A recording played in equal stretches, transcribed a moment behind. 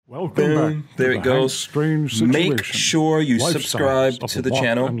Welcome Boom. back. There it goes. Strange situation. Make sure you Life subscribe size of to the Locked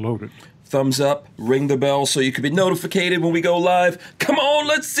channel. and Loaded. Thumbs up, ring the bell so you can be notified when we go live. Come on,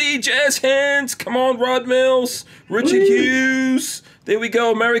 let's see jazz hands. Come on, Rod Mills, Richard Hughes. There we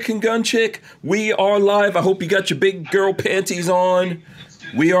go, American Gun Chick. We are live. I hope you got your big girl panties on.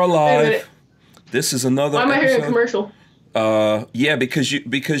 We are live. This is another. Why am I hearing a commercial? Yeah, because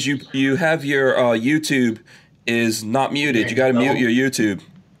you have your YouTube is not muted. You got to mute your YouTube.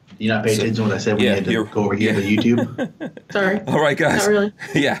 You not pay attention to what I said when you had to go over here to YouTube? Sorry. All right, guys. Not really.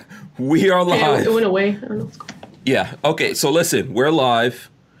 Yeah, we are live. It went away. I don't know what's going on. Yeah. Okay. So listen, we're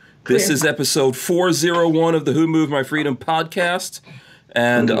live. This is episode 401 of the Who Moved My Freedom podcast.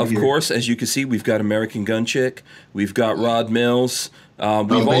 And of course, as you can see, we've got American Gun Chick. We've got Rod Mills. We've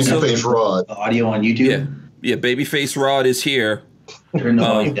also Babyface Rod. Audio on YouTube? Yeah, Babyface Rod is here. Turn the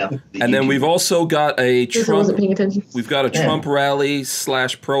volume down. And then we've also got a Guess I Trump. wasn't paying attention. We've got a Trump rally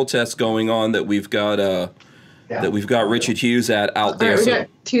 / protest going on that we've got Richard Hughes out All there. right, we So got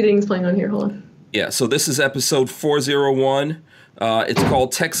two things playing on here. Hold on. yeah, so this is episode 401. It's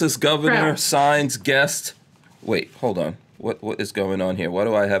called Texas Governor Crap. Signs Guest. Wait, hold on. What is going on here? Why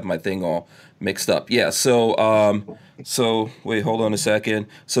do I have my thing all mixed up? Yeah, so wait, hold on a second.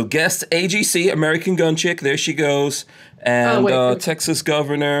 So guest AGC, American Gun Chick, there she goes. And Texas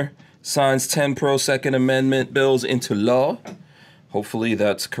Governor signs 10 pro-Second Amendment bills into law. Hopefully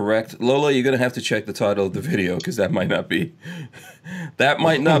that's correct. Lola, you're going to have to check the title of the video because that might not be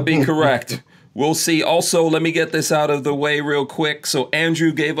correct. We'll see. Also, let me get this out of the way real quick. So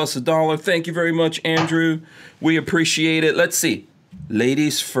Andrew gave us $1. Thank you very much, Andrew. We appreciate it. Let's see.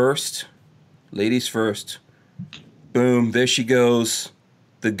 Ladies first. Ladies first. Boom. There she goes.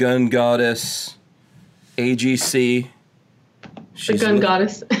 The gun goddess. AGC. The gun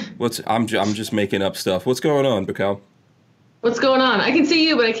goddess. I'm just making up stuff. What's going on, Bacal? What's going on? I can see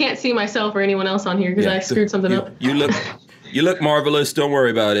you, but I can't see myself or anyone else on here because I screwed something up. You look marvelous. Don't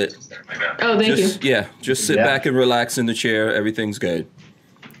worry about it. Oh, thank you. Yeah, just sit back and relax in the chair. Everything's good.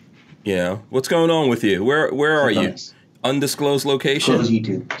 Yeah. What's going on with you? Where are you? Undisclosed location? Close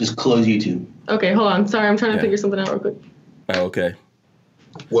YouTube. Just close YouTube. Okay, hold on. Sorry, I'm trying to figure something out real quick. Oh, okay.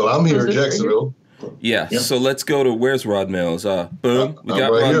 Well, I'm here in Jacksonville. Yeah, so let's go to, where's Rod Mills? Boom, we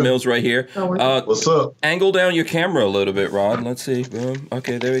got right Rod here. Mills right here. What's up? Angle down your camera a little bit, Rod. Let's see. Boom.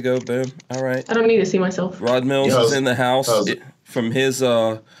 Okay, there we go. Boom. All right. I don't need to see myself. Rod Mills is in the house from his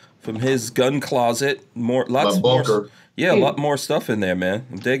gun closet. A lot more stuff in there, man.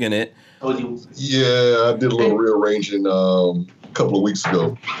 I'm digging it. Yeah, I did a little rearranging a couple of weeks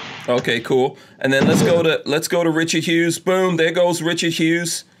ago. Okay, cool. And then let's go to Richard Hughes. Boom, there goes Richard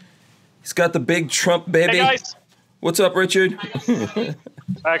Hughes. He's got the big Trump baby. Hey guys. What's up, Richard?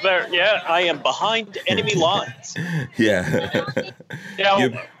 Back there. Yeah, I am behind enemy lines. Yeah. Now,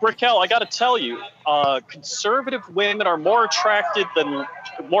 Raquel, I got to tell you, conservative women are more attractive than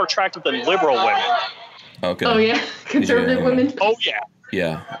liberal women. Okay. Oh yeah, conservative women. Oh yeah.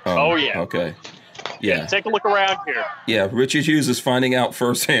 Yeah. Oh yeah. Okay. Yeah. Take a look around here. Yeah, Richard Hughes is finding out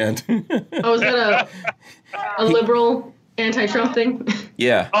firsthand. Oh, is that a liberal anti-Trump thing?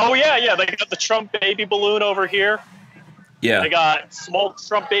 Yeah. Oh yeah. They got the Trump baby balloon over here. Yeah. They got small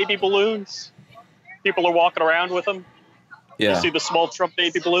Trump baby balloons. People are walking around with them. Yeah. You see the small Trump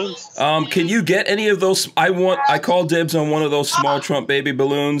baby balloons? Can you get any of those? I call dibs on one of those small Trump baby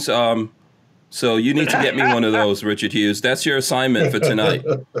balloons. So you need to get me one of those, Richard Hughes. That's your assignment for tonight.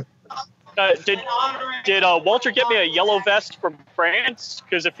 Did Walter get me a yellow vest from France?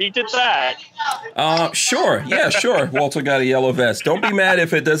 Because if he did that... Sure. Yeah, sure. Walter got a yellow vest. Don't be mad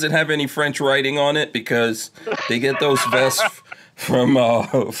if it doesn't have any French writing on it, because they get those vests from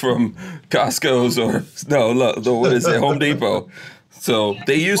Costco's what is it, Home Depot. So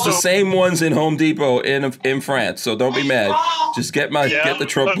they use the same ones in Home Depot in France. So don't be mad. Just get the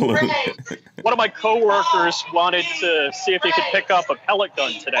Trump balloon. One of my coworkers wanted to see if he could pick up a pellet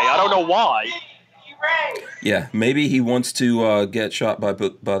gun today. I don't know why. Yeah, maybe he wants to get shot by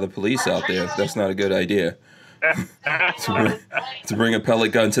the police out there. That's not a good idea. to bring a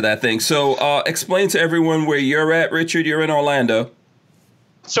pellet gun to that thing. So explain to everyone where you're at, Richard. You're in Orlando.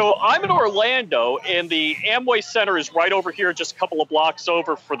 So I'm in Orlando, and the Amway Center is right over here, just a couple of blocks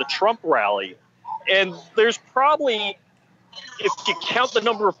over for the Trump rally. And there's probably, if you count the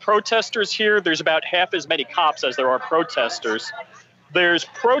number of protesters here, there's about half as many cops as there are protesters. There's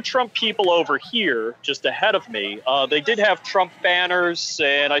pro-Trump people over here, just ahead of me. They did have Trump banners,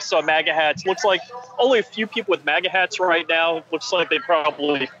 and I saw MAGA hats. Looks like only a few people with MAGA hats right now. Looks like they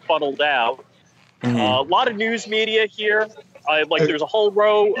probably funneled out. A lot of news media here. There's a whole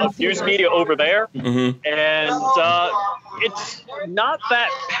row of news media over there, Mm-hmm. and it's not that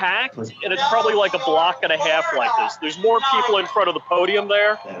packed, and it's probably like a block and a half like this. There's more people in front of the podium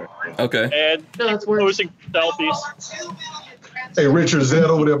there. Okay. And posing selfies. Hey, Richard, is that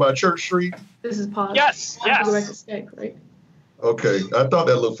over there by Church Street? This is pause. Yes, I have to go back to yes. Skype, right? Okay, I thought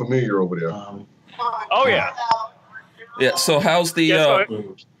that looked familiar over there. Oh, yeah. Yeah. So how's the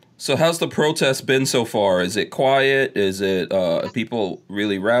how's the protest been so far? Is it quiet? Is it people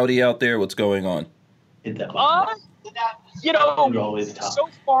really rowdy out there? What's going on? You know, so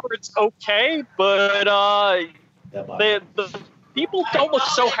far it's okay, but the people don't look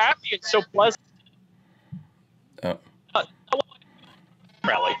so happy and so pleasant.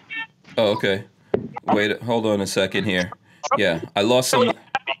 Rally. Oh, okay. Wait, hold on a second here. Yeah, I lost some.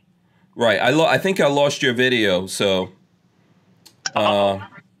 Right, I think I lost your video. So,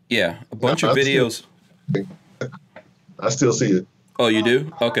 yeah, a bunch of videos. I still see it. Oh, you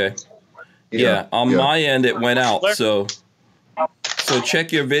do? Okay. Yeah, on my end it went out. So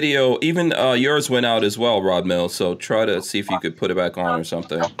check your video. Even yours went out as well, Rod Mill. So try to see if you could put it back on or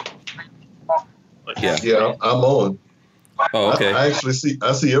something. Yeah. Yeah, I'm on. Oh, okay. I actually see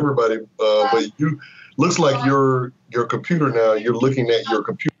everybody, but looks like your computer now. You're looking at your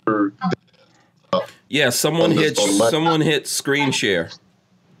computer. Yeah, someone hit screen share.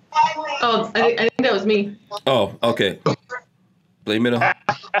 Oh, I think that was me. Oh, okay. Blame it on.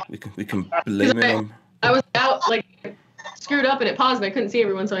 We can blame it on. I was out, screwed up, and it paused, and I couldn't see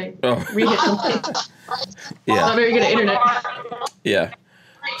everyone, so I re-hit something. Yeah. Not very good at internet. Yeah.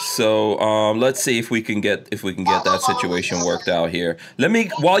 So let's see if we can get that situation worked out here.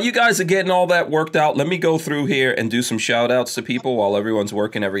 While you guys are getting all that worked out, let me go through here and do some shout outs to people while everyone's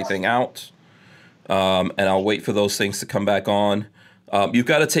working everything out. And I'll wait for those things to come back on. You've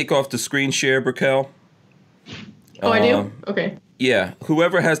got to take off the screen share, Brickell. Oh, I do? Okay. Yeah,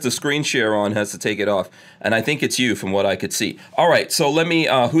 whoever has the screen share on has to take it off. And I think it's you from what I could see. All right, so let me,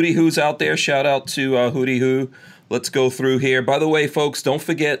 Hootie Hoo's out there. Shout out to Hootie Hoo. Let's go through here. By the way, folks, don't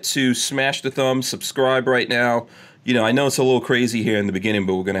forget to smash the thumb, subscribe right now. You know, I know it's a little crazy here in the beginning,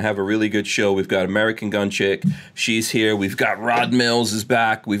 but we're going to have a really good show. We've got American Gun Chick. She's here. We've got Rod Mills is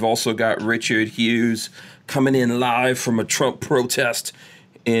back. We've also got Richard Hughes coming in live from a Trump protest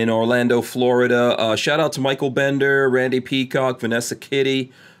in Orlando, Florida. Shout out to Michael Bender, Randy Peacock, Vanessa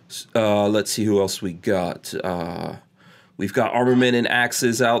Kitty. Let's see who else we got. We've got Armament and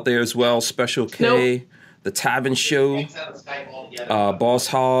Axes out there as well. Special K. Nope. The Tavern Show, Boss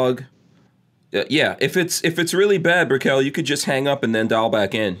Hog. Yeah, if it's really bad, Brickell, you could just hang up and then dial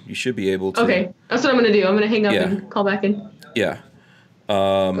back in. You should be able to. Okay, that's what I'm going to do. I'm going to hang up and call back in. Yeah.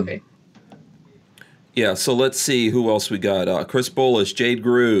 Okay. Yeah, so let's see who else we got. Chris Bullish, Jade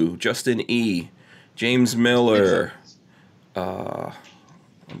Grew, Justin E., James Miller. I'm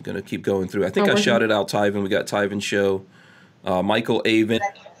going to keep going through. I think I shouted out Tyven. We got Tyven Show. Michael Avon.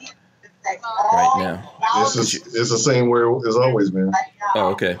 Right now. It's the same way as always, man. Oh,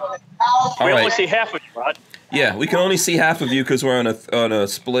 okay. We only see half of you, Rod. Yeah, we can only see half of you because we're on a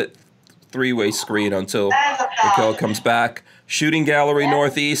split three-way screen until Raquel comes back. Shooting Gallery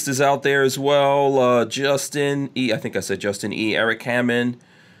Northeast is out there as well. Justin E. I think I said Justin E. Eric Hammond.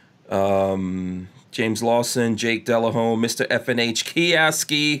 James Lawson. Jake Delahome. Mr. FNH.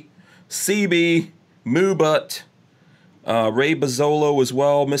 Kiaski. CB. Moobutt. Ray Bazzolo as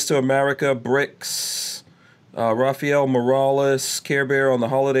well, Mr. America, Bricks, Rafael Morales, Care Bear on the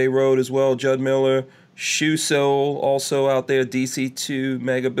Holiday Road as well, Judd Miller, Shoe Soul also out there, DC2,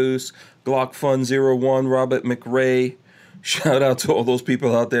 Mega Boost, Glock Fun 01, Robert McRae. Shout out to all those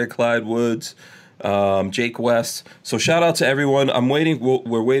people out there, Clyde Woods, Jake West. So shout out to everyone.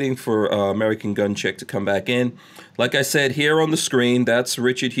 We're waiting for American Gun Chick to come back in. Like I said, here on the screen, that's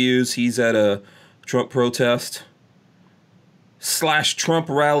Richard Hughes. He's at a Trump protest / Trump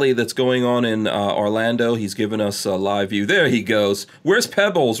rally that's going on in Orlando. He's given us a live view. There he goes. Where's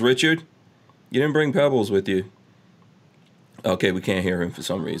Pebbles, Richard? You didn't bring Pebbles with you. Okay, we can't hear him for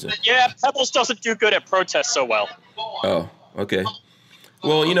some reason. Yeah, Pebbles doesn't do good at protests so well. Oh, okay.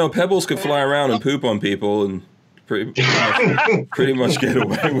 Well, you know, Pebbles could fly around and poop on people and pretty much get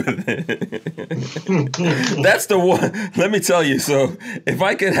away with it. That's the one. Let me tell you. So, if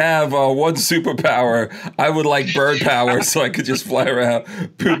I could have one superpower, I would like bird power, so I could just fly around,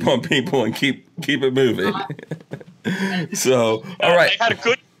 poop on people, and keep it moving. So, all right. I had a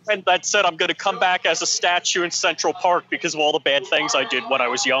good friend that said I'm going to come back as a statue in Central Park because of all the bad things I did when I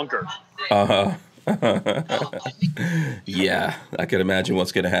was younger. Yeah, I can imagine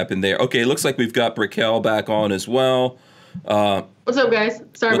what's going to happen there. Okay, looks like we've got Brickell back on as well. What's up, guys?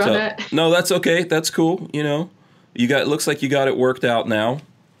 Sorry about that. No, that's okay. That's cool. You know, It looks like you got it worked out now.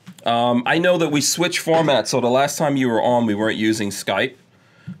 I know that we switched formats, so the last time you were on, we weren't using Skype.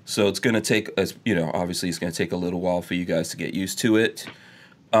 So it's going to take, obviously it's going to take a little while for you guys to get used to it.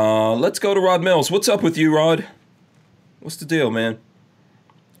 Let's go to Rod Mills. What's up with you, Rod? What's the deal, man?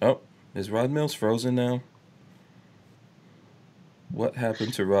 Oh, is Rod Mills frozen now? What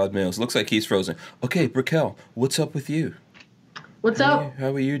happened to Rod Mills? Looks like he's frozen. Okay, Brickell, what's up with you? What's up?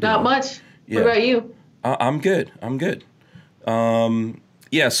 How are you doing? Not much. Yeah. What about you? I'm good.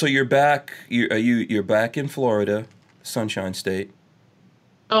 Yeah, so you're back. You're back in Florida, Sunshine State.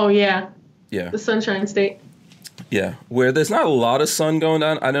 Oh yeah. Yeah. The Sunshine State. Yeah, where there's not a lot of sun going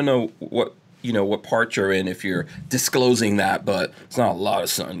on. I don't know what part you're in if you're disclosing that, but it's not a lot of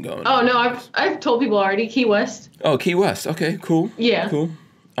sun going on. Oh no, I've told people already. Key West. Oh, Key West. Okay, cool. Yeah. Cool.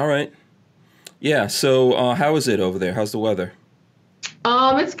 All right. Yeah. So, how is it over there? How's the weather?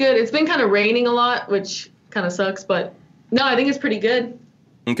 It's good. It's been kind of raining a lot, which kind of sucks, but no, I think it's pretty good.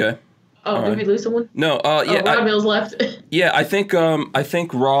 Okay. Oh, did we lose someone? No. Yeah. Rod Mills left. Yeah, I think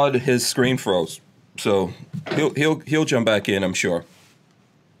Rod, his screen froze, so he'll jump back in, I'm sure.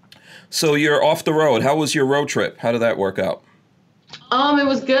 So you're off the road. How was your road trip? How did that work out? It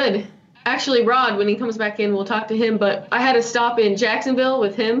was good. Actually, Rod, when he comes back in, we'll talk to him. But I had a stop in Jacksonville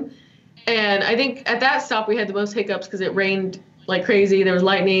with him, and I think at that stop we had the most hiccups because it rained like crazy. There was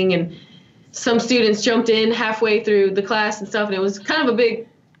lightning, and some students jumped in halfway through the class and stuff, and it was kind of a big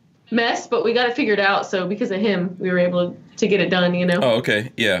mess. But we got it figured out. So because of him, we were able to get it done. You know. Oh,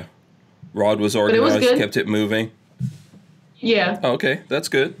 okay. Yeah. Rod was organized, kept it moving. Yeah. Oh, okay, that's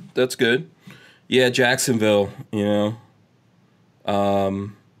good. That's good. Yeah, Jacksonville.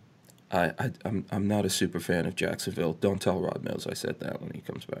 I'm not a super fan of Jacksonville. Don't tell Rod Mills I said that when he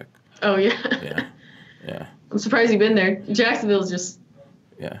comes back. Oh yeah. Yeah. I'm surprised you've been there. Jacksonville's just.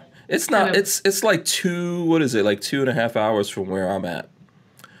 Yeah, it's not. It's like 2.5 hours from where I'm at.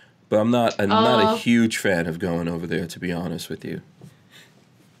 But I'm not a huge fan of going over there, to be honest with you.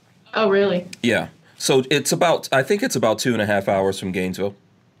 Oh really? Yeah. So I think it's about 2.5 hours from Gainesville.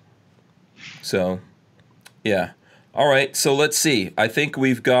 So, yeah. All right. So let's see. I think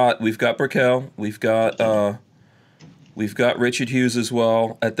we've got Brickell. We've got Richard Hughes as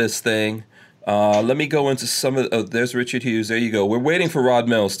well at this thing. Let me go into some of. There's Richard Hughes. There you go. We're waiting for Rod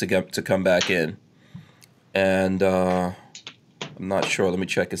Mills to come back in, and I'm not sure. Let me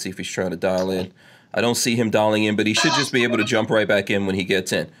check and see if he's trying to dial in. I don't see him dialing in, but he should just be able to jump right back in when he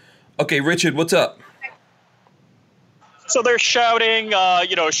gets in. Okay, Richard, what's up? So they're shouting,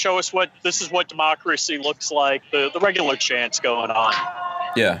 show us this is what democracy looks like, the regular chants going on.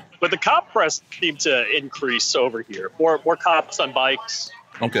 Yeah. But the cop press seemed to increase over here. More cops on bikes,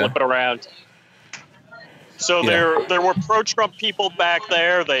 flipping around. So there were pro-Trump people back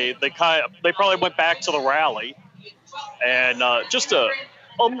there. They probably went back to the rally. And just a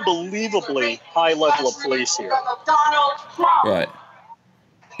unbelievably high level of police here. Right.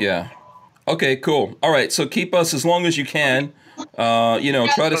 Yeah. Okay, cool. All right, so keep us as long as you can. Try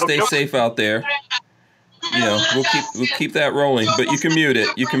to stay safe out there. We'll keep that rolling, but you can mute it.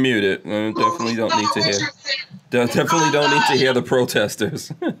 Definitely don't need to hear. Definitely don't need to hear the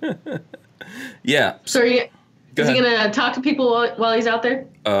protesters. Yeah. So is he gonna talk to people while he's out there?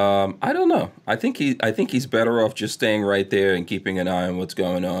 I don't know. I think he's better off just staying right there and keeping an eye on what's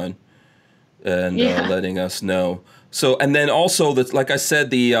going on, and letting us know. So, and then also, like I said,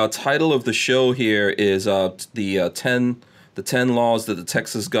 the title of the show here is the 10 laws that the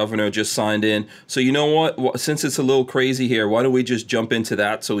Texas governor just signed in. So you know what? Since it's a little crazy here, why don't we just jump into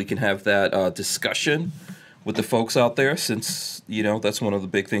that so we can have that discussion with the folks out there, since, that's one of the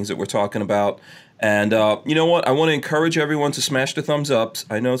big things that we're talking about. And you know what? I want to encourage everyone to smash the thumbs ups.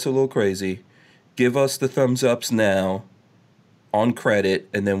 I know it's a little crazy. Give us the thumbs ups now on credit,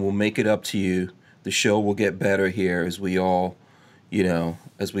 and then we'll make it up to you. The show will get better here as we all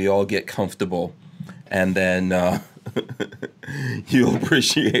get comfortable, and then you'll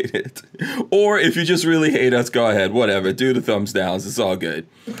appreciate it. Or if you just really hate us, go ahead, whatever, do the thumbs downs. It's all good.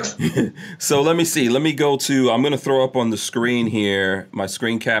 So let me see. Let me go to, I'm going to throw up on the screen here, my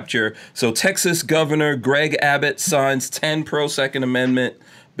screen capture. So Texas Governor Greg Abbott signs 10 pro-Second Amendment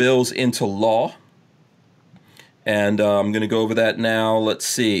bills into law. And I'm going to go over that now. Let's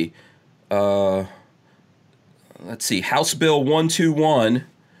see. House Bill 121,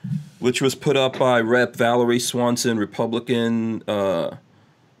 which was put up by Rep. Valerie Swanson, Republican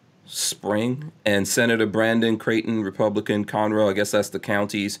spring, and Senator Brandon Creighton, Republican, Conroe, I guess that's the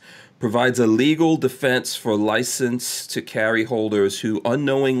counties, provides a legal defense for license to carry holders who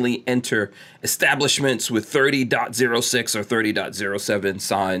unknowingly enter establishments with 30.06 or 30.07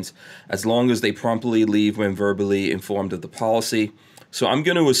 signs, as long as they promptly leave when verbally informed of the policy. So I'm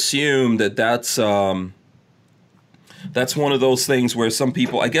going to assume that that's one of those things where some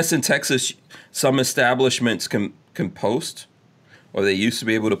people, I guess in Texas, some establishments can post, or they used to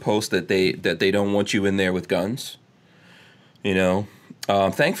be able to post that they don't want you in there with guns. You know,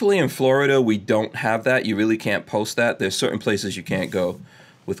 thankfully in Florida we don't have that. You really can't post that. There's certain places you can't go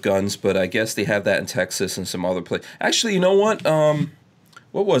with guns, but I guess they have that in Texas and some other places. Actually, you know what?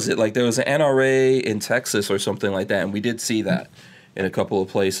 What was it? Like there was an NRA in Texas or something like that, and we did see that in a couple of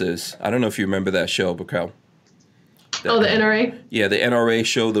places. I don't know if you remember that show, Briquel. The NRA? Yeah, the NRA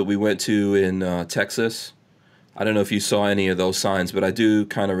show that we went to in Texas. I don't know if you saw any of those signs, but I do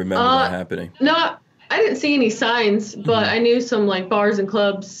kind of remember that happening. No, I didn't see any signs, but I knew some like bars and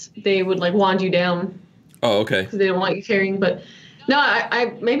clubs, they would like wand you down. Oh, okay. Because they don't want you carrying. But no,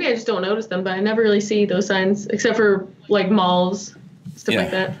 I maybe I just don't notice them, but I never really see those signs except for like malls, stuff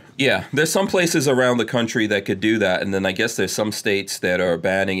like that. Yeah, there's some places around the country that could do that, and then I guess there's some states that are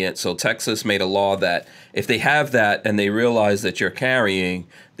banning it. So Texas made a law that if they have that and they realize that you're carrying,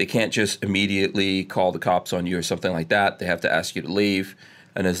 they can't just immediately call the cops on you or something like that. They have to ask you to leave,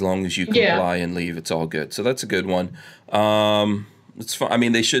 and as long as you comply and leave, it's all good. So that's a good one. It's fun. I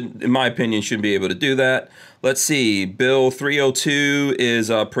mean, they should, in my opinion, shouldn't be able to do that. Let's see. Bill 302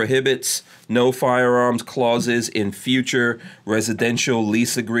 is prohibits no firearms clauses in future residential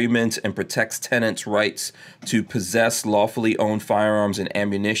lease agreements and protects tenants' rights to possess lawfully owned firearms and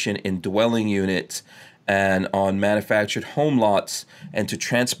ammunition in dwelling units and on manufactured home lots, and to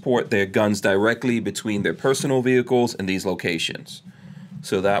transport their guns directly between their personal vehicles in these locations.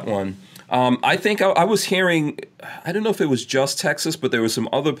 So that one. I think I was hearing, I don't know if it was just Texas, but there were some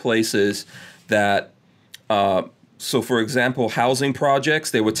other places that, so for example, housing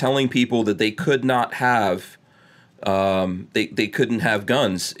projects, they were telling people that they could not have, they couldn't have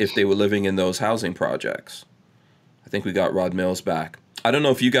guns if they were living in those housing projects. I think we got Rod Mills back. I don't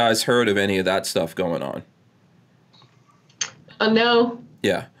know if you guys heard of any of that stuff going on. No.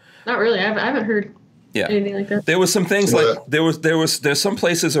 Yeah. Not really. I haven't heard. Yeah. Anything like that. There was some things like there's some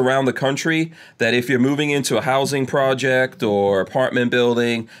places around the country that if you're moving into a housing project or apartment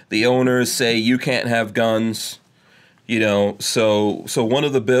building, the owners say you can't have guns. You know, so one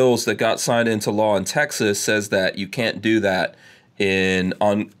of the bills that got signed into law in Texas says that you can't do that in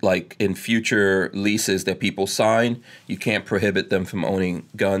future leases that people sign. You can't prohibit them from owning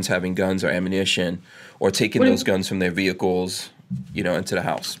guns, having guns or ammunition, or taking those guns from their vehicles, you know, into the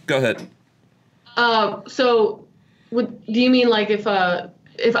house. Go ahead. So do you mean like if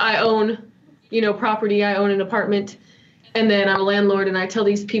I own, you know, property, I own an apartment, and then I'm a landlord and I tell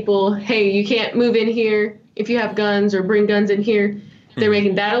these people, hey, you can't move in here if you have guns or bring guns in here, they're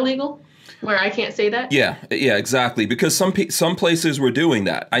making that illegal? Where I can't say that? Yeah, exactly. Because some places were doing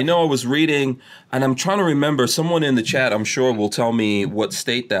that. I know I was reading, and I'm trying to remember, someone in the chat, I'm sure, will tell me what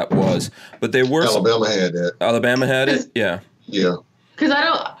state that was. But there were Alabama had that. Alabama had it? Yeah. Yeah. Because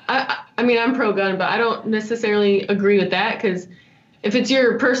I mean, I'm pro-gun, but I don't necessarily agree with that. Because if it's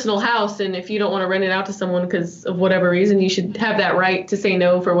your personal house and if you don't want to rent it out to someone because of whatever reason, you should have that right to say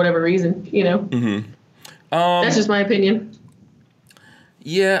no for whatever reason, you know? Mm-hmm. That's just my opinion.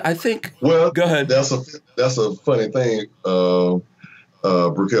 Yeah, I think. Well, go ahead. That's a funny thing, Briquel,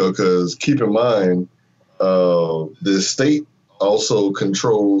 because keep in mind, the state also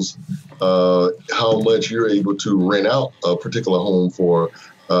controls how much you're able to rent out a particular home for,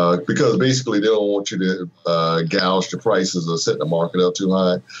 because basically they don't want you to gouge the prices or set the market up too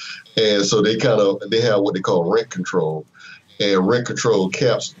high, and so they have what they call rent control, and rent control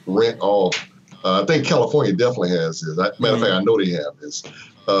caps rent off. I think California definitely has this. Matter of fact, I know they have this,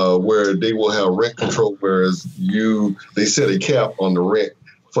 where they will have rent control, whereas they set a cap on the rent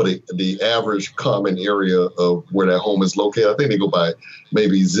for the average common area of where that home is located. I think they go by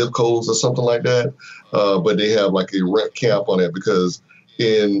maybe zip codes or something like that, but they have like a rent cap on it because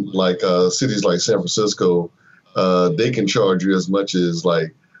in like cities like San Francisco, they can charge you as much as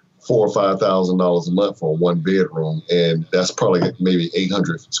like $4,000 or $5,000 a month for a one bedroom, and that's probably maybe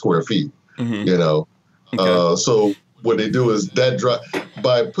 800 square feet. Mm-hmm. You know, okay. So what they do is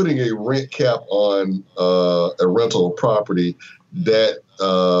by putting a rent cap on a rental property, that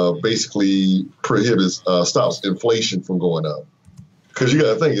basically stops inflation from going up. Because you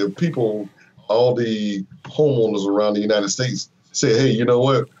got to think, if all the homeowners around the United States say, hey, you know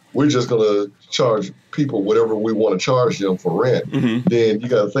what, we're just going to charge people whatever we want to charge them for rent, then you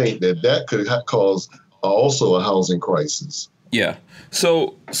got to think that could cause also a housing crisis. Yeah.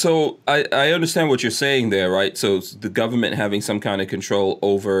 So I understand what you're saying there, right? So it's the government having some kind of control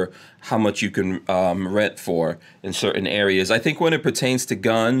over how much you can rent for in certain areas. I think when it pertains to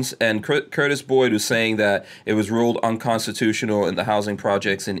guns, and Curtis Boyd was saying that it was ruled unconstitutional in the housing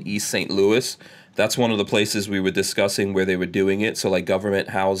projects in East St. Louis. That's one of the places we were discussing where they were doing it. So like government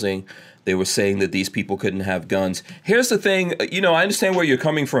housing, they were saying that these people couldn't have guns. Here's the thing, I understand where you're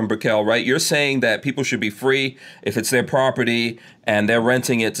coming from, Brickell, right? You're saying that people should be free if it's their property and they're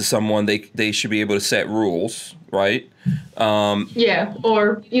renting it to someone, they should be able to set rules, right? Yeah,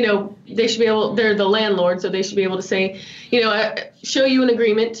 or, they should be able, they're the landlord, so they should be able to say, show you an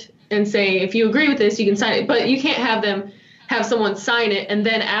agreement and say, if you agree with this, you can sign it. But you can't have someone sign it and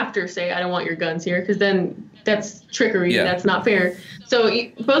then after say, I don't want your guns here, because then that's trickery. Yeah. That's not fair. So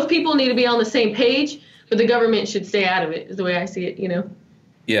both people need to be on the same page, but the government should stay out of it, is the way I see it,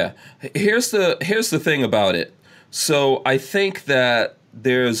 Yeah. Here's the thing about it. So I think that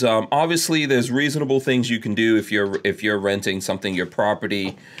there's obviously there's reasonable things you can do if you're renting something, your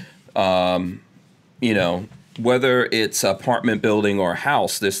property, whether it's apartment building or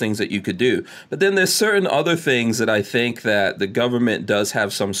house, there's things that you could do. But then there's certain other things that I think that the government does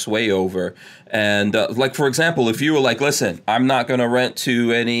have some sway over. And like, for example, if you were like, listen, I'm not going to rent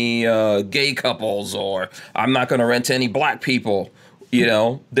to any gay couples, or I'm not going to rent to any black people.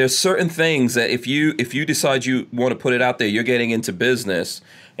 There's certain things that if you decide you want to put it out there, you're getting into business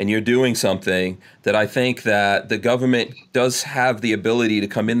and you're doing something that I think that the government does have the ability to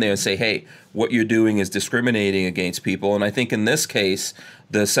come in there and say, hey, what you're doing is discriminating against people. And I think in this case,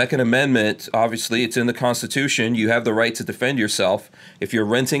 the Second Amendment, obviously it's in the Constitution. You have the right to defend yourself. If you're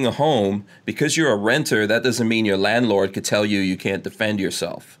renting a home, because you're a renter, that doesn't mean your landlord could tell you can't defend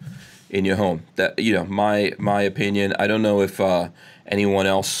yourself in your home. That, my opinion. I don't know if anyone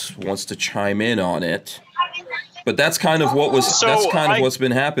else wants to chime in on it, but that's kind of what's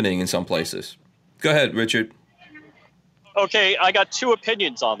been happening in some places. Go ahead, Richard. Okay, I got two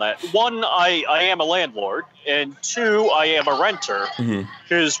opinions on that. One, I am a landlord, and two, I am a renter.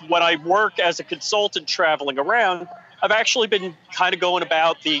 Because when I work as a consultant traveling around, I've actually been kind of going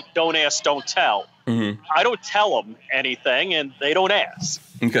about the don't ask, don't tell. I don't tell them anything, and they don't ask.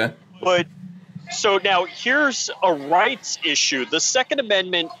 Okay. But so now here's a rights issue. The Second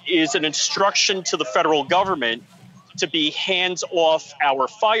Amendment is an instruction to the federal government to be hands off our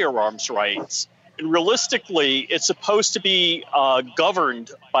firearms rights. And realistically, it's supposed to be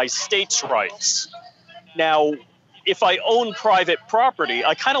governed by states' rights. Now, if I own private property,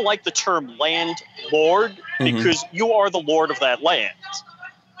 I kind of like the term landlord because you are the lord of that land.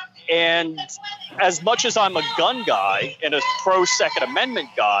 And as much as I'm a gun guy and a pro-Second Amendment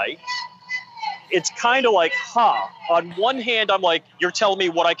guy, it's kind of like, on one hand, I'm like, you're telling me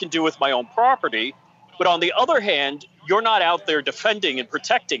what I can do with my own property. But on the other hand, you're not out there defending and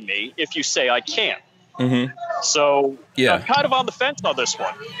protecting me if you say I can't. So yeah. I'm kind of on the fence on this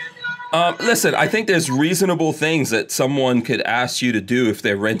one. Listen, I think there's reasonable things that someone could ask you to do if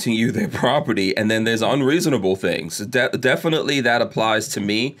they're renting you their property. And then there's unreasonable things. Definitely that applies to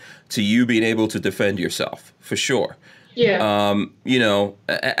me, to you being able to defend yourself, for sure. Yeah.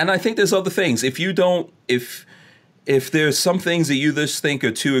 And I think there's other things. If there's some things that you just think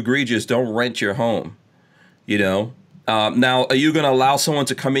are too egregious, don't rent your home. Now, are you going to allow someone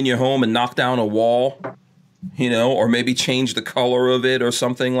to come in your home and knock down a wall, or maybe change the color of it or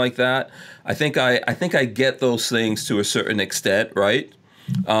something like that? I think I get those things to a certain extent, right?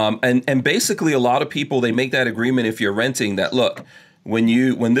 And basically, a lot of people, they make that agreement if you're renting that, look,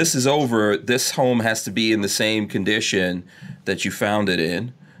 when this is over, this home has to be in the same condition that you found it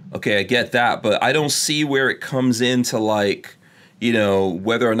in. Okay, I get that, but I don't see where it comes into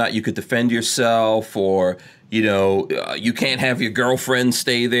whether or not you could defend yourself, or you can't have your girlfriend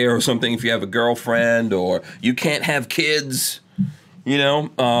stay there or something if you have a girlfriend, or you can't have kids.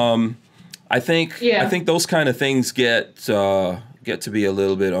 I think those kind of things get to be a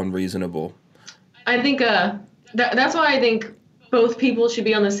little bit unreasonable. I think that's why I think both people should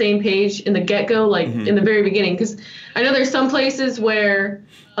be on the same page in the get-go, in the very beginning. Because I know there's some places where,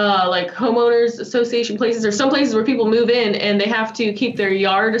 like homeowners association places, or some places where people move in and they have to keep their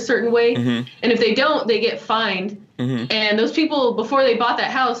yard a certain way. And if they don't, they get fined. And those people, before they bought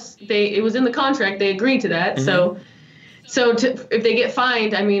that house, it was in the contract, they agreed to that. So if they get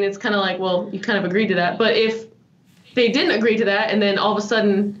fined, I mean, it's kind of like, well, you kind of agreed to that. But if they didn't agree to that, and then all of a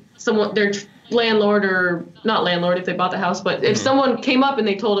sudden their landlord, or not landlord if they bought the house, but if someone came up and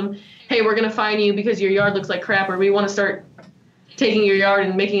they told them, hey, we're going to fine you because your yard looks like crap, or we want to start taking your yard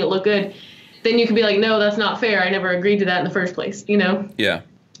and making it look good, then you could be like, no, that's not fair. I never agreed to that in the first place, you know? Yeah.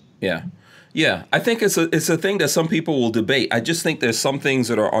 Yeah. Yeah. I think it's a thing that some people will debate. I just think there's some things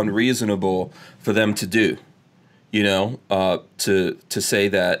that are unreasonable for them to do, you know, to say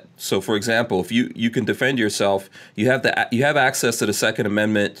that. So, for example, if you can defend yourself, you have access to the Second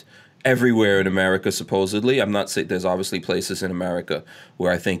Amendment everywhere in America, supposedly. I'm not saying there's obviously places in America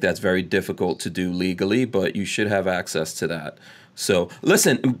where I think that's very difficult to do legally, but you should have access to that. So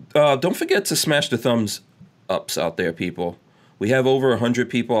listen, don't forget to smash the thumbs ups out there, people. We have over 100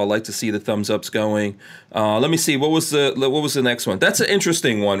 people. I'd like to see the thumbs ups going. Let me see. What was the next one? That's an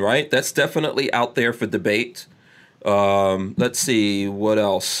interesting one, right? That's definitely out there for debate. Let's see what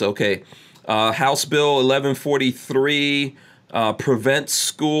else. Okay, House Bill 1143. Prevents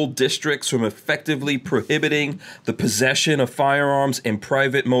school districts from effectively prohibiting the possession of firearms in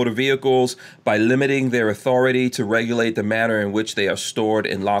private motor vehicles by limiting their authority to regulate the manner in which they are stored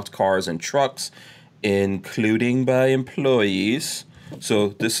in locked cars and trucks, including by employees. So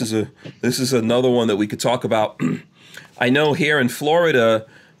this is another one that we could talk about. I know here in Florida,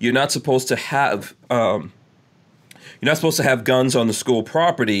 you're not supposed to have guns on the school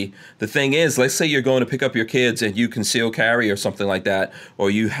property. The thing is, let's say you're going to pick up your kids and you conceal carry or something like that, or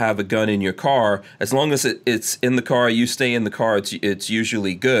you have a gun in your car. As long as it's in the car, you stay in the car, it's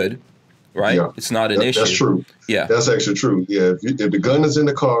usually good, right? Yeah. It's not an issue. That's true. Yeah. That's actually true. Yeah. If the gun is in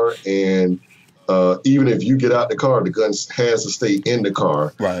the car and even if you get out the car, the gun has to stay in the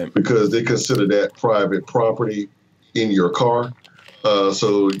car. Right. Because they consider that private property in your car.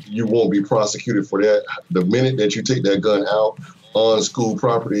 So you won't be prosecuted for that. The minute that you take that gun out on school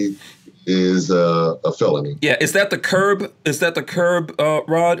property is a felony. Yeah, is that the curb?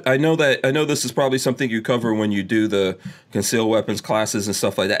 Rod? I know this is probably something you cover when you do the concealed weapons classes and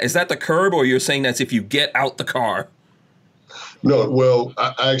stuff like that. Is that the curb, or you're saying that's if you get out the car? No, well,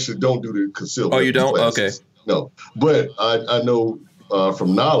 I actually don't do the concealed weapons. Oh, you don't? Classes. Okay. No, but I know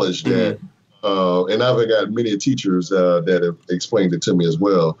from knowledge that. Mm-hmm. And I've got many teachers that have explained it to me as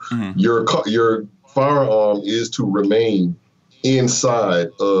well. Mm-hmm. Your firearm is to remain inside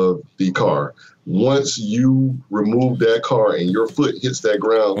of the car. Once you remove that car and your foot hits that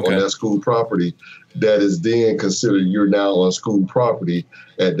ground on that school property, that is then considered you're now on school property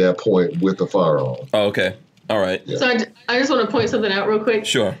at that point with the firearm. Oh, okay. All right. Yeah. So I just want to point something out real quick.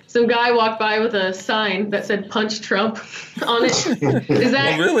 Sure. Some guy walked by with a sign that said "Punch Trump" on it. Is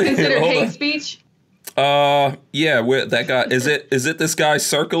that considered hate speech? Yeah. Where that guy is it this guy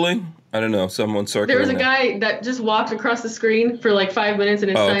circling? I don't know. Someone circling. There was a guy that just walked across the screen for like 5 minutes,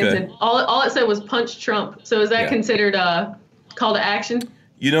 and his sign said all it said was "Punch Trump." So is that considered a call to action?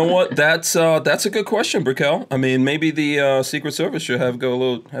 You know what? That's a good question, Brickell. I mean, maybe the Secret Service should have a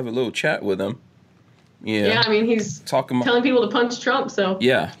little chat with him. Yeah, I mean, he's telling people to punch Trump, so.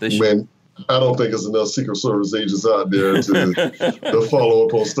 Yeah, they should. Man, I don't think there's enough Secret Service agents out there to follow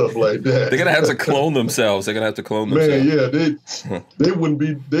up on stuff like that. They're gonna have to clone themselves. Man, yeah, they wouldn't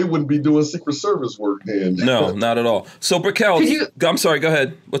be doing Secret Service work then. No, not at all. So, Brickell, I'm sorry. Go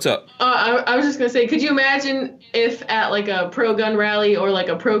ahead. What's up? I was just gonna say, could you imagine if at like a pro-gun rally or like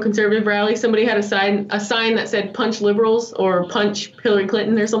a pro-conservative rally, somebody had a sign that said "Punch liberals" or "Punch Hillary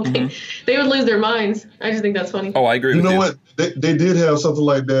Clinton" or something? Mm-hmm. They would lose their minds. I just think that's funny. Oh, I agree. You know what? They did have something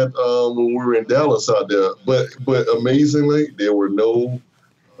like that when we were in Dallas out there, but amazingly, there were no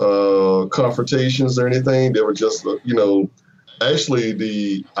confrontations or anything. They were just,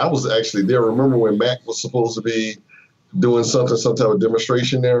 actually I was actually there. Remember when Mac was supposed to be doing some type of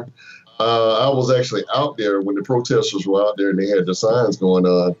demonstration there? I was actually out there when the protesters were out there and they had their signs going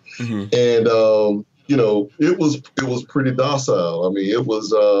on, and it was pretty docile. I mean, it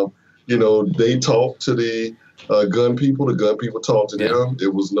was they talked to the gun people. The gun people talked to them.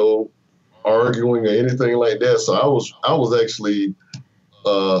 There was no arguing or anything like that. So I was actually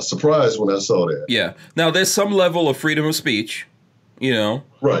surprised when I saw that. Yeah. Now there's some level of freedom of speech,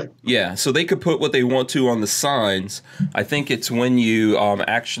 Right. Yeah. So they could put what they want to on the signs. I think it's when you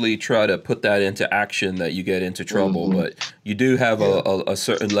actually try to put that into action that you get into trouble. Mm-hmm. But you do have a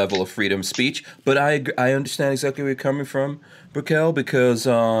certain level of freedom of speech. But I understand exactly where you're coming from, Brickell, because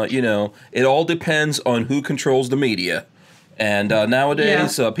it all depends on who controls the media. And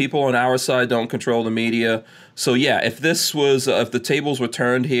nowadays, people on our side don't control the media. So, if the tables were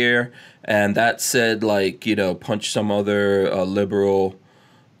turned here and that said, punch some other liberal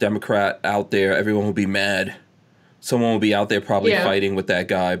Democrat out there, everyone would be mad. Someone would be out there probably fighting with that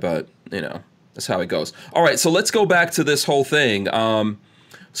guy. But, that's how it goes. All right. So let's go back to this whole thing.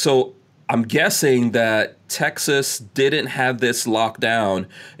 So I'm guessing that Texas didn't have this locked down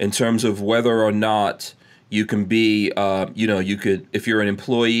in terms of whether or not You can be, you could, if you're an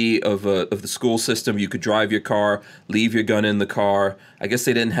employee of the school system, you could drive your car, leave your gun in the car. I guess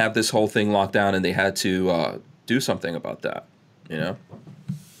they didn't have this whole thing locked down, and they had to do something about that. Yeah.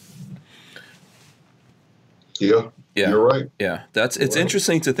 Yeah. You're right. Yeah, it's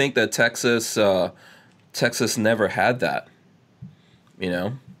interesting to think that Texas never had that.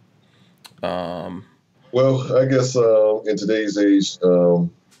 Well, I guess in today's age,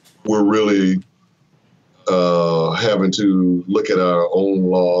 we're really having to look at our own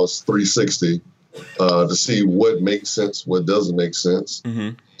laws 360 to see what makes sense, what doesn't make sense,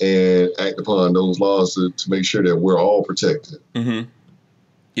 and act upon those laws to make sure that we're all protected.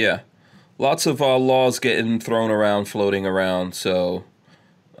 Yeah. Lots of laws getting thrown around, floating around. So,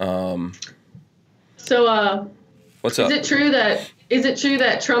 what's up? Is it true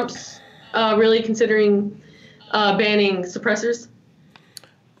that Trump's really considering banning suppressors?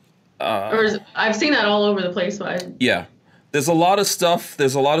 I've seen that all over the place. Yeah, there's a lot of stuff.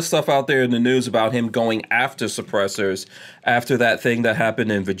 There's a lot of stuff out there in the news about him going after suppressors after that thing that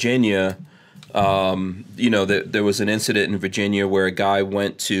happened in Virginia. There was an incident in Virginia where a guy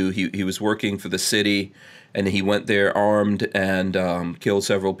went to, he was working for the city, and he went there armed and killed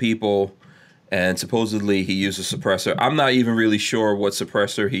several people, and supposedly he used a suppressor. I'm not even really sure what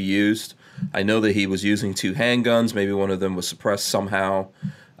suppressor he used. I know that he was using 2 handguns. Maybe one of them was suppressed somehow.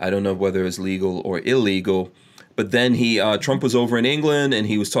 I don't know whether it's legal or illegal. But then Trump was over in England, and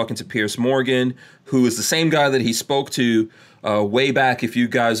he was talking to Piers Morgan, who is the same guy that he spoke to way back, if you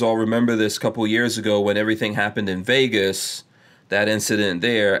guys all remember this, a couple of years ago when everything happened in Vegas, that incident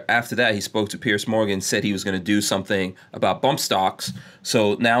there. After that, he spoke to Piers Morgan, said he was going to do something about bump stocks.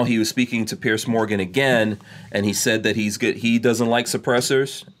 So now he was speaking to Piers Morgan again, and he said that he doesn't like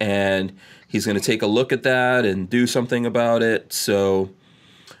suppressors, and he's going to take a look at that and do something about it. So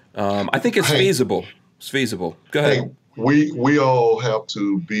I think it's feasible. It's feasible. Go ahead. We all have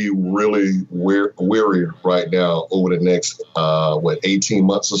to be really wary right now over the next 18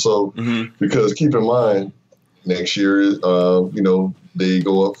 months or so, because keep in mind next year they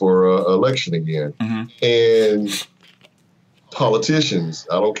go up for election again, and politicians,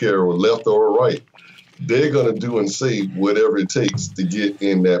 I don't care left or right, they're going to do and say whatever it takes to get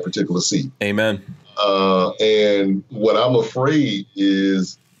in that particular seat. Amen. And what I'm afraid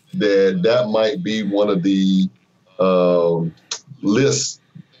is that might be one of the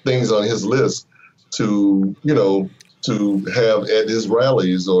things on his list to have at his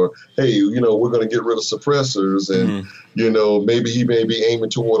rallies, or, hey, we're going to get rid of suppressors, and, maybe he may be aiming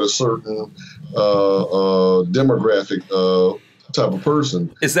toward a certain demographic type of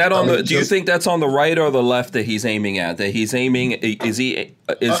person. Is that do you think that's on the right or the left that he's aiming at? That he's aiming, is he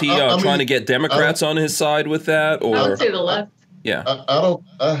trying to get Democrats on his side with that? Or? I would say the left. Yeah.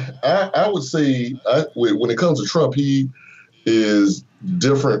 I would say when it comes to Trump, he is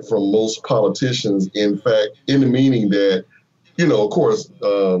different from most politicians. In fact, in the meaning that, of course,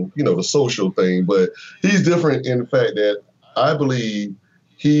 the social thing, but he's different in the fact that I believe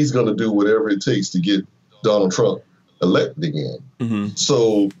he's going to do whatever it takes to get Donald Trump elected again.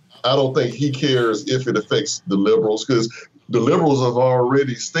 So I don't think he cares if it affects the liberals, because the liberals have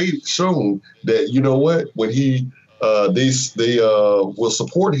already shown that, when he they will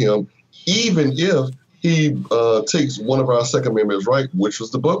support him, even if he takes one of our Second Amendment rights, which was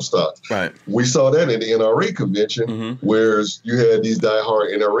the bump stocks. Right. We saw that in the NRA convention, where you had these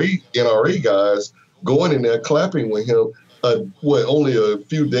diehard NRA guys going in there clapping with him, only a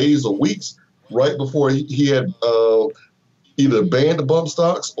few days or weeks right before he had either banned the bump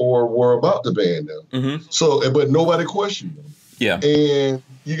stocks or were about to ban them. So, but nobody questioned them. Yeah. And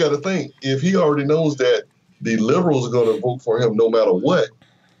you got to think, if he already knows that the liberals are going to vote for him no matter what,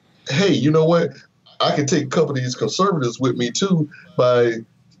 hey, you know what? I can take a couple of these conservatives with me too by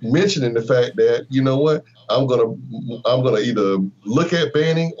mentioning the fact that, you know what, I'm gonna either look at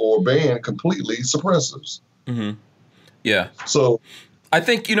banning or ban completely suppressors. Yeah. So I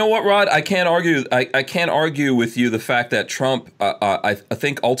think, you know what, Rod, I can't argue. I can't argue with you the fact that Trump. I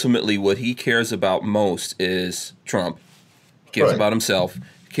think ultimately what he cares about most is Trump. He cares about himself.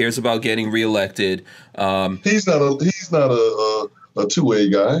 Cares about getting reelected. He's not a two-way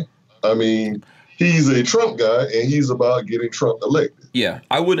guy. I mean, he's a Trump guy, and he's about getting Trump elected. Yeah,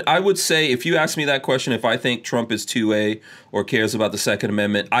 I would say, if you ask me that question, if I think Trump is 2A or cares about the Second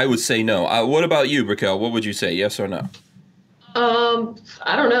Amendment, I would say no. What about you, Brickell? What would you say, yes or no?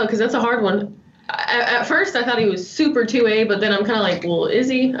 I don't know, because that's a hard one. At first, I thought he was super 2A, but then I'm kind of like, well, is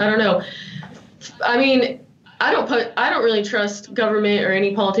he? I don't know. I mean, I don't really trust government or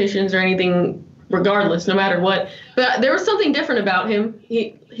any politicians or anything regardless, no matter what. But there was something different about him.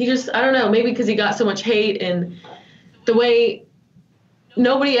 He just, I don't know, maybe because he got so much hate and the way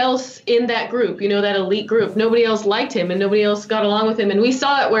nobody else in that group, you know, that elite group, nobody else liked him and nobody else got along with him. And we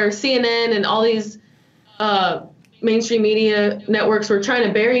saw it where CNN and all these mainstream media networks were trying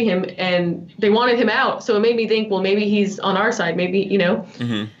to bury him and they wanted him out. So it made me think, well, maybe he's on our side, maybe, you know.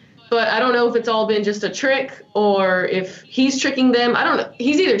 Mm-hmm. But I don't know if it's all been just a trick or if he's tricking them. I don't know.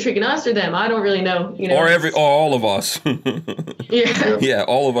 He's either tricking us or them. I don't really know. You know, or all of us. Yeah. Yeah,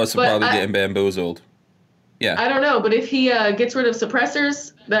 all of us are probably getting bamboozled. Yeah. I don't know, but if he gets rid of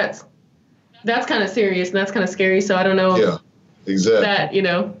suppressors, that's kind of serious and that's kind of scary. So I don't know. Yeah, exactly. That, you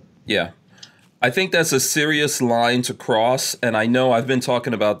know. Yeah. I think that's a serious line to cross, and I know I've been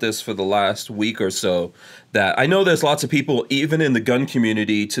talking about this for the last week or so, that I know there's lots of people, even in the gun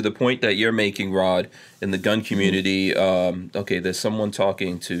community, to the point that you're making, Rod, in the gun community. Okay, there's someone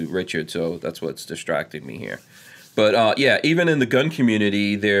talking to Richard, so that's what's distracting me here. But yeah, even in the gun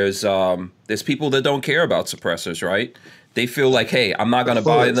community, there's people that don't care about suppressors, right? They feel like, hey, I'm not going to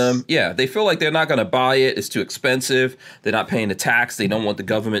buy them. Yeah, they feel like they're not going to buy it. It's too expensive. They're not paying the tax. They don't want the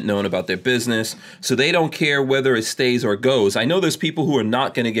government knowing about their business. So they don't care whether it stays or goes. I know there's people who are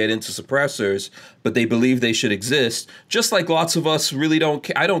not going to get into suppressors, but they believe they should exist. Just like lots of us really don't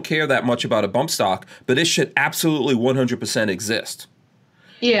I don't care that much about a bump stock, but it should absolutely 100% exist.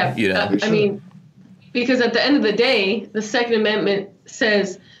 Yeah, you know? I mean, because at the end of the day, the Second Amendment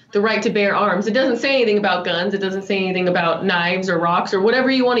says the right to bear arms. It doesn't say anything about guns. It doesn't say anything about knives or rocks or whatever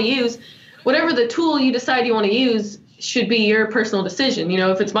you want to use. Whatever the tool you decide you want to use should be your personal decision. You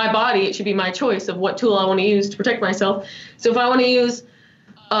know, if it's my body, it should be my choice of what tool I want to use to protect myself. So if I want to use,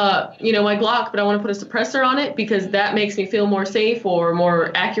 you know, my Glock, but I want to put a suppressor on it because that makes me feel more safe or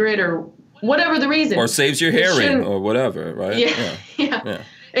more accurate or whatever the reason. Or saves your hearing or whatever, right? Yeah.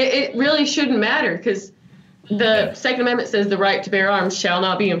 It really shouldn't matter because the Second Amendment says the right to bear arms shall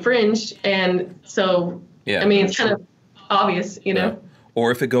not be infringed. And so, I mean, it's kind of obvious, you know. Yeah.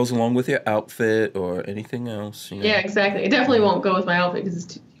 Or if it goes along with your outfit or anything else. You know. Yeah, exactly. It definitely won't go with my outfit because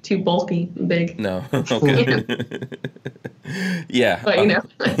it's too bulky and big. No. Okay. Yeah. But, you know.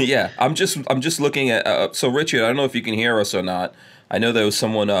 Yeah. I'm just looking at, so Richard, I don't know if you can hear us or not. I know there was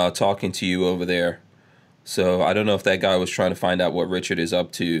someone talking to you over there. So I don't know if that guy was trying to find out what Richard is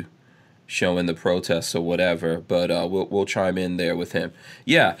up to, showing the protests or whatever, but we'll chime in there with him.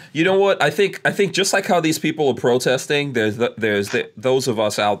 Yeah, you know what? I think just like how these people are protesting, there's those of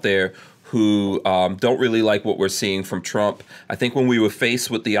us out there who don't really like what we're seeing from Trump. I think when we were faced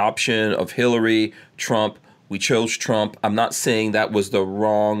with the option of Hillary, Trump, we chose Trump. I'm not saying that was the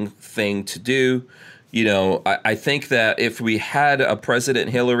wrong thing to do. You know, I think that if we had a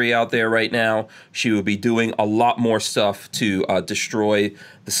President Hillary out there right now, she would be doing a lot more stuff to destroy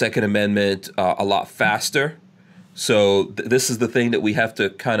the Second Amendment a lot faster. So this is the thing that we have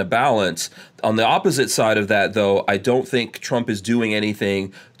to kind of balance. On the opposite side of that, though, I don't think Trump is doing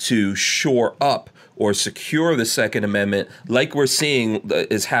anything to shore up or secure the Second Amendment like we're seeing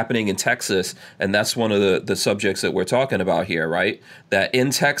is happening in Texas. And that's one of the subjects that we're talking about here, right? That in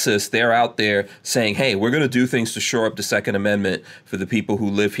Texas, they're out there saying, hey, we're going to do things to shore up the Second Amendment for the people who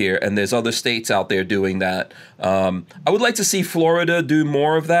live here. And there's other states out there doing that. I would like to see Florida do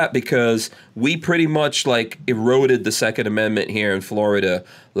more of that because we pretty much like eroded the Second Amendment here in Florida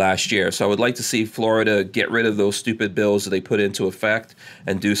last year. So I would like to see Florida get rid of those stupid bills that they put into effect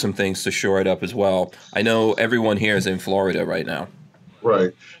and do some things to shore it up as well. I know everyone here is in Florida right now.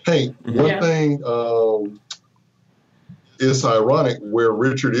 Right. Hey, one thing, it's ironic where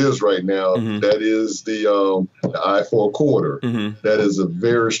Richard is right now. Mm-hmm. That is the I-4 corridor. Mm-hmm. That is a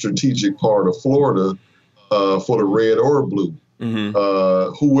very strategic part of Florida for the red or blue.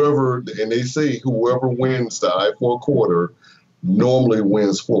 Mm-hmm. Whoever, and they say whoever wins the I-4 corridor normally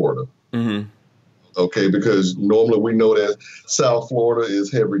wins Florida. Mm-hmm. Okay, because normally we know that South Florida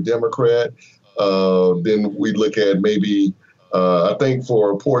is heavy Democrat. Then we look at maybe, I think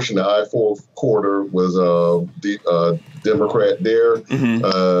for a portion, the I-4 corridor was the Democrat there.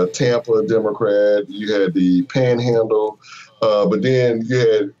 Mm-hmm. Tampa, Democrat. You had the Panhandle. But then you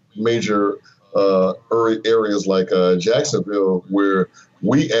had major areas like Jacksonville where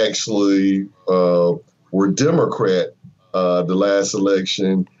we actually were Democrat the last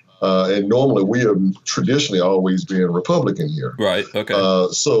election. And normally we have traditionally always been Republican here. Right. Okay.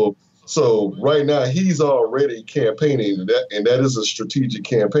 So right now he's already campaigning, and that is a strategic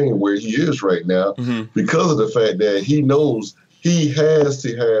campaign where he is right now because of the fact that he knows he has to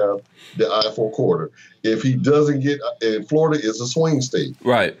have the I-4 corridor. If he doesn't get, and Florida is a swing state.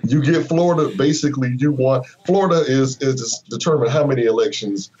 Right. You get Florida, basically you want, Florida is determined how many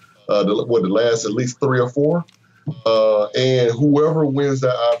elections the last at least 3 or 4. And whoever wins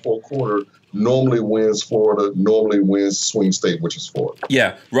that I-4 quarter normally wins Florida, normally wins swing state, which is Florida.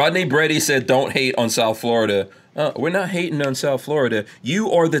 Yeah. Rodney Brady said, don't hate on South Florida. We're not hating on South Florida.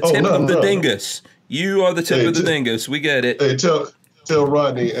 You are the tip of the dingus. You are the tip of the dingus. We get it. Hey, tell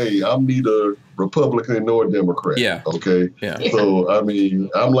Rodney, hey, I'm neither Republican nor Democrat. Yeah. Okay. Yeah. So, I mean,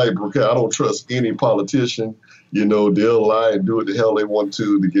 I'm like, I don't trust any politician. You know, they'll lie and do what the hell they want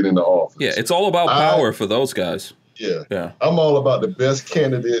to get into office. Yeah, it's all about power for those guys. Yeah. Yeah. I'm all about the best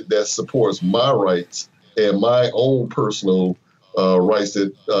candidate that supports my rights and my own personal rights,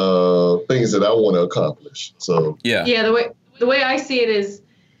 that things that I want to accomplish. So yeah, the way I see it is,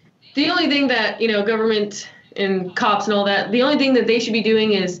 the only thing that, you know, government and cops and all that, the only thing that they should be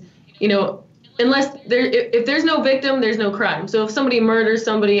doing is, you know, if there's no victim, there's no crime. So if somebody murders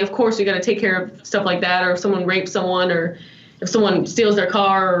somebody, of course you got to take care of stuff like that. Or if someone rapes someone, or if someone steals their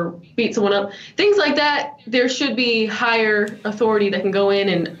car or beats someone up, things like that, there should be higher authority that can go in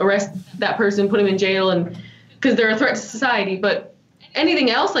and arrest that person, put them in jail, and because they're a threat to society. But anything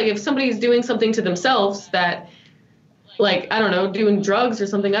else, like if somebody's doing something to themselves that, like, I don't know, doing drugs or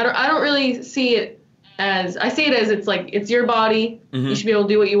something, I don't really see it as, I see it as, it's like, it's your body. Mm-hmm. You should be able to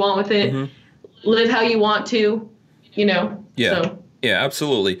do what you want with it. Mm-hmm. Live how you want to, you know? Yeah. So. Yeah,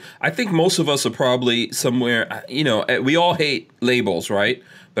 absolutely. I think most of us are probably somewhere, you know, we all hate labels, right?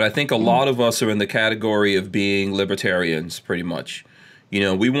 But I think a lot of us are in the category of being libertarians, pretty much. You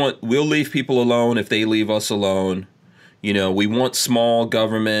know, we'll leave people alone if they leave us alone. You know, we want small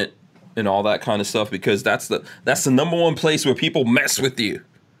government and all that kind of stuff, because that's the number one place where people mess with you,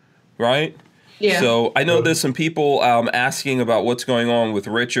 right? Yeah. So I know there's some people asking about what's going on with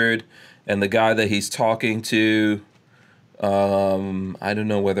Richard and the guy that he's talking to. I don't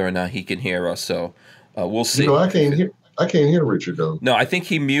know whether or not he can hear us, so we'll see. You know, I can't hear Richard though. No, I think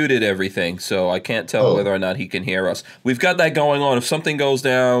he muted everything, so I can't tell whether or not he can hear us. We've got that going on. If something goes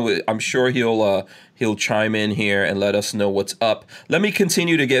down, I'm sure he'll chime in here and let us know what's up. Let me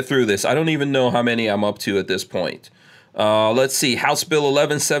continue to get through this. I don't even know how many I'm up to at this point. Let's see. House Bill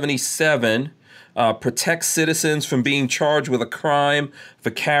 1177. Protects citizens from being charged with a crime for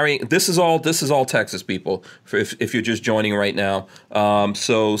carrying. This is all Texas, people. If you're just joining right now,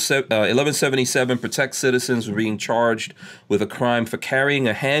 1177 protects citizens from being charged with a crime for carrying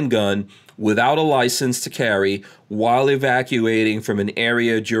a handgun without a license to carry while evacuating from an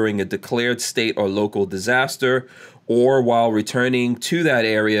area during a declared state or local disaster, or while returning to that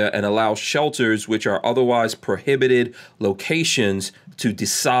area, and allow shelters which are otherwise prohibited locations to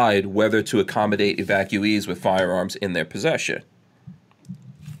decide whether to accommodate evacuees with firearms in their possession.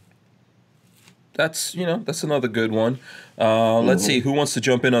 That's another good one. Let's see, who wants to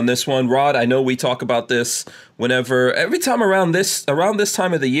jump in on this one? Rod, I know we talk about this every time around this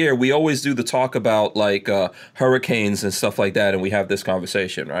time of the year, we always do the talk about like hurricanes and stuff like that, and we have this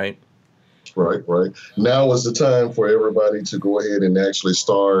conversation, right? Right. Now is the time for everybody to go ahead and actually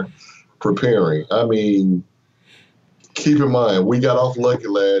start preparing. I mean, keep in mind, we got off lucky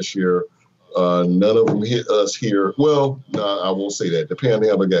last year. None of them hit us here. Well, no, I won't say that. The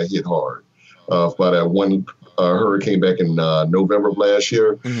Panhandle got hit hard by that one hurricane back in November of last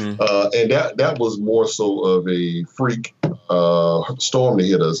year. Mm-hmm. And that was more so of a freak storm to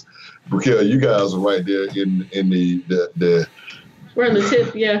hit us. Because you guys are right there in the we're on the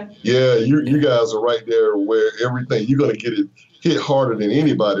tip, yeah. Yeah, you guys are right there where everything, you're going to get it hit harder than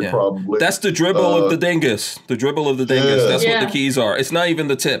anybody, probably. That's the dribble of the dingus. The dribble of the dingus. That's what the keys are. It's not even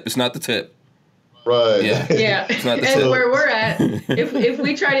the tip. It's not the tip. Right. Yeah. It's not the and tip. Where we're at, if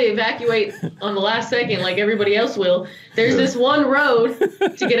we try to evacuate on the last second like everybody else will, there's this one road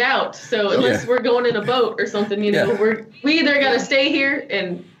to get out. So unless we're going in a boat or something, you know, we either got to stay here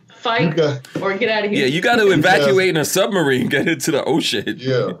and fight or get out of here. Yeah, you got to evacuate in a submarine, get into the ocean.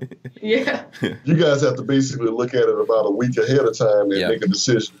 Yeah. Yeah. You guys have to basically look at it about a week ahead of time and make a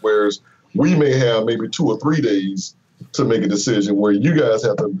decision, whereas we may have maybe 2 or 3 days to make a decision, where you guys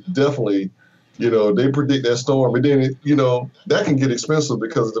have to definitely, you know, they predict that storm, and then, that can get expensive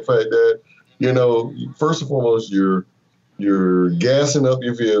because of the fact that, you know, first and foremost, you're gassing up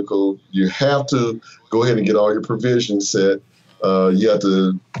your vehicle. You have to go ahead and get all your provisions set. You have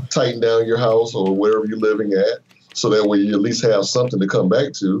to tighten down your house or wherever you're living at, so that way you at least have something to come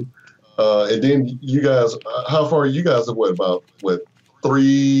back to. And then you guys, how far are you guys? About 2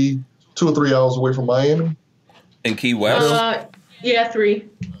 or 3 hours away from Miami? In Key West? 3.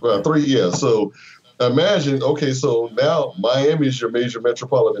 3, yeah. So imagine, okay, so now Miami is your major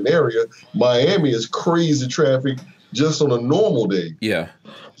metropolitan area. Miami is crazy traffic just on a normal day. Yeah.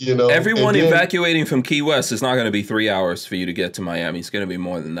 You know, everyone evacuating from Key West is not going to be 3 hours for you to get to Miami. It's going to be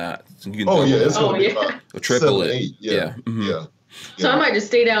more than that. So it's going to be about triple 7, it. 8. Yeah. Mm-hmm. So I might just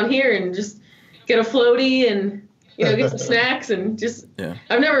stay down here and just get a floaty and get some snacks and just. Yeah.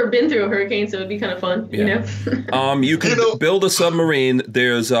 I've never been through a hurricane, so it'd be kind of fun. Yeah. You can build a submarine.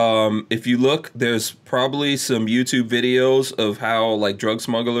 There's if you look, there's probably some YouTube videos of how like drug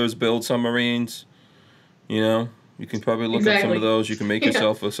smugglers build submarines. You can probably look at some of those. You can make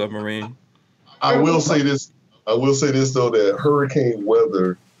yourself a submarine. I will say this though, that hurricane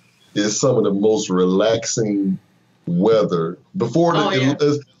weather is some of the most relaxing weather.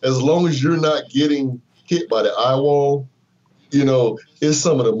 As long as you're not getting hit by the eye wall, it's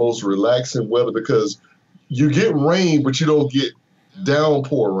some of the most relaxing weather because you get rain, but you don't get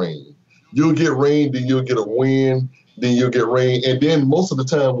downpour rain. You'll get rain, then you'll get a wind, then you'll get rain. And then most of the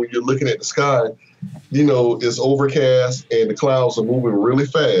time when you're looking at the sky, it's overcast and the clouds are moving really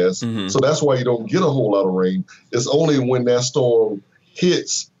fast. Mm-hmm. So that's why you don't get a whole lot of rain. It's only when that storm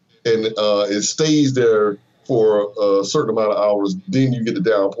hits and it stays there for a certain amount of hours, then you get the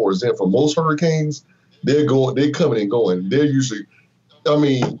downpours. Then for most hurricanes, they're coming and going. They're usually,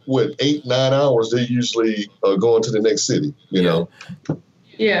 8-9 hours, they're usually going to the next city, you know?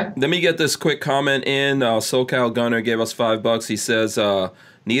 Yeah. Let me get this quick comment in. SoCal Gunner gave us $5. He says,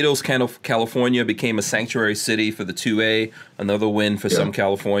 Needles, California became a sanctuary city for the 2A. Another win for some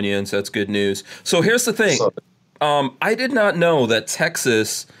Californians. That's good news. So here's the thing. I did not know that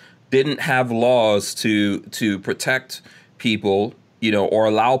Texas didn't have laws to protect people, or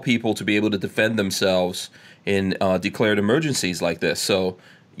allow people to be able to defend themselves in declared emergencies like this. So,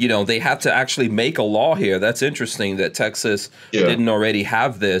 they have to actually make a law here. That's interesting that Texas didn't already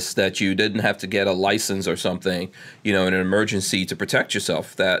have this, that you didn't have to get a license or something, in an emergency to protect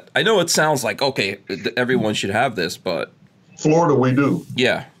yourself. That I know it sounds like, okay, everyone should have this, but Florida, we do.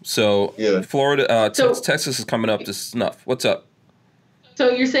 Yeah. So Florida, Texas is coming up to snuff. What's up? So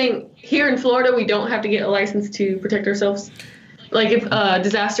you're saying here in Florida, we don't have to get a license to protect ourselves? Like if a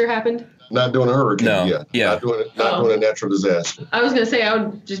disaster happened? Not doing a hurricane. No. Yeah. Not doing a natural disaster. I was going to say I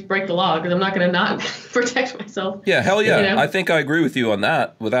would just break the law because I'm not going to not protect myself. Yeah, hell yeah. I think I agree with you on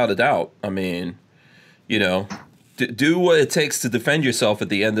that without a doubt. I mean, do what it takes to defend yourself at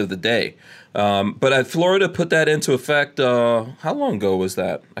the end of the day. But Florida put that into effect. How long ago was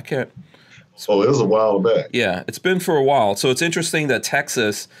that? I can't. Oh, it was a while back. Yeah, it's been for a while. So it's interesting that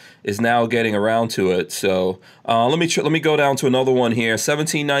Texas is now getting around to it. So let me go down to another one here.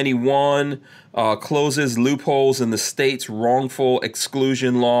 1791 closes loopholes in the state's wrongful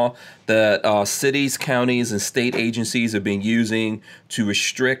exclusion law that cities, counties, and state agencies have been using to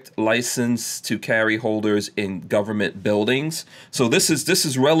restrict license to carry holders in government buildings. So this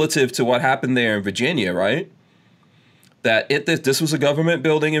is relative to what happened there in Virginia, right? This was a government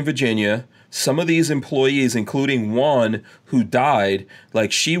building in Virginia. Some of these employees, including one who died,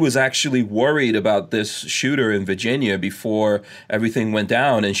 like she was actually worried about this shooter in Virginia before everything went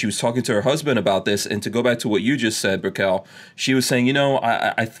down. And she was talking to her husband about this. And to go back to what you just said, Raquel, she was saying,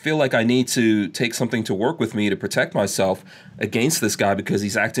 I feel like I need to take something to work with me to protect myself against this guy because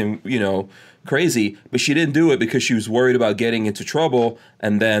he's acting, crazy. But she didn't do it because she was worried about getting into trouble.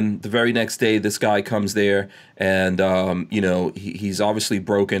 And then the very next day, this guy comes there and, he's obviously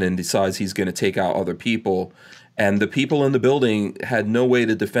broken and decides he's going to take out other people. And the people in the building had no way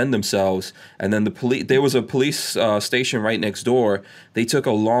to defend themselves. And then there was a police station right next door. They took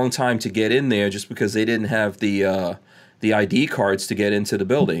a long time to get in there just because they didn't have the ID cards to get into the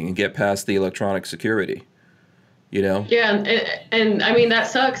building and get past the electronic security. Yeah, and I mean, that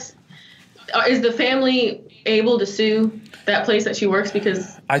sucks. Is the family able to sue that place that she works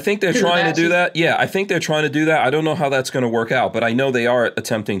because I think they're trying to do that. Yeah, I think they're trying to do that. I don't know how that's going to work out, but I know they are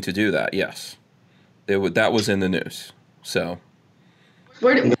attempting to do that. Yes, that was in the news. So,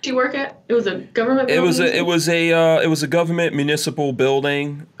 where did she work at? It was a government building? It was a government municipal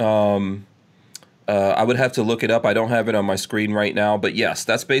building. I would have to look it up. I don't have it on my screen right now, but yes,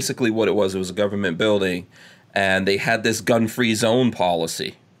 that's basically what it was. It was a government building, and they had this gun-free zone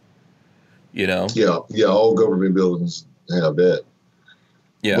policy. Yeah, all government buildings have that.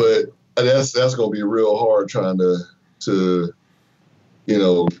 Yeah, but that's going to be real hard trying to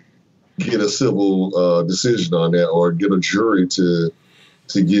get a civil decision on that or get a jury to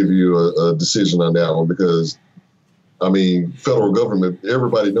give you a decision on that one because, I mean, federal government,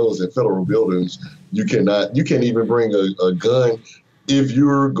 everybody knows that federal buildings, you can't even bring a gun if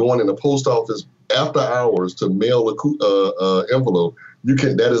you're going in a post office after hours to mail a envelope. You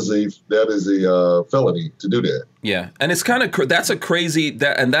can. That is a felony to do that. Yeah, and it's kind of that's a crazy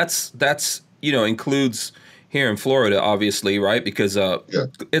that, and that's includes here in Florida, obviously, right? Because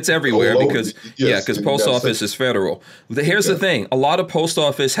it's everywhere. Because post office is federal. Here's the thing: a lot of post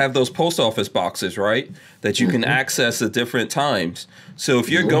office have those post office boxes, right? That you can access at different times. So if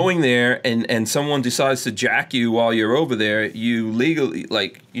you're going there and someone decides to jack you while you're over there, you legally,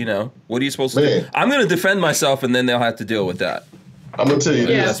 like, you know, what are you supposed to do? I'm going to defend myself, and then they'll have to deal with that. I'm going to tell you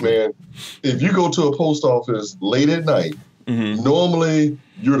this, man. If you go to a post office late at night, normally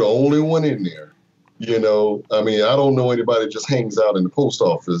you're the only one in there. You know, I mean, I don't know anybody that just hangs out in the post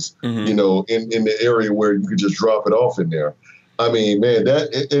office, you know, in the area where you could just drop it off in there. I mean, man,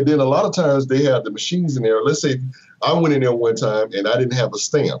 and then a lot of times they have the machines in there. Let's say I went in there one time and I didn't have a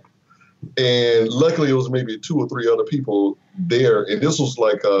stamp. And luckily it was maybe 2 or 3 other people there. And this was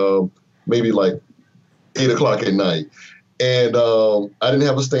like maybe like 8 o'clock at night. And I didn't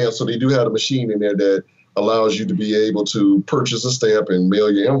have a stamp. So they do have a machine in there that allows you to be able to purchase a stamp and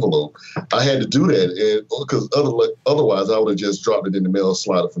mail your envelope. I had to do that because otherwise I would have just dropped it in the mail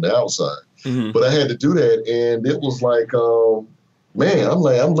slider from the outside. But I had to do that, and it was like, man,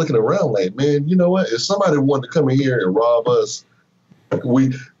 I'm looking around like, man, you know what? If somebody wanted to come in here and rob us,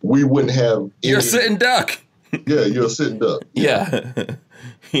 we wouldn't have. You're a sitting duck. Yeah, you're a sitting duck. Yeah.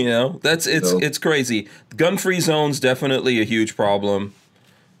 You know, it's crazy. Gun-free zones definitely a huge problem.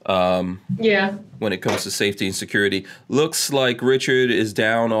 When it comes to safety and security. Looks like Richard is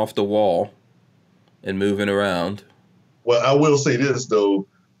down off the wall and moving around. Well, I will say this, though.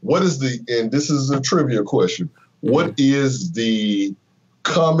 What is and this is a trivia question, what is the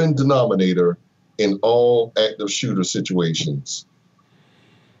common denominator in all active shooter situations?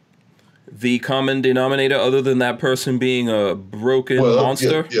 The common denominator, other than that person being a broken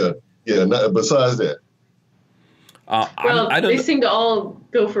monster? Yeah. Besides that. They seem to all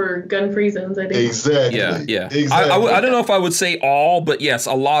go for gun-free zones, I think. Exactly. Yeah. Exactly. I don't know if I would say all, but yes,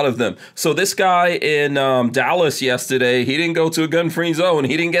 a lot of them. So this guy in Dallas yesterday, he didn't go to a gun-free zone.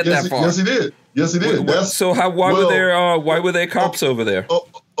 He didn't get that far. Yes, he did. Why were there cops over there?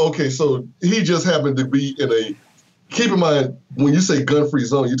 Okay, so he just happened to be in a. Keep in mind, when you say gun-free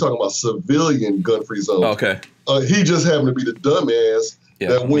zone, you're talking about civilian gun-free zone. Okay. He just happened to be the dumbass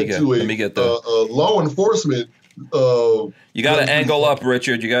that went to a law enforcement. You got to angle up,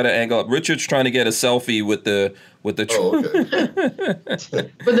 Richard. You got to angle up. Richard's trying to get a selfie with the. Okay.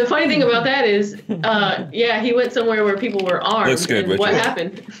 But the funny thing about that is, he went somewhere where people were armed. Looks good, Richard. What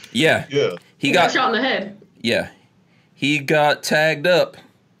happened? Yeah. He got shot in the head. Yeah. He got tagged up.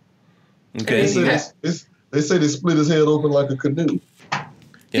 Okay. They say they split his head open like a canoe. Yeah.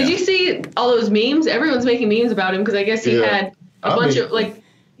 Did you see all those memes? Everyone's making memes about him because I guess he had a bunch of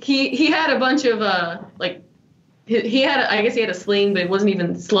he had a bunch of he had a sling, but it wasn't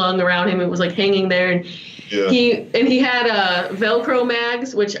even slung around him. It was like hanging there, and he had Velcro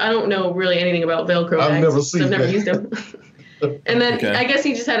mags, which I don't know really anything about Velcro mags. I've never used them. And then I guess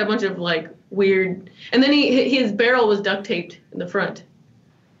he just had a bunch of like weird, and then his barrel was duct taped in the front.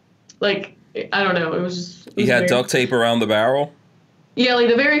 Like, I don't know, it was he had weird. Duct tape around the barrel? Yeah, like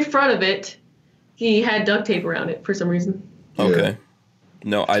the very front of it, he had duct tape around it for some reason. Okay. Yeah.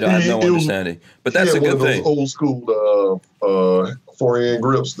 No, I have no understanding. But that's a good thing. Old school 4N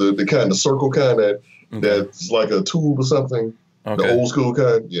grips, the kind of circle kind that's like a tube or something. Okay. The old school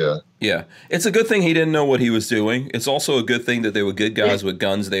kind, yeah. Yeah. It's a good thing he didn't know what he was doing. It's also a good thing that there were good guys with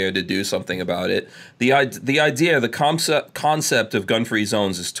guns there to do something about it. The concept of gun-free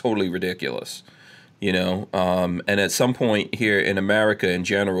zones is totally ridiculous. You know, and at some point here in America in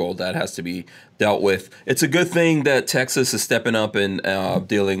general, that has to be dealt with. It's a good thing that Texas is stepping up and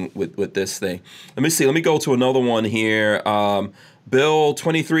dealing with this thing. Let me see. Let me go to another one here. Bill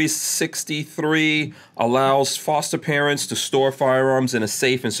 2363 allows foster parents to store firearms in a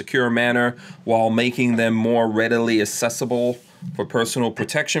safe and secure manner while making them more readily accessible for personal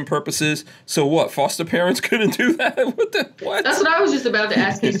protection purposes. So what? Foster parents couldn't do that? What? That's what I was just about to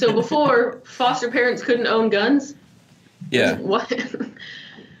ask you. So before, foster parents couldn't own guns? Yeah. What?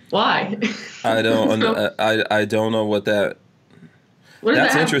 Why? I don't know what that. What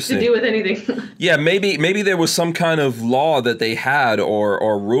does that have to do with anything? Yeah, maybe there was some kind of law that they had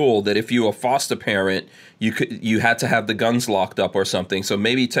or rule that if you were a foster parent, you had to have the guns locked up or something. So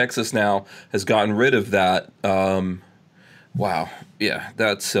maybe Texas now has gotten rid of that. Wow. Yeah,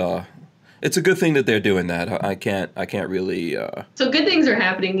 that's it's a good thing that they're doing that. I can't really So good things are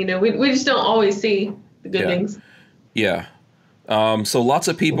happening, you know. We just don't always see the good things. Yeah. So lots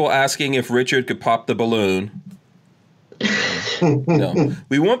of people asking if Richard could pop the balloon. No.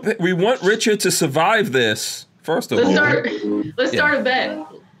 We want Richard to survive this, first of all. Let's start a bet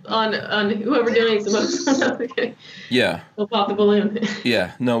on whoever donates the most. Yeah. He'll pop the balloon.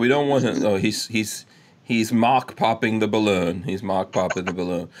 Yeah. No, we don't want him. Oh, he's He's mock popping the balloon.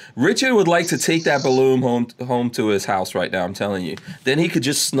 Richard would like to take that balloon home to his house right now. I'm telling you. Then he could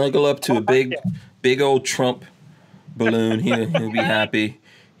just snuggle up to a big old Trump balloon. He'll be happy.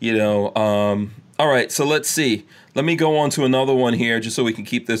 All right. So let's see. Let me go on to another one here, just so we can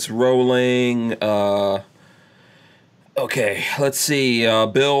keep this rolling. Okay, let's see.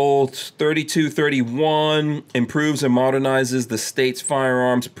 Bill 3231 improves and modernizes the state's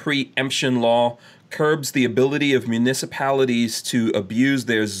firearms preemption law, curbs the ability of municipalities to abuse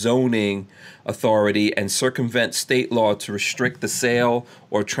their zoning authority and circumvent state law to restrict the sale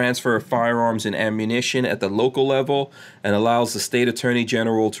or transfer of firearms and ammunition at the local level, and allows the state attorney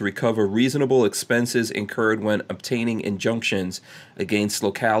general to recover reasonable expenses incurred when obtaining injunctions against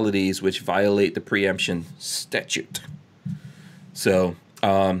localities which violate the preemption statute. So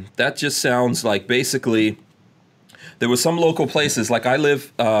that just sounds like basically there were some local places, like I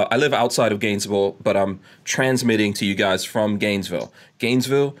live outside of Gainesville, but I'm transmitting to you guys from Gainesville.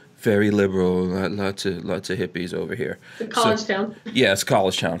 Gainesville, very liberal, lots of hippies over here. It's a college town. Yeah, it's a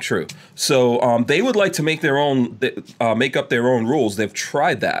college town, true. So they would like to make make up their own rules. They've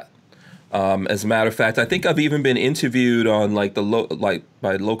tried that. As a matter of fact, I think I've even been interviewed on like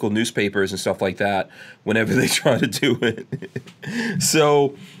by local newspapers and stuff like that whenever they try to do it.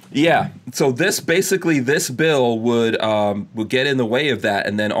 So yeah, so this bill would get in the way of that,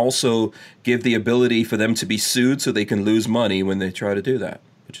 and then also give the ability for them to be sued so they can lose money when they try to do that,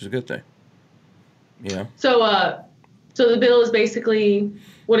 which is a good thing. Yeah. So the bill is basically,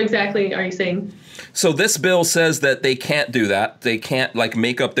 what exactly are you saying? So this bill says that they can't do that. They can't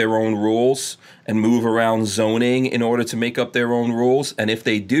make up their own rules and move around zoning in order to make up their own rules. And if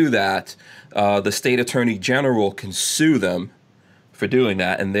they do that, the state attorney general can sue them for doing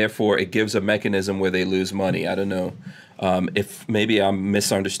that, and therefore it gives a mechanism where they lose money. I don't know if maybe I'm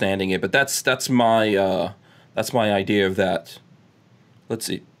misunderstanding it, but that's my idea of that. Let's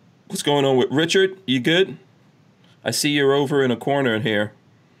see, what's going on with Richard? You good? I see you're over in a corner in here.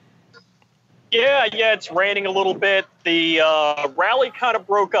 Yeah, it's raining a little bit. The rally kind of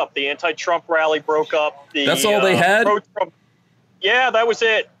broke up. The anti-Trump rally broke up. That's all they had? Yeah, that was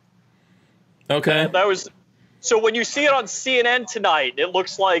it. Okay. So when you see it on CNN tonight, it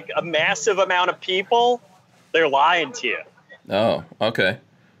looks like a massive amount of people. They're lying to you. Oh, okay.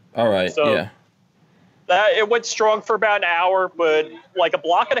 All right, so yeah. It went strong for about an hour, but like a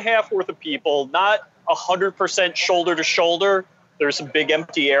block and a half worth of people, not 100% shoulder to shoulder. There's some big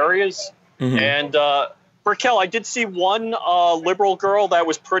empty areas. Mm-hmm. And Brickell, I did see one liberal girl that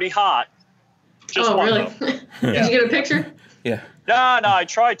was pretty hot. Just one, really? Did you get a picture? Yeah. No, I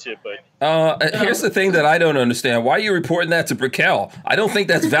tried to, but... Here's the thing that I don't understand. Why are you reporting that to Brickell? I don't think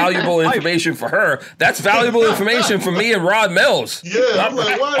that's valuable information for her. That's valuable information for me and Rod Mills. Yeah, I'm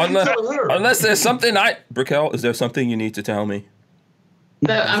like, why are you telling her? Unless there's something Brickell, is there something you need to tell me?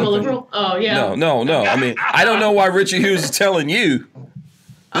 That I'm a liberal? Oh, yeah. No. I mean, I don't know why Richard Hughes is telling you.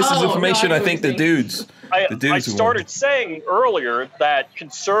 This is information I think the dudes... I started saying earlier that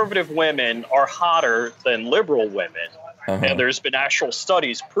conservative women are hotter than liberal women. Uh-huh. And there's been actual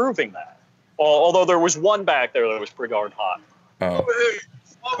studies proving that. Although there was one back there that was pretty darn hot. Oh.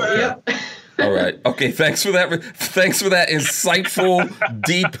 Yep. All right. Okay. Thanks for that. Thanks for that insightful,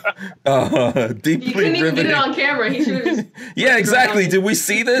 deeply you couldn't even get it on camera. He should have just. Yeah, exactly. Did we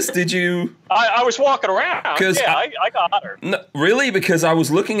see this? Did you? I was walking around. Yeah, I got her. No, really? Because I was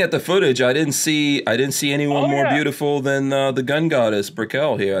looking at the footage. I didn't see anyone more beautiful than the gun goddess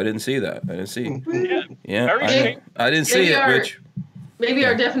Brickell here. I didn't see that. I didn't see. Yeah. I didn't see it, Rich. Maybe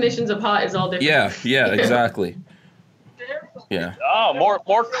our definitions of hot is all different. Yeah, exactly. Yeah. Oh,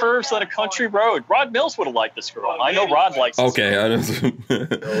 more curves than a country road. Rod Mills would have liked this girl. I know Rod likes this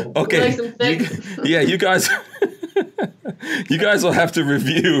girl. Okay. You guys. You guys will have to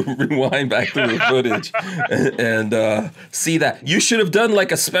rewind back through the footage and see that. You should have done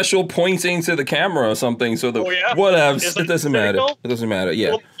like a special pointing to the camera or something. So that whatever. It doesn't matter. It doesn't matter.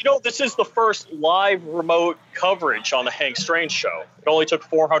 Yeah. Well, this is the first live remote coverage on the Hank Strange Show. It only took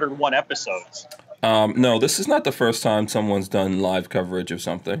 401 episodes. No, this is not the first time someone's done live coverage of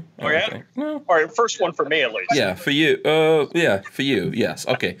something. No. All right, first one for me at least. Yeah, for you. For you. Yes.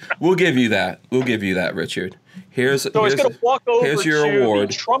 Okay, we'll give you that. Richard. Here's going to walk over here's your to award.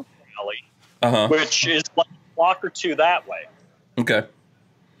 The Trump rally, which is like a block or two that way. Okay.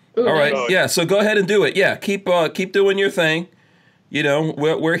 All right. Yeah. So go ahead and do it. Yeah. Keep doing your thing. You know,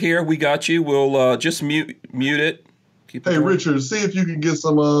 we're here. We got you. We'll just mute it. Keep it going. Richard, see if you can get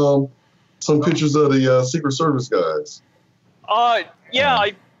some pictures of the Secret Service guys.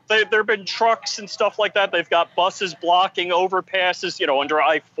 There have been trucks and stuff like that. They've got buses blocking overpasses, under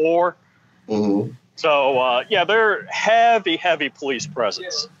I-4. Mm-hmm. So, yeah, they're heavy police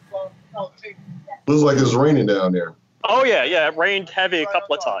presence. Looks like it's raining down there. Oh, yeah, it rained heavy a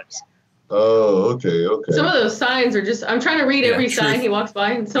couple of times. Oh, okay. Some of those signs are just, I'm trying to read every sign he walks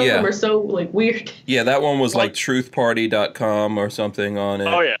by, and some of them are so, like, weird. Yeah, that one was like truthparty.com or something on it.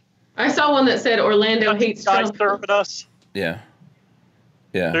 Oh, yeah. I saw one that said Orlando hates Trump. Serving us. Yeah.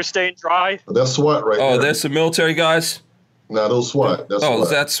 They're staying dry. That's SWAT right there. Oh, there's some military guys? No, those SWAT. That's SWAT. Is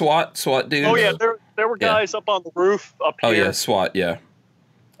that SWAT? SWAT dudes? Oh, yeah, there were guys up on the roof up here. Oh, yeah, SWAT, yeah.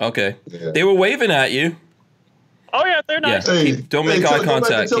 Okay. Yeah. They were waving at you. Oh, yeah, they're nice. Yeah. Hey, don't make eye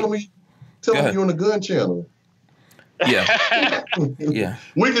contact. Tell me you're on the gun channel. Yeah. Yeah.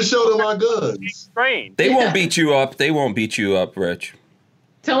 We can show them our guns. They won't beat you up. They won't beat you up, Rich.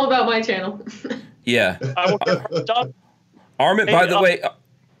 Tell them about my channel. Yeah. Armament,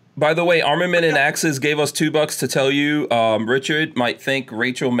 by the way, Armament and Axes gave us $2 to tell you. Richard might think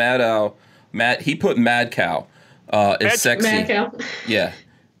Rachel Maddow, he put Mad Cow is sexy. Mad Cow. Yeah.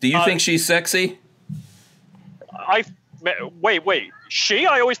 Do you think she's sexy? Wait. She?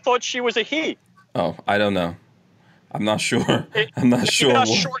 I always thought she was a he. Oh, I don't know. I'm not sure. I'm not sure. You got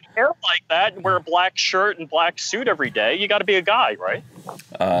short hair like that and wear a black shirt and black suit every day. You got to be a guy, right?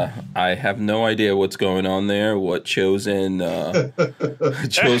 I have no idea what's going on there. What chosen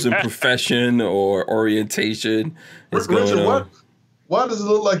profession or orientation is going on? Why does it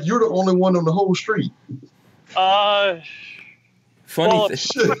look like you're the only one on the whole street? Funny.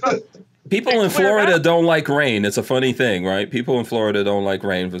 People in Florida don't like rain. It's a funny thing, right? People in Florida don't like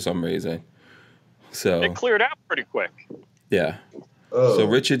rain for some reason. So it cleared out pretty quick. Yeah. So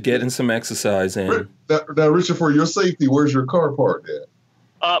Richard getting some exercise in. Now, Richard, for your safety, where's your car parked at?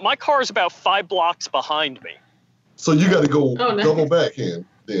 My car is about 5 blocks behind me. So you got to go double backhand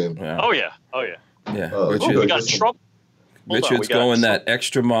then. Yeah. Oh yeah. Yeah. We got Trump. Richard's going that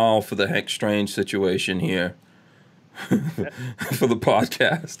extra mile for the Hank Strange situation here. For the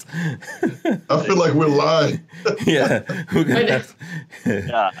podcast. I feel like we're lying. Yeah.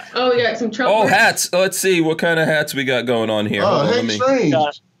 Oh, we got some Trump. Oh, hats. Let's see what kind of hats we got going on here. Hank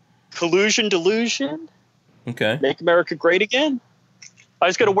Strange. Collusion, delusion. Okay. Make America great again. I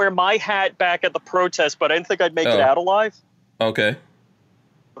was going to wear my hat back at the protest, but I didn't think I'd make it out alive. Okay.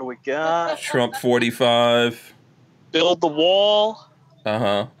 What do we got? Trump 45. Build the wall.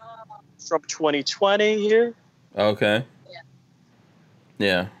 Uh-huh. Trump 2020 here. Okay.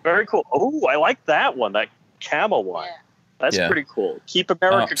 Yeah. Very cool. Oh, I like that one. That camel one. Yeah. That's pretty cool. Keep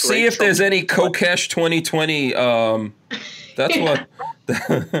America great. See if there's any Kokesh 2020. That's what.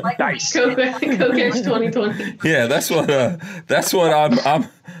 Nice. Kokesh 2020. Yeah, that's what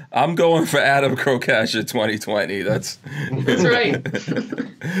I'm going for Adam Kokesh in 2020. That's right.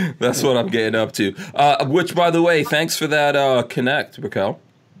 That's what I'm getting up to. Which, by the way, thanks for that connect, Raquel.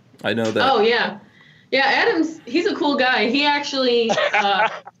 I know that. Oh yeah. Yeah, Adam's, he's a cool guy. He actually...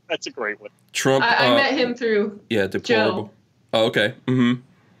 That's a great one. Trump... I met him through deplorable. Joe. Oh, okay. Mm-hmm.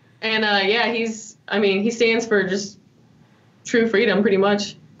 And, he stands for just true freedom, pretty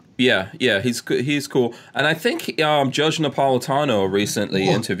much. Yeah, he's cool. And I think Judge Napolitano recently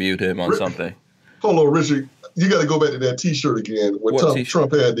interviewed him on something. Hold on, Richard. You got to go back to that T-shirt again where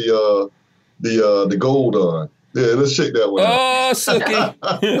Trump had the gold on. Yeah, let's check that one out. Oh,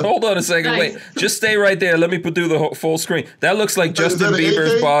 Suki. Hold on a second. Nice. Wait, just stay right there. Let me put through the full screen. That looks like Justin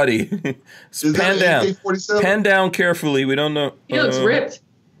Bieber's body. Pan down. AK-47? Pan down carefully. We don't know. He looks ripped.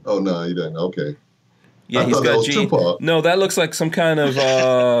 Oh, no, he doesn't. Okay. Yeah, he's got G. No, that looks like some kind of...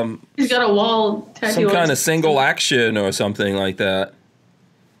 he's got a wall tattoo. Some kind of single action or something like that.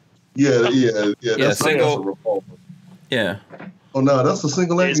 Yeah. That's single. A revolver. Yeah. Oh, no, that's a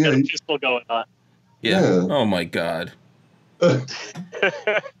single action. He's got a pistol going on. Yeah. Oh my God. I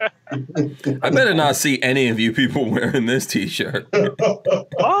better not see any of you people wearing this T-shirt. I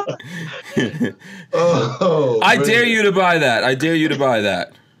dare you to buy that. I double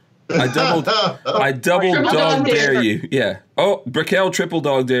dog dare you. Yeah. Oh, Raquel triple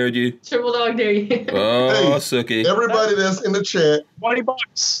dog dared you. Triple dog dare you. Oh, Suki. Everybody that's in the chat,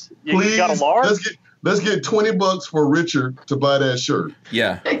 $20. Please, you got a large? Let's get $20 for Richard to buy that shirt.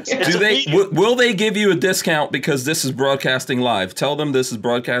 Yeah. Do they? Will they give you a discount because this is broadcasting live? Tell them this is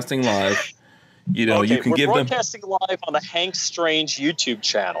broadcasting live. You know, you can give them. We're broadcasting live on the Hank Strange YouTube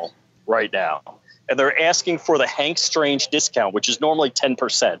channel right now, and they're asking for the Hank Strange discount, which is normally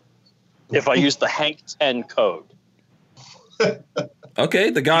 10% if I use the Hank 10 code.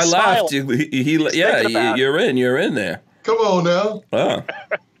 Okay, the guy laughed. You're in there. Come on now. Oh.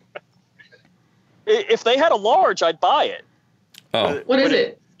 If they had a large, I'd buy it. Oh. What is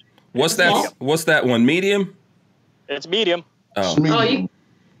it? What's that? What's that one? Medium? It's medium. Oh. Oh,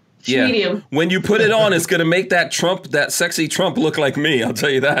 Yeah. Medium. When you put it on, it's gonna make that sexy Trump look like me. I'll tell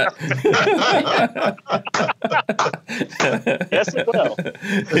you that. Yes, it will.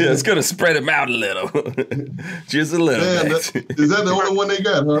 Yeah, it's gonna spread him out a little, just a little bit. Is that the only one they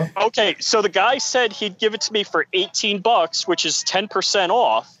got, huh? Okay, so the guy said he'd give it to me for $18, which is 10%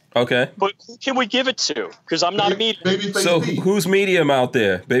 off. Okay. But who can we give it to? Because I'm not a medium. Babyface So P. who's medium out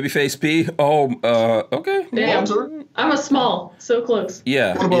there? Babyface P? Oh, okay. Damn. Walter. I'm a small. So close.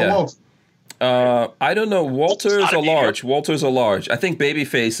 Yeah. What about yeah. Walter? I don't know. Walter's not a a medium. large. Walter's a large. I think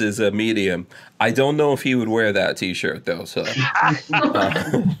Babyface is a medium. I don't know if he would wear that T-shirt though. So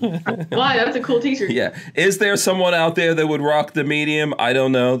Why? That's a cool T-shirt. yeah, is there someone out there that would rock the medium? I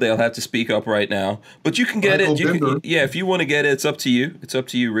don't know. They'll have to speak up right now. But you can get Michael it. You can, Bender. yeah, if you want to get it, it's up to you. It's up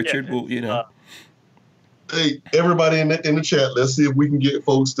to you, Richard. Yeah. Well, you know. Hey, everybody in the chat, let's see if we can get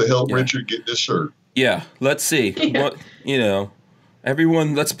folks to help Yeah. Richard get this shirt. Yeah. Let's see. Yeah. What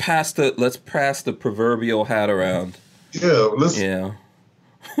everyone. Let's pass the proverbial hat around. Yeah, let's. Yeah.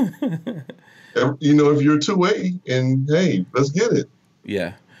 If you're 2A, and hey, let's get it.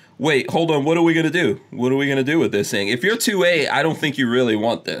 Yeah. Wait, hold on. What are we going to do? What are we going to do with this thing? If you're 2A, I don't think you really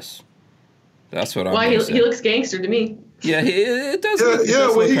want this. That's what I'm Why? going to He say. looks gangster to me. Yeah, it does Yeah, look, it yeah. does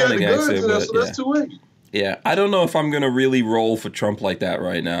Well, look he got kinda the guns, gangster, and so but that's 2A. yeah, I don't know if I'm going to really roll for Trump like that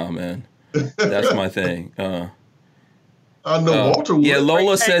right now, man. That's my thing. I know Walter would. Yeah,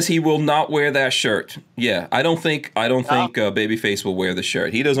 Lola says he will not wear that shirt. Yeah, I don't think Babyface will wear the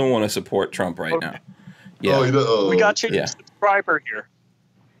shirt. He doesn't want to support Trump right now. Yeah. Oh, he does, We got you Yeah. a subscriber here.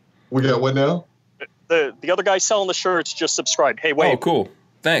 We got what now? The other guy selling the shirts just subscribed. Hey, wait. Oh, cool.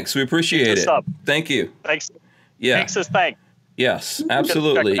 Thanks. We appreciate What's it. up? Thank you. Thanks. Yeah. Thanks as thanks. Yes,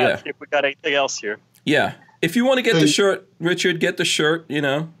 absolutely. Check it out, Yeah. see if we got anything else here. Yeah. If you want to get Hey. the shirt, Richard, get the shirt,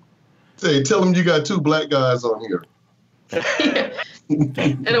 Hey, tell him you got 2 black guys on here.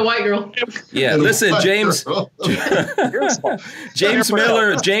 And a white girl. Yeah, And a listen, black James girl. James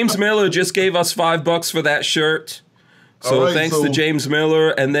Miller just gave us $5 for that shirt. So All right, thanks so- to James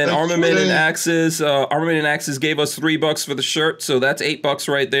Miller, and then Thanks, Armament and James. Axes. Armament and Axes gave us $3 for the shirt, so that's $8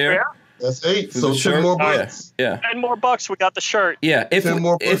 right there. Yeah. That's 8. For So the 10 shirt. more Yeah, bucks. yeah, 10 more bucks, we got the shirt. yeah. If 10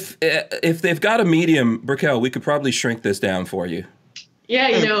 more if they've got a medium, Brickell, we could probably shrink this down for you. Yeah,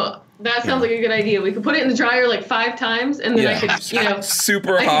 that sounds like a good idea. We could put it in the dryer like 5 times, and then I could,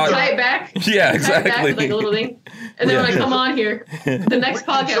 super I hot. could tie it back. Yeah, Tie it back exactly. with like a little thing. And then when I Yeah. come on here, the next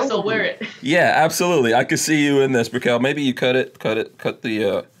podcast I'll wear it. Yeah, absolutely. I could see you in this, Brickell. Maybe you cut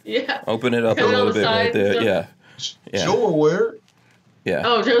the Yeah. open it up Cut a it on little the bit right sides there. and Yeah, yeah, Joe will wear it. yeah.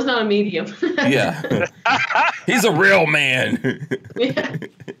 Oh, Joe's not a medium. Yeah. He's a real man. Yeah.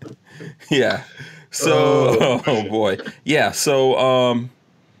 Yeah. So, oh boy. Yeah. So,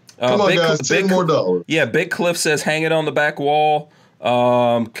 Come on, guys, 10 more dollars. Yeah. Big Cliff says hang it on the back wall.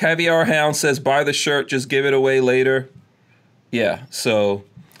 Caviar Hound says buy the shirt, just give it away later. Yeah. So,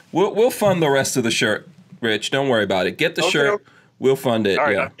 we'll fund the rest of the shirt, Rich. Don't worry about it. Get the Okay. shirt. We'll fund it. All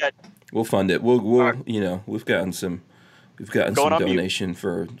right, Yeah. I'm good. We'll fund it. We'll right. we've gotten some Going on mute. donation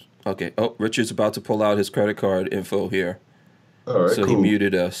for. Okay. Oh, Richard's about to pull out his credit card info here. All right, So cool. he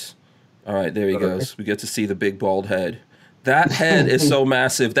muted us. All right, there he All right. goes. We get to see the big bald head. That head is so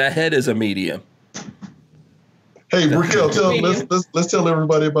massive. That head is a medium. Hey, Brickell, let's tell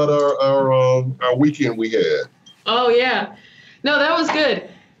everybody about our weekend we had. Oh, yeah. No, that was good.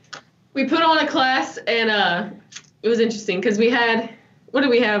 We put on a class, and it was interesting because we had, what did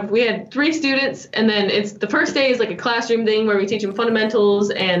we have? We had 3 students, and then the first day is like a classroom thing where we teach them fundamentals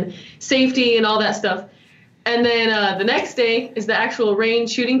and safety and all that stuff. And then the next day is the actual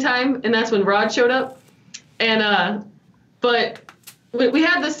range shooting time, and that's when Rod showed up. And but we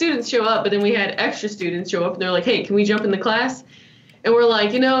had the students show up, but then we had extra students show up, and they're like, hey, can we jump in the class? And we're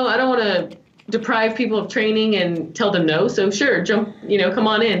like, I don't want to deprive people of training and tell them no, so sure, jump, come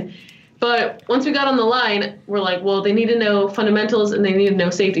on in. But once we got on the line, we're like, well, they need to know fundamentals and they need to know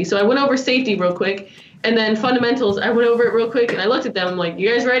safety. So I went over safety real quick, and then fundamentals, I went over it real quick, and I looked at them, I'm like, you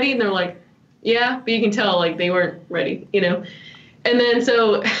guys ready? And they're like, yeah, but you can tell, like, they weren't ready, And then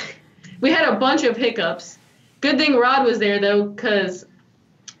so we had a bunch of hiccups. Good thing Rod was there, though, because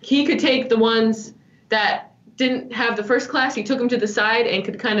he could take the ones that didn't have the first class. He took them to the side and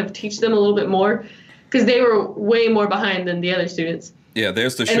could kind of teach them a little bit more because they were way more behind than the other students. Yeah,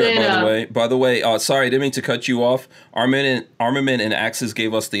 there's the And shirt, then, by the way. Sorry, I didn't mean to cut you off. Armament and Axes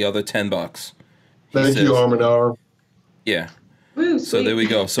gave us the other $10. Thank says- you, Arm and Arm. Yeah. Woo, So sweet. there we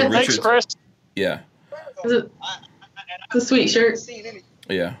go. So Thanks, Richard. Chris. Yeah. It's a sweet shirt.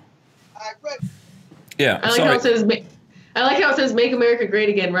 Yeah. Yeah. I like Sorry. how it says I like how it says "Make America Great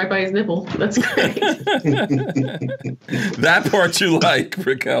Again" right by his nipple. That's great. That part you like,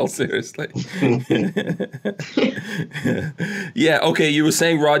 Raquel, seriously. Yeah, okay, you were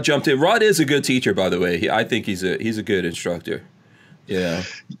saying Rod jumped in. Rod is a good teacher, by the way. I think he's a good instructor. Yeah.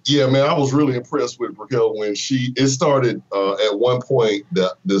 Yeah, man, I was really impressed with Raquel when it started at one point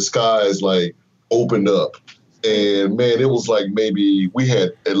the skies like opened up. And man, it was like we had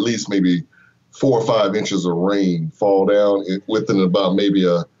at least maybe 4 or 5 inches of rain fall down within about maybe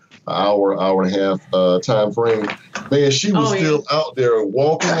an hour and a half time frame. Man, she was still out there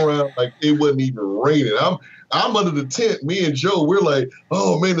walking around like it wasn't even raining. I'm under the tent. Me and Joe, we're like,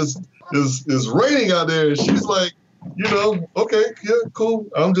 oh man, it's raining out there. And she's like, okay, yeah, cool.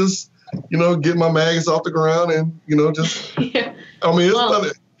 I'm just, getting my maggots off the ground and, just. Yeah. I mean, it's funny.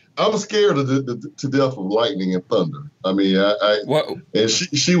 I'm scared to death of lightning and thunder. I mean, and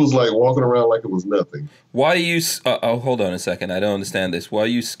she was like walking around like it was nothing. Why are you? Hold on a second. I don't understand this. Why are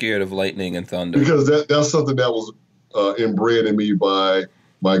you scared of lightning and thunder? Because that's something that was inbred in me by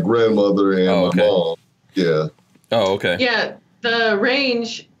my grandmother and my mom. Yeah. Oh, okay. Yeah, the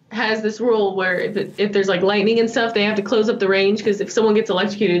range has this rule where if there's like lightning and stuff, they have to close up the range because if someone gets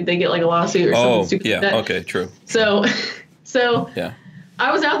electrocuted, they get like a lawsuit or something stupid like that. Okay, true. So yeah.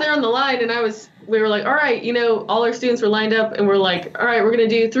 I was out there on the line and we were like, all right, all our students were lined up and we're like, all right, we're going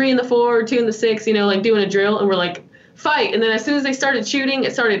to do 3 in the 4, 2 in the 6, like doing a drill. And we're like, fight. And then as soon as they started shooting,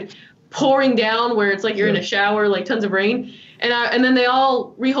 it started pouring down where it's like you're in a shower, like tons of rain. And then they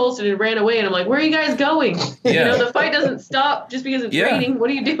all reholstered and ran away. And I'm like, where are you guys going? Yeah. The fight doesn't stop just because it's raining. What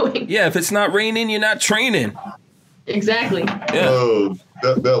are you doing? Yeah, if it's not raining, you're not training. Exactly. Yeah. Oh,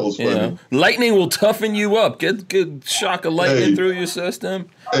 that was funny. Lightning will toughen you up. Get good shock of lightning through your system.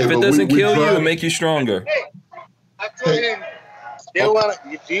 If it doesn't kill you, it'll make you stronger. Do you want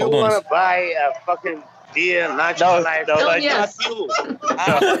to buy a fucking beer, nacho life? No, yes.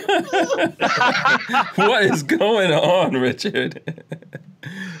 What is going on, Richard?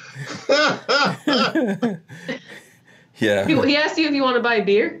 Yeah. He asked you if you want to buy a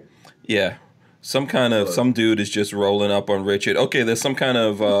beer? Yeah. Some dude is just rolling up on Richard. Okay, there's some kind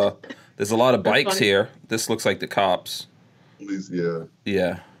of there's a lot of bikes here. This looks like the cops. Police, yeah.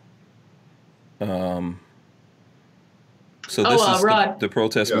 Yeah. So this is Rod. the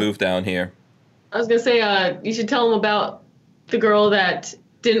protest move down here. I was gonna say you should tell him about the girl that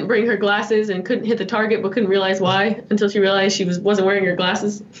didn't bring her glasses and couldn't hit the target but couldn't realize why until she realized she wasn't wearing her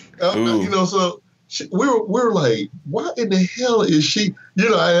glasses. So we were like, why in the hell is she?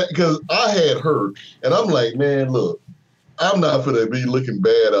 Because I had her, and I'm like, man, look, I'm not gonna be looking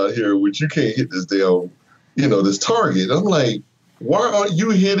bad out here, which you can't hit this damn, this target. I'm like, why aren't you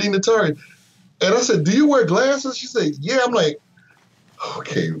hitting the target? And I said, do you wear glasses? She said, yeah. I'm like,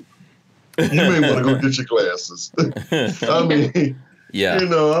 okay, you may want to go get your glasses. I mean, yeah.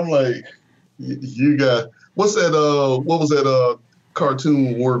 I'm like, you got what's that? What was that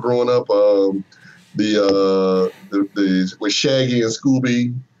cartoon we were growing up? The with Shaggy and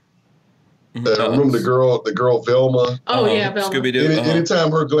Scooby. Remember the girl Velma? Oh yeah, Velma. Scooby-Doo. Anytime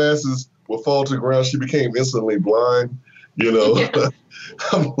her glasses would fall to the ground, she became instantly blind. Yeah.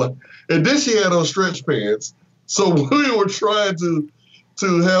 I'm like, and then she had on stretch pants. So we were trying to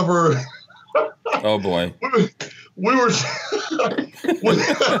have her. Oh boy. We were.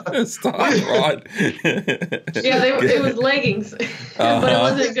 Stop, Rod. Yeah, it was leggings, but it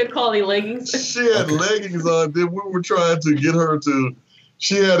wasn't good quality leggings. She had leggings on. Then we were trying to get her to.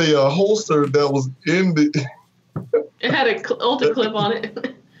 She had a holster that was in the. It had a Ulta clip on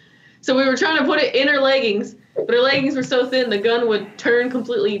it, so we were trying to put it in her leggings, but her leggings were so thin the gun would turn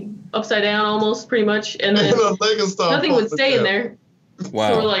completely upside down, almost pretty much, and then nothing would stay in there. Wow.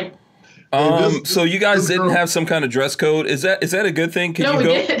 So we're like. So you guys didn't have some kind of dress code? Is that a good thing? We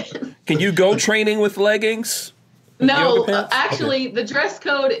did. Can you go training with leggings? No, actually, the dress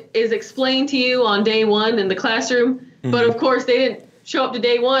code is explained to you on day 1 in the classroom. Mm-hmm. But of course, they didn't show up to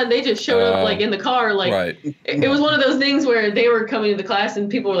day 1. They just showed up like in the car. Like right. It was one of those things where they were coming to the class and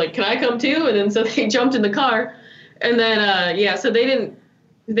people were like, "Can I come too?" And then so they jumped in the car, and then so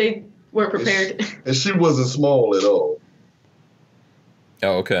they weren't prepared. And she wasn't small at all.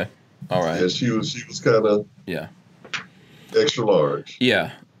 Oh, okay. All right. Yeah, she was kind of extra large.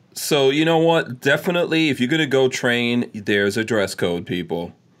 Yeah. So you know what? Definitely, if you're gonna go train, there's a dress code,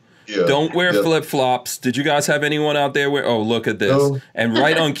 people. Yeah. Don't wear flip flops. Did you guys have anyone out there where? Oh, look at this! No. And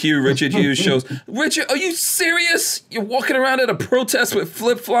right on cue, Richard Hughes shows. Richard, are you serious? You're walking around at a protest with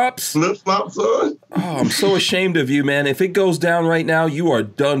flip flops? Flip flops on? Oh, I'm so ashamed of you, man. If it goes down right now, you are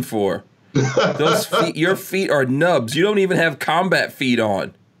done for. Those feet, your feet are nubs. You don't even have combat feet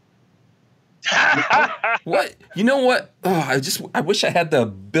on. What? You know what? Oh, I wish I had the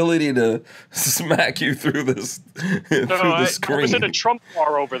ability to smack you through this through the screen. I was in a Trump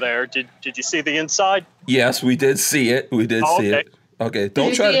bar over there. Did you see the inside? Yes, we did see it. We did see it. Okay, don't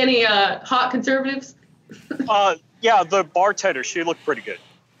Did try. you see any hot conservatives? Yeah, the bartender. She looked pretty good.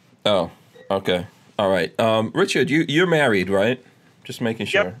 Oh, okay, all right. Richard, you're married, right? Just making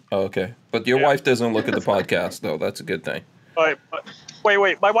sure. Yep. Oh, okay, but your wife doesn't look at the podcast, though. That's a good thing.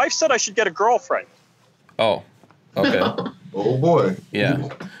 Wait. My wife said I should get a girlfriend. Oh, okay. Oh boy. Yeah.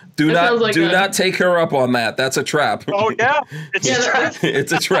 Do not take her up on that. That's a trap. Oh yeah, it's a trap.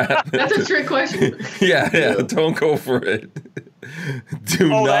 It's a trap. That's a trick question. Yeah. Don't go for it. Do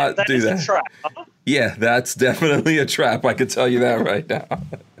not that do is that. a trap. Huh? Yeah, that's definitely a trap. I can tell you that right now.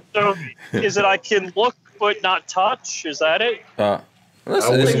 So, is it I can look but not touch? Is that it? I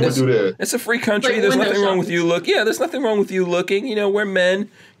wish you would do that. It's a free country. Like there's window nothing wrong with shopping. you look. Yeah, there's nothing wrong with you looking. You know, we're men.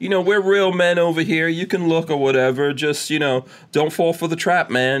 You know, we're real men over here. You can look or whatever. Just, don't fall for the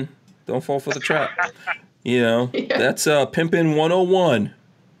trap, man. Don't fall for the trap. That's Pimpin' 101.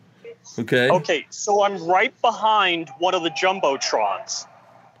 Okay? Okay, so I'm right behind one of the Jumbotrons.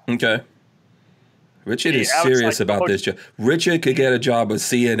 Okay. Richard is Alex, serious about this job. Richard could get a job with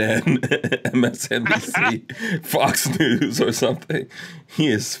CNN, MSNBC, Fox News, or something.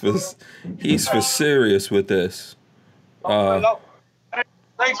 He's for serious with this.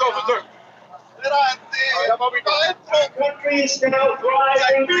 Thanks, officer.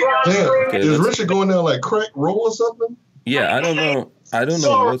 Damn, is Richard going down like crack roll or something? Yeah, I don't know. I don't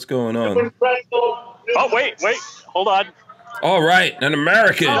know what's going on. Oh, wait. Hold on. All right, an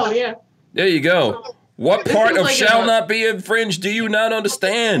American. Oh yeah. There you go. What This part seems of like shall a- not be infringed do you not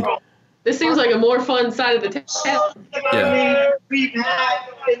understand? This seems like a more fun side of the town. Yeah. We've had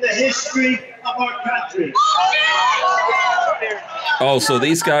in the history of our country. Oh, so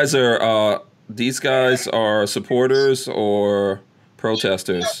these guys are supporters or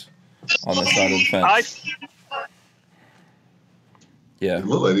protesters on the side of the fence. Yeah. It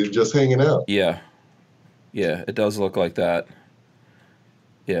looked like they were just hanging out. Yeah, it does look like that.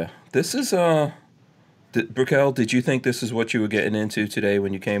 Yeah, this is Brickell, did you think this is what you were getting into today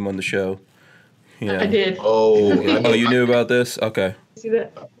when you came on the show? Yeah. I did. Oh, Oh, you knew about this? Okay. See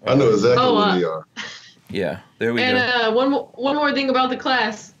that? I know exactly what they are. Yeah, there we go. And one more thing about the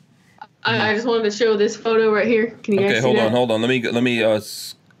class. I just wanted to show this photo right here. Can you guys Okay, see hold that? on. Let me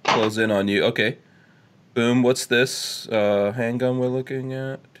close in on you. Okay. Boom. What's this handgun we're looking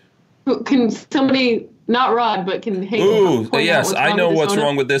at? Can somebody, not Rod, but can Hank Ooh, point out yes, what's I wrong know with this what's photo?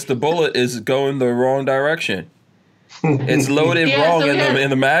 wrong with this. The bullet is going the wrong direction. It's loaded Yeah, wrong so we had- in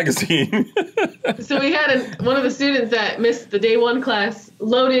the magazine. So we had one of the students that missed the day one class,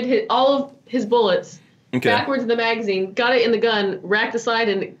 loaded all of his bullets backwards in the magazine, got it in the gun, racked aside,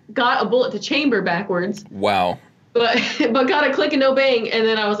 and got a bullet to chamber backwards. Wow. But got a click and no bang, and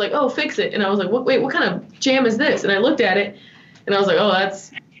then I was like, oh, fix it. And I was like, wait, what kind of jam is this? And I looked at it, and I was like, oh,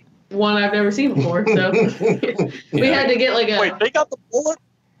 that's one I've never seen before. So we had to get like a... Wait, they got the bullet?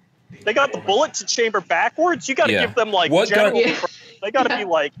 They got the bullet to chamber backwards? You got to give them, like, What gun- general... They got to be,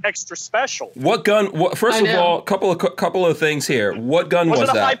 like, extra special. What gun? First of all, couple of things here. What gun was it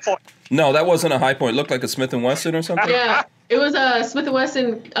a that? high point? No, that wasn't a high point. It looked like a Smith & Wesson or something. Yeah, it was a Smith &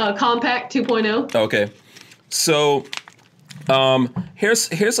 Wesson Compact 2.0. Okay. So, here's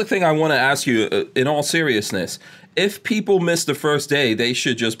the thing I want to ask you. In all seriousness, if people miss the first day, they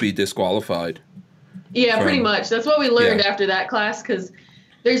should just be disqualified. Yeah, pretty much. That's what we learned Yeah. after that class, because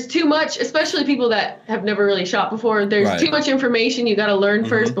there's too much, especially people that have never really shot before. There's Right. too much information you got to learn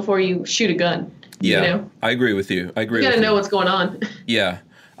first before you shoot a gun. Yeah, You know? I agree with you. You got to know what's going on. Yeah.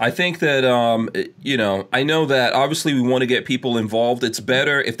 I think that, I know that obviously we want to get people involved. It's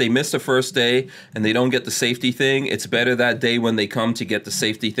better if they miss the first day and they don't get the safety thing. It's better that day when they come to get the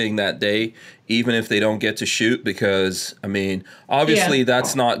safety thing that day, even if they don't get to shoot, because, I mean, obviously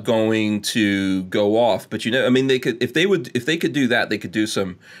that's not going to go off. But, they could, if they could do that, they could do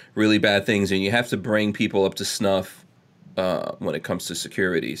some really bad things. And you have to bring people up to snuff when it comes to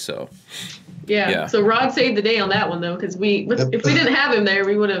security. So. Yeah. So Rod saved the day on that one, though, because if we didn't have him there,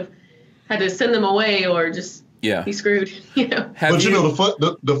 we would have had to send them away or just be screwed. But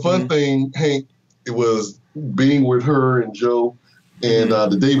the fun thing, Hank, it was being with her and Joe. And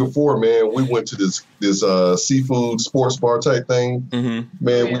the day before, man, we went to this seafood sports bar type thing. Mm-hmm.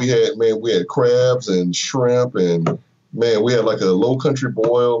 We had crabs and shrimp, and man, we had like a low country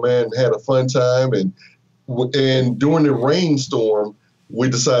boil. Man, had a fun time, and during the rainstorm, we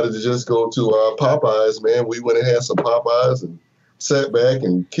decided to just go to Popeyes, man. We went and had some Popeyes and sat back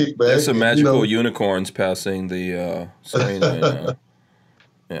and kicked back. There's some magical unicorns passing the screen right now.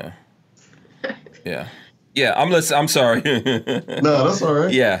 Yeah. Yeah, I'm sorry. No, that's all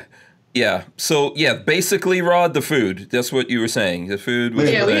right. Yeah. So basically, Rod, the food. That's what you were saying. The food was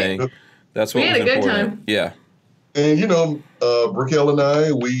the thing. That's what we was had a important. good time. Yeah. And Brickell and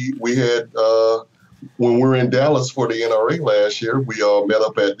I, we had when we were in Dallas for the NRA last year, we all met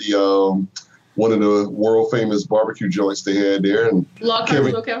up at the one of the world famous barbecue joints they had there, and Lockhart's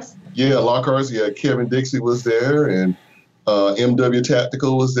Smokehouse. Yeah, Lockhart's. Yeah, Kevin Dixie was there, and MW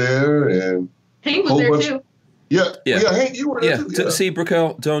Tactical was there, and Hank was there too. Yeah, Hank, you were there too. Yeah. See,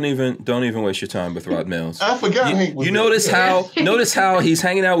 Brickell, don't even waste your time with Rod Mills. I forgot Hank was there. Notice how he's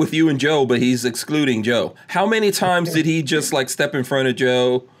hanging out with you and Joe, but he's excluding Joe. How many times did he just like step in front of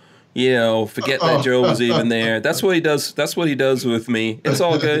Joe? Forget that Joe was even there. That's what he does. That's what he does with me. It's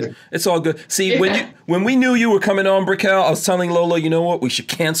all good. It's all good. See, when we knew you were coming on, Brickell, I was telling Lola, you know what? We should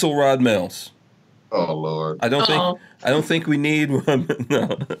cancel Rod Mills. Oh Lord. I don't think we need one.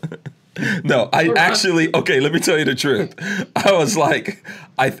 No, I actually, okay, let me tell you the truth. I was like,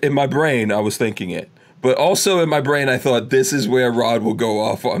 in my brain, I was thinking it. But also in my brain, I thought, this is where Rod will go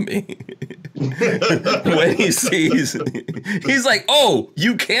off on me. When he sees, he's like, oh,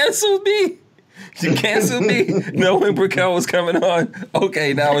 you canceled me? You canceled me? Knowing Brickell was coming on?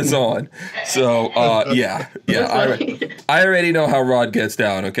 Okay, now it's on. So, yeah. I already know how Rod gets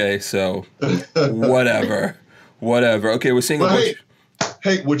down, okay? So, whatever. Okay, we're seeing a bunch.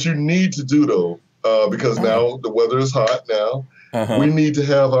 Hey, what you need to do, though, because now the weather is hot now, we need to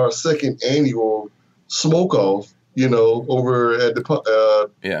have our second annual smoke-off, over at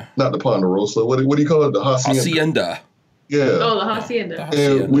the, not the Ponderosa, what do you call it? The Hacienda. Yeah. Oh, the Hacienda.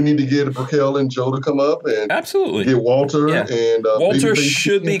 And we need to get Brickell and Joe to come up and absolutely get Walter and Walter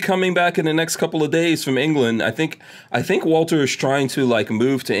should be coming back in the next couple of days from England. I think Walter is trying to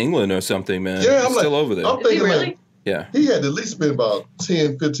move to England or something, man. Yeah, he's still over there. I'm thinking, is he really? Yeah. He had at least spend about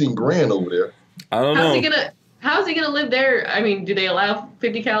 10, 15 grand over there. I don't know. How's he gonna live there? I mean, do they allow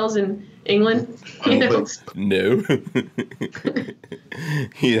 50 cals in England? No.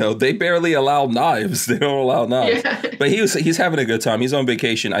 They barely allow knives. They don't allow knives. Yeah. But he's having a good time. He's on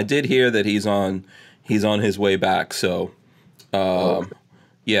vacation. I did hear that he's on his way back. So,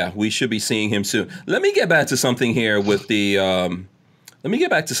 we should be seeing him soon. Let me get back to something here with the. Let me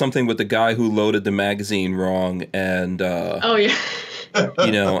get back to something with the guy who loaded the magazine wrong and. Oh yeah.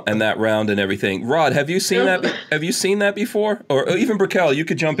 And that round and everything. Rod, have you seen that? Have you seen that before? Or even Brickell, you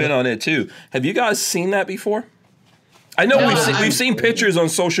could jump in on it too. Have you guys seen that before? I know we've seen pictures on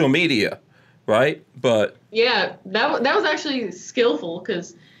social media, right? But yeah, that was actually skillful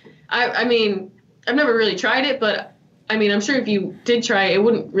because, I mean, I've never really tried it, but I mean, I'm sure if you did try it, it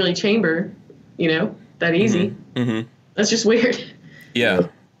wouldn't really chamber, that easy. Mm-hmm. That's just weird. Yeah.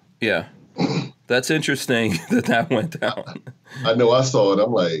 That's interesting that went down. I know, I saw it.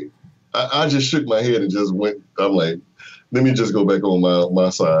 I'm like, I just shook my head and just went, I'm like, let me just go back on my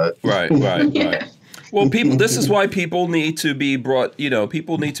side. Right. Yeah. Well, this is why people need to be brought,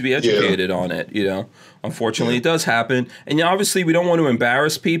 people need to be educated on it, Unfortunately, it does happen. And obviously, we don't want to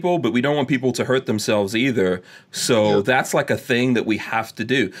embarrass people, but we don't want people to hurt themselves either. So that's like a thing that we have to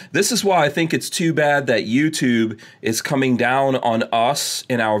do. This is why I think it's too bad that YouTube is coming down on us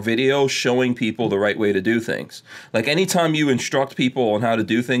in our videos, showing people the right way to do things. Like anytime you instruct people on how to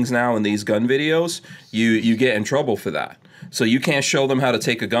do things now in these gun videos, you get in trouble for that. So you can't show them how to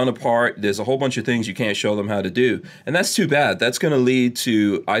take a gun apart. There's a whole bunch of things you can't show them how to do. And that's too bad. That's going to lead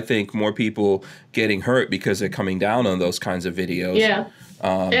to, I think, more people getting hurt because they're coming down on those kinds of videos. Yeah.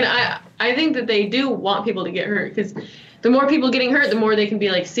 And I think that they do want people to get hurt because the more people getting hurt, the more they can be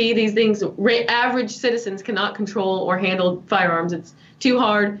like, see, these things, average citizens cannot control or handle firearms. It's too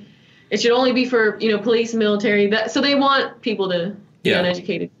hard. It should only be for, police, military. So they want people to be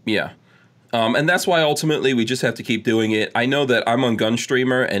uneducated. Yeah. And that's why ultimately we just have to keep doing it. I know that I'm on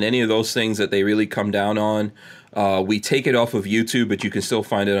Gunstreamer, and any of those things that they really come down on, we take it off of YouTube, but you can still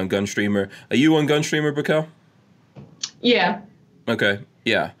find it on Gunstreamer. Are you on Gunstreamer, Brickell? Yeah. Okay.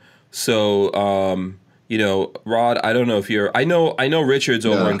 Yeah. So, Rod, I don't know if you're. I know Richard's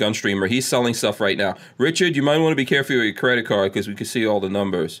over on Gunstreamer. He's selling stuff right now. Richard, you might want to be careful with your credit card because we can see all the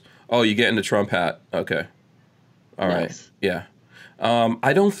numbers. Oh, you're getting the Trump hat. Okay. All right. Yeah.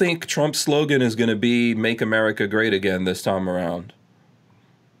 I don't think Trump's slogan is going to be "Make America Great Again" this time around.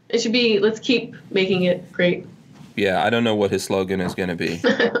 It should be "Let's keep making it great." Yeah, I don't know what his slogan is going to be.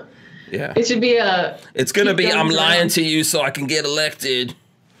 Yeah, it should be It's going to be "I'm lying to you so I can get elected,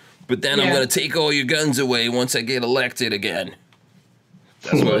 but then I'm going to take all your guns away once I get elected again."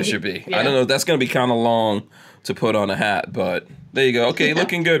 That's what it should be. I don't know. That's going to be kind of long to put on a hat, but there you go. Okay,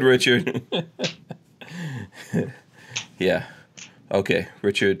 looking good, Richard. Yeah. Okay,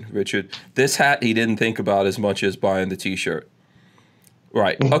 Richard. This hat he didn't think about as much as buying the T-shirt.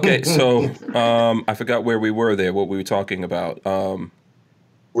 Right. Okay. So I forgot where we were there. What we were talking about.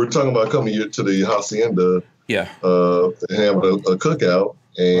 We're talking about coming here to the hacienda. Yeah. Having a cookout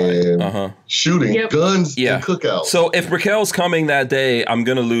and shooting guns and cookout. So if Raquel's coming that day, I'm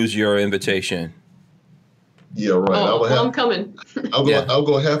gonna lose your invitation. Yeah, right. Oh, I'm coming. I'll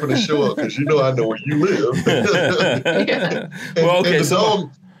go happen to show up because you know I know where you live. Well, okay. And the dog,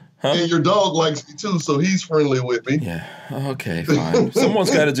 and your dog likes me too, so he's friendly with me. Yeah. Okay. Fine.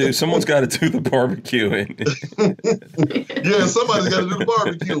 Someone's got to do the barbecuing. Yeah, somebody's got to do the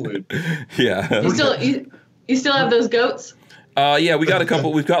barbecuing. Yeah. You still have those goats? Yeah, we got a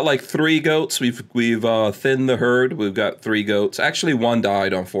couple. We've got like 3 goats. We've thinned the herd. We've got 3 goats. Actually, 1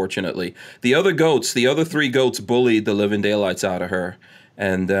 died, unfortunately. The other 3 goats bullied the living daylights out of her,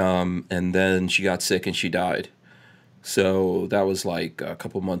 and then she got sick and she died. So that was like a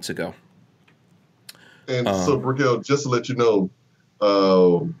couple months ago. And so, Raquel, just to let you know,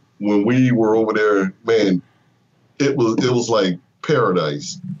 when we were over there, man, it was like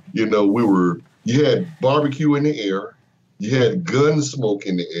paradise. You know, you had barbecue in the air. You had gun smoke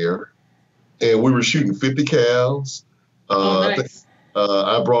in the air, and we were shooting 50 cals. Nice.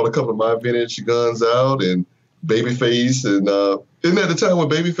 I brought a couple of my vintage guns out, and Babyface, and isn't that the time when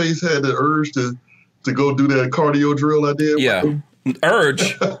Babyface had the urge to go do that cardio drill I did? Yeah,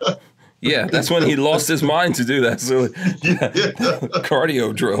 urge. Yeah, that's when he lost his mind to do that. So yeah,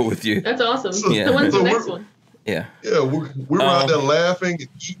 cardio drill with you. That's awesome. So when's the next one? Yeah. Yeah, we were out there laughing and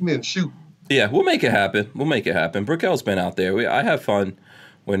eating and shooting. Yeah, we'll make it happen. Briquelle's been out there. I have fun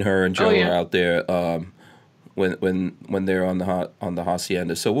when her and Joe are out there. When they're on the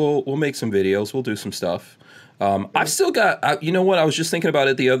hacienda. So we'll make some videos. We'll do some stuff. I've still got. You know what? I was just thinking about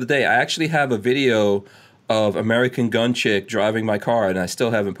it the other day. I actually have a video of American Gun Chick driving my car, and I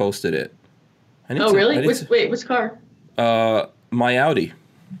still haven't posted it. Really? Which car? My Audi.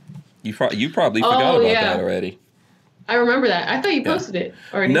 You probably forgot about that already. I remember that. I thought you posted it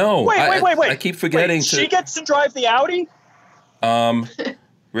already. No. Wait. I keep forgetting. She gets to drive the Audi?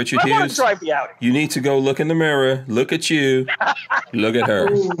 Richard I want Hughes, to drive the Audi. you need to go look in the mirror. Look at you. Look at her.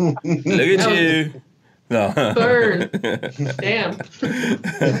 Look at you. No. Burn. Damn.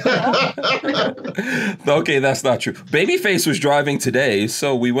 Okay, that's not true. Babyface was driving today,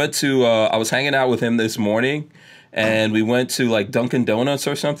 so we went to, I was hanging out with him this morning, and we went to like Dunkin' Donuts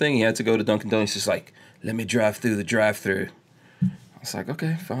or something. He had to go to Dunkin' Donuts. He's like, let me drive through the drive-thru. I was like,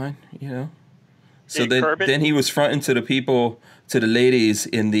 okay, fine, you know. So then he was fronting to the people, to the ladies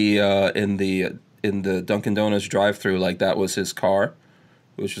in the Dunkin' Donuts drive-thru like that was his car,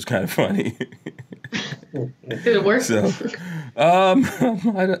 which was kind of funny. Did it work? So,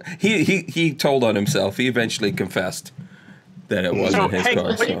 he told on himself. He eventually confessed that it wasn't his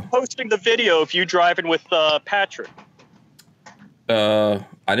car. When you posting the video of you driving with Patrick?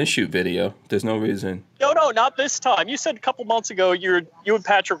 I didn't shoot video. There's no reason. No, not this time. You said a couple months ago you and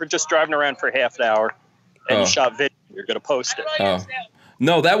Patrick were just driving around for half an hour, and you shot video. You're going to post it. Oh.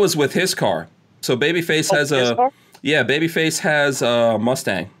 No, that was with his car. So Babyface has Babyface has a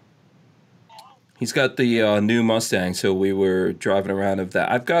Mustang. He's got the new Mustang, so we were driving around of that.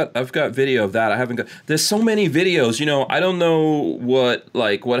 I've got video of that. I haven't got. There's so many videos. You know, I don't know what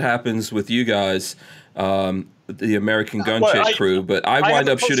happens with you guys, the American Gun Chick crew, but I wind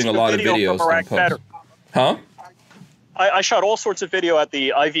up shooting a lot of videos. Huh? I shot all sorts of video at the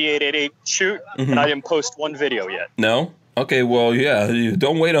IV-888 shoot, and I didn't post one video yet. No? Okay, well, yeah, you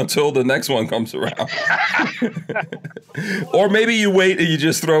don't wait until the next one comes around. Or maybe you wait and you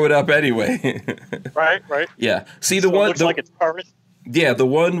just throw it up anyway. Right. Yeah. See, the one... Looks like it's current. Yeah, the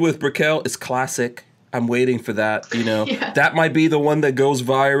one with Briquelle is classic. I'm waiting for that, you know. Yeah. That might be the one that goes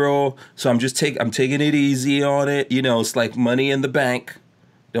viral, so I'm taking it easy on it. You know, it's like money in the bank.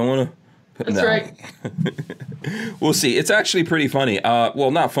 Don't want to... That's right. We'll see. It's actually pretty funny.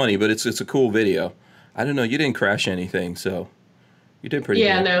 Well, not funny, but it's a cool video. I don't know. You didn't crash anything, so you did pretty good.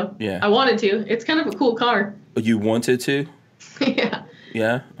 Yeah, no. Yeah. I wanted to. It's kind of a cool car. You wanted to? Yeah.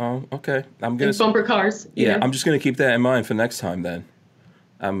 Yeah? Oh, okay. I'm gonna. Bumper cars. Yeah, I'm just gonna keep that in mind for next time. Then.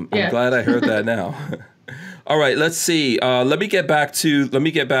 I'm glad I heard that now. All right. Let's see. Let me get back to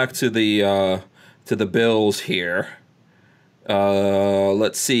the bills here.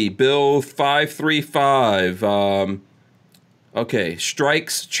 Let's see. Bill 535. Okay,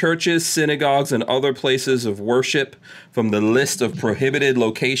 strikes churches, synagogues, and other places of worship from the list of prohibited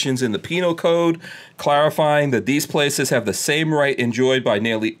locations in the Penal Code, clarifying that these places have the same right enjoyed by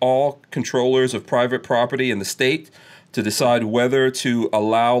nearly all controllers of private property in the state to decide whether to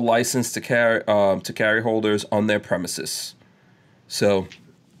allow license to carry holders on their premises. So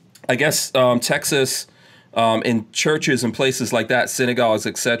I guess Texas, in churches and places like that, synagogues,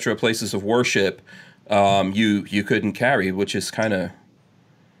 etc., places of worship, you couldn't carry, which is kind of,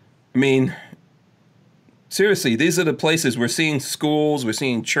 I mean, seriously, these are the places we're seeing schools, we're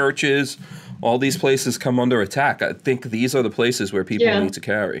seeing churches, all these places come under attack. I think these are the places where people need to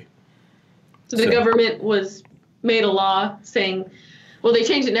carry. So the government made a law saying, well, they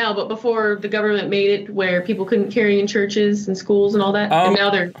changed it now, but before the government made it where people couldn't carry in churches and schools and all that, and now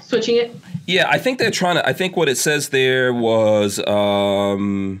they're switching it. Yeah, I think they're trying to. I think what it says there was,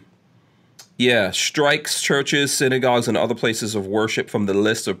 strikes churches, synagogues, and other places of worship from the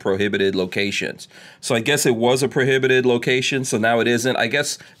list of prohibited locations. So I guess it was a prohibited location, so now it isn't. I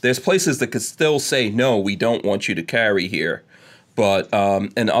guess there's places that could still say, no, we don't want you to carry here. But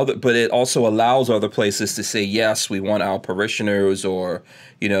but it also allows other places to say, yes, we want our parishioners or,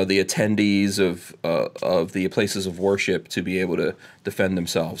 the attendees of the places of worship to be able to defend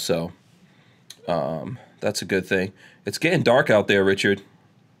themselves. So that's a good thing. It's getting dark out there, Richard.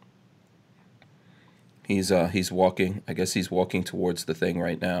 He's walking. I guess he's walking towards the thing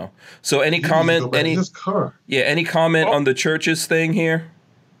right now. So any comment? Any comment on the churches thing here?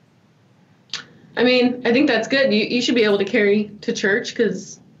 I mean, I think that's good. You should be able to carry to church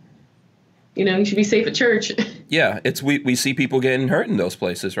because, you should be safe at church. Yeah, we see people getting hurt in those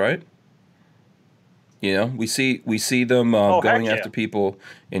places, right? We see them going after people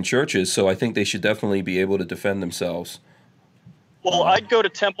in churches. So I think they should definitely be able to defend themselves. Well, I'd go to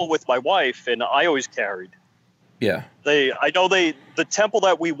temple with my wife, and I always carried. Yeah. I know the temple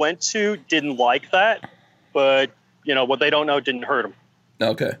that we went to didn't like that, but what they don't know didn't hurt them.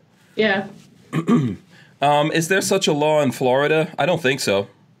 Okay. Yeah. Is there such a law in Florida? I don't think so.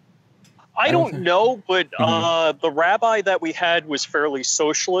 I don't know, but the rabbi that we had was fairly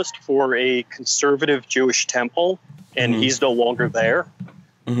socialist for a conservative Jewish temple, and he's no longer there.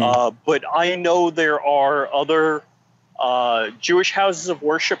 But I know there are other Jewish houses of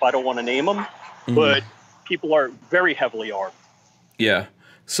worship. I don't want to name them, but people are very heavily armed. Yeah.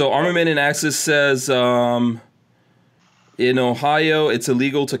 So Armament and Access says in Ohio, it's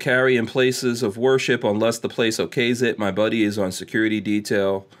illegal to carry in places of worship unless the place okays it. My buddy is on security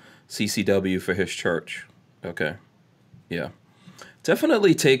detail, CCW for his church. Okay. Yeah.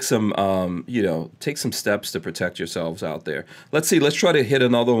 Definitely take some steps to protect yourselves out there. Let's see. Let's try to hit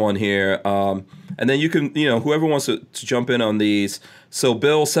another one here. And then you can, whoever wants to jump in on these. So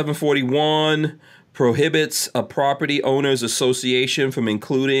Bill 741 prohibits a property owners association from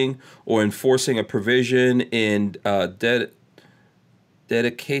including or enforcing a provision in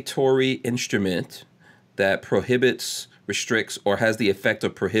dedicatory instrument that prohibits, restricts, or has the effect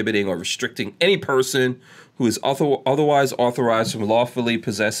of prohibiting or restricting any person who is otherwise authorized from lawfully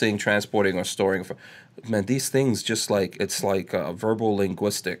possessing, transporting, or storing. Man, these things it's like verbal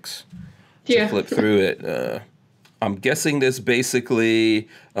linguistics. To flip through it. I'm guessing this basically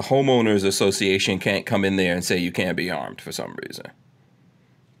a homeowners association can't come in there and say you can't be armed for some reason.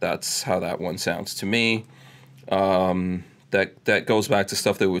 That's how that one sounds to me. That goes back to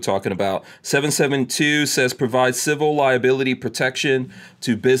stuff that we were talking about. 772 says provide civil liability protection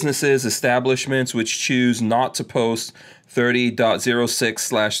to businesses, establishments which choose not to post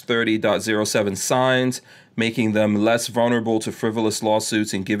 30.06/30.07 signs, making them less vulnerable to frivolous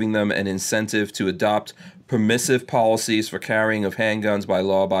lawsuits and giving them an incentive to adopt permissive policies for carrying of handguns by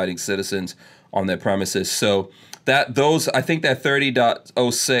law-abiding citizens on their premises. So I think that 30.06,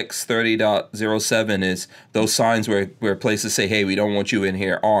 30.07 is those signs where places say, hey, we don't want you in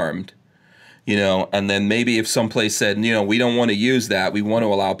here armed, and then maybe if someplace said, we don't want to use that, we want to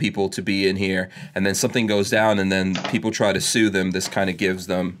allow people to be in here, and then something goes down and then people try to sue them, this kind of gives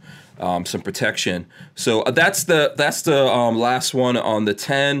them some protection. So that's the last one on the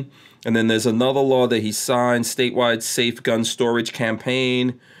 10. And then there's another law that he signed, statewide safe gun storage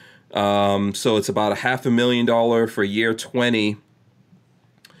campaign. So it's about $500,000 for year 20,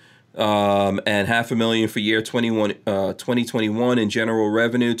 and $500,000 for year 2021 in general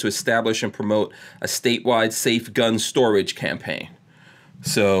revenue to establish and promote a statewide safe gun storage campaign.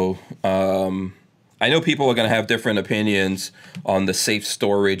 So I know people are going to have different opinions on the safe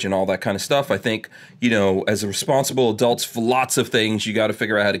storage and all that kind of stuff. I think, as a responsible adults for lots of things, you got to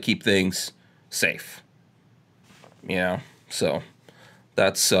figure out how to keep things safe. So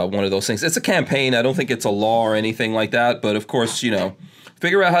that's one of those things. It's a campaign. I don't think it's a law or anything like that. But of course,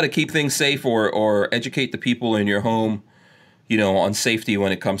 figure out how to keep things safe or educate the people in your home, on safety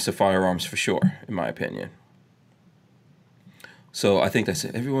when it comes to firearms for sure, in my opinion. So I think that's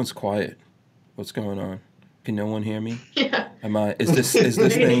it. Everyone's quiet. What's going on? Can no one hear me? Yeah. Is this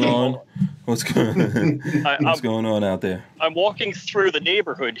thing on? What's going on out there? I'm walking through the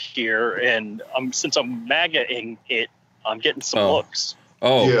neighborhood here, and since I'm MAGA-ing it, I'm getting some looks.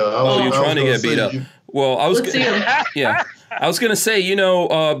 Oh, yeah, you're trying to get beat up. Well, I was yeah. I was gonna say,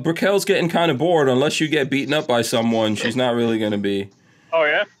 Brickell's getting kind of bored. Unless you get beaten up by someone, she's not really gonna be. Oh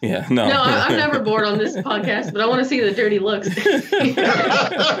yeah. Yeah. No. No, I'm never bored on this podcast, but I want to see the dirty looks.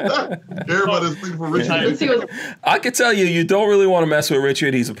 Everybody's looking for Richard. Let's see what. I could tell you don't really want to mess with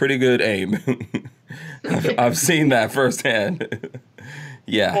Richard. He's a pretty good aim. I've seen that firsthand.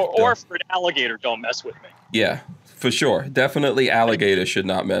 Yeah. Or for an alligator, don't mess with me. Yeah, for sure. Definitely, alligator should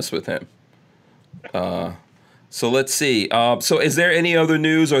not mess with him. So let's see. So is there any other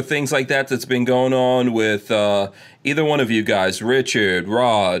news or things like that that's been going on with either one of you guys, Richard,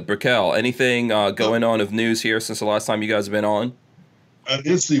 Rod, Brickell? Anything going on of news here since the last time you guys have been on? I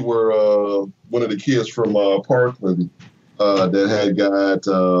did see where one of the kids from Parkland that had got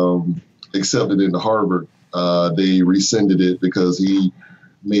accepted into Harvard, they rescinded it because he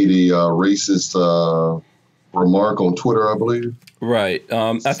made a racist remark on Twitter, I believe. Right.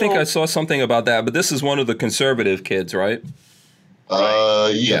 I think I saw something about that, but this is one of the conservative kids, right?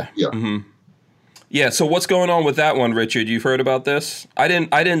 Yeah. Mm-hmm. Yeah. So what's going on with that one, Richard? You've heard about this? I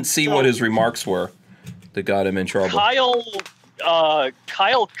didn't see what his remarks were that got him in trouble. Kyle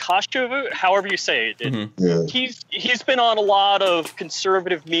Koshchev, however you say it. Mm-hmm. Yeah. He's been on a lot of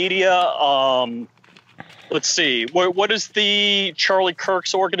conservative media. Let's see. What is the Charlie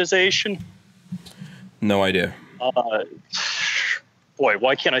Kirk's organization? No idea. Boy,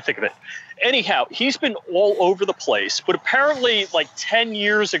 why can't I think of it? Anyhow, he's been all over the place, but apparently like 10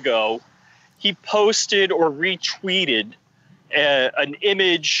 years ago, he posted or retweeted an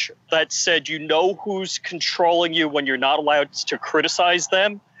image that said, who's controlling you when you're not allowed to criticize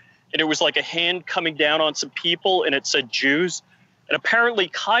them. And it was like a hand coming down on some people, and it said Jews. And apparently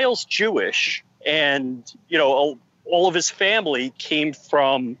Kyle's Jewish, and, all of his family came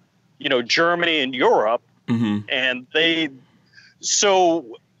from, Germany and Europe. Mm-hmm. And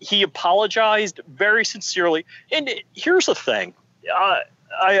so he apologized very sincerely. And here's the thing.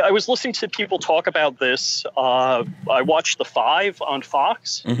 I was listening to people talk about this. I watched The Five on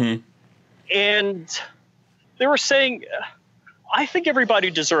Fox. Mm-hmm. And they were saying, I think everybody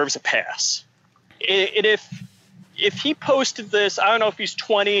deserves a pass. And if he posted this, I don't know if he's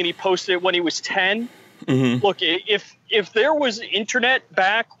 20 and he posted it when he was 10. Mm-hmm. Look, if there was internet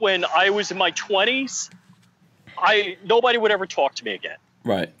back when I was in my 20s, nobody would ever talk to me again.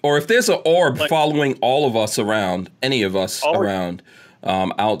 Right. Or if there's an orb following all of us around, any of us around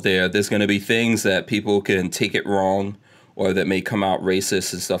out there, there's going to be things that people can take it wrong or that may come out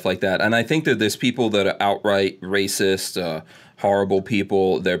racist and stuff like that. And I think that there's people that are outright racist, horrible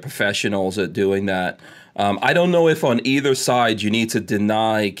people. They're professionals at doing that. I don't know if on either side you need to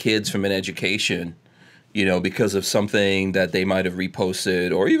deny kids from an education, because of something that they might have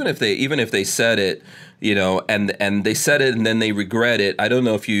reposted, or even if they said it, and they said it and then they regret it. I don't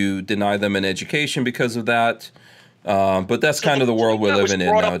know if you deny them an education because of that. But that's kind of the world we're living in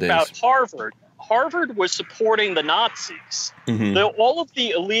nowadays. About Harvard was supporting the Nazis. Mm-hmm. All of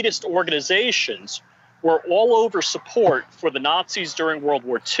the elitist organizations were all over support for the Nazis during World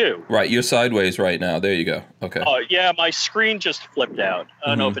War II. Right, you're sideways right now. There you go. Okay. Yeah, my screen just flipped out. I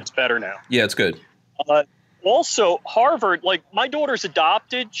don't know if it's better now. Yeah, it's good. Also, Harvard, my daughter's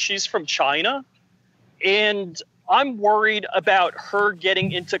adopted. She's from China. And I'm worried about her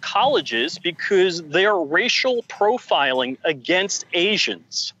getting into colleges because they're racial profiling against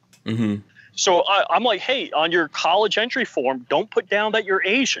Asians. Mm-hmm. So I'm like, hey, on your college entry form, don't put down that you're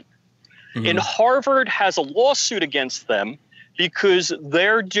Asian. Mm-hmm. And Harvard has a lawsuit against them because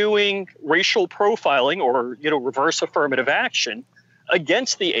they're doing racial profiling or, reverse affirmative action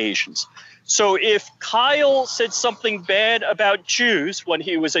against the Asians. So if Kyle said something bad about Jews when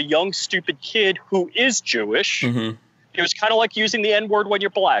he was a young, stupid kid who is Jewish, mm-hmm. it was kind of like using the N-word when you're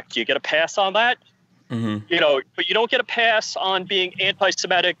black. Do you get a pass on that? Mm-hmm. But you don't get a pass on being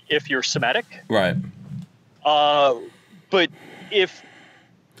anti-Semitic if you're Semitic. Right. But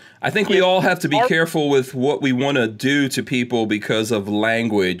I think we all have to be careful with what we want to do to people because of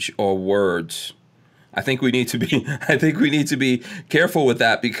language or words. I think we need to be careful with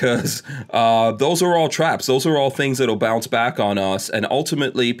that because those are all traps. Those are all things that'll bounce back on us. And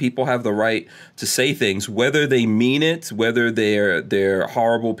ultimately, people have the right to say things, whether they mean it, whether they're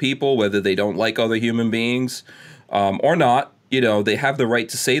horrible people, whether they don't like other human beings or not. They have the right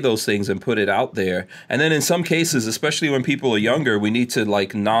to say those things and put it out there. And then in some cases, especially when people are younger, we need to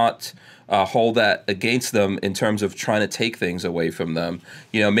not hold that against them in terms of trying to take things away from them.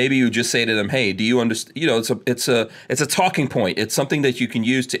 Maybe you just say to them, "Hey, do you understand?" It's a talking point. It's something that you can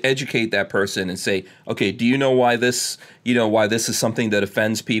use to educate that person and say, "Okay, do you know why this is something that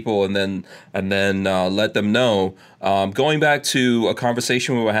offends people?" And then let them know. Going back to a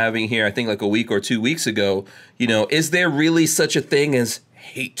conversation we were having here, I think like a week or 2 weeks ago. Is there really such a thing as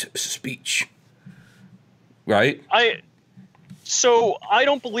hate speech? Right? So I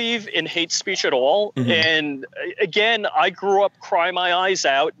don't believe in hate speech at all. Mm-hmm. And again, I grew up crying my eyes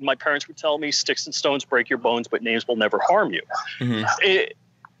out. My parents would tell me, sticks and stones break your bones, but names will never harm you. Mm-hmm.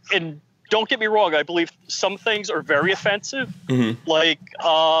 And don't get me wrong. I believe some things are very offensive. Mm-hmm. Like,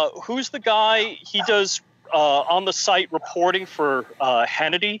 who's the guy? He does on the site reporting for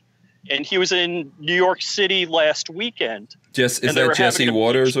Hannity. And he was in New York City last weekend. Is that Jesse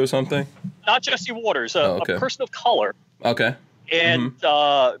Waters or something? Not Jesse Waters, a person of color. Okay. And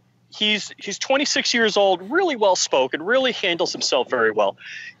he's 26 years old, really well spoken, really handles himself very well.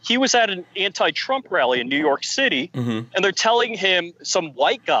 He was at an anti-Trump rally in New York City, and they're telling him, some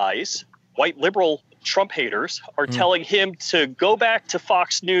white guys, white liberal Trump haters, are telling him to go back to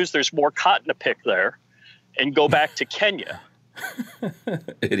Fox News. There's more cotton to pick there, and go back to Kenya.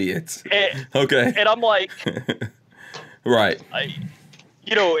 Idiots. Okay. And I'm like, right.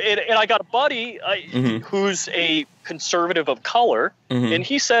 And I got a buddy who's a conservative of color, and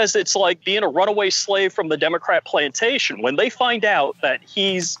he says it's like being a runaway slave from the Democrat plantation. When they find out that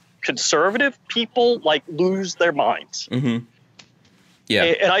he's conservative, people like lose their minds. Mm-hmm. Yeah.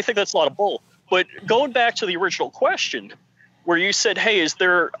 And I think that's a lot of bull. But going back to the original question, where you said, hey, is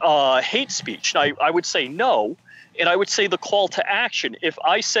there hate speech? And I would say no. And I would say the call to action. If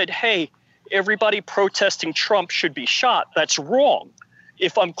I said, hey, everybody protesting Trump should be shot, that's wrong.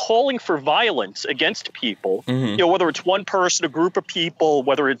 If I'm calling for violence against people, whether it's one person, a group of people,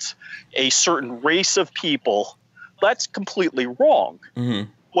 whether it's a certain race of people, that's completely wrong. Mm-hmm.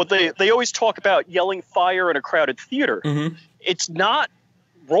 Well, they always talk about yelling fire in a crowded theater. Mm-hmm. It's not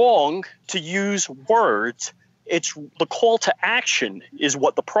wrong to use words. It's the call to action is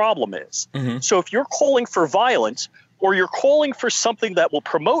what the problem is. Mm-hmm. So if you're calling for violence, or you're calling for something that will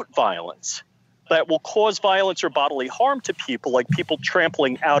promote violence, that will cause violence or bodily harm to people, like people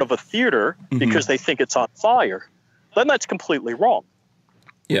trampling out of a theater because they think it's on fire, then that's completely wrong.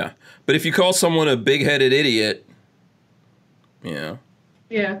 Yeah. But if you call someone a big-headed idiot, yeah.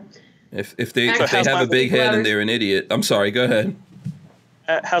 If they have a big head and they're an idiot, I'm sorry, go ahead.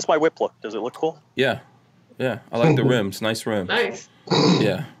 How's my whip look? Does it look cool? Yeah. I like the rims. Nice rims. Nice.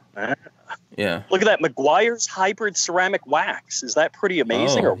 Yeah. Yeah. Look at that Meguiar's hybrid ceramic wax. Is that pretty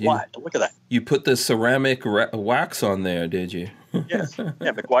amazing or what? Look at that. You put the ceramic wax on there, did you? Yeah.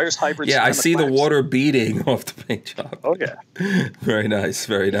 Meguiar's hybrid ceramic wax. I see the water beading off the paint job. Oh, yeah. Very nice.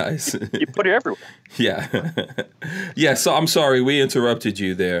 Very nice. You put it everywhere. Yeah. Yeah, so I'm sorry. We interrupted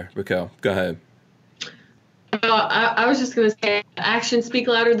you there, Raquel. Go ahead. I was just going to say actions speak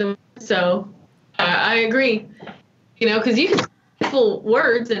louder than words, so I agree. Because you can full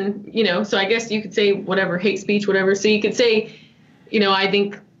words and, so I guess you could say whatever, hate speech, whatever. So you could say, I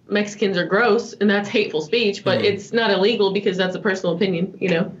think Mexicans are gross and that's hateful speech, but it's not illegal because that's a personal opinion,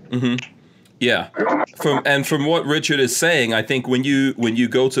 Mm-hmm. Yeah. From what Richard is saying, I think when you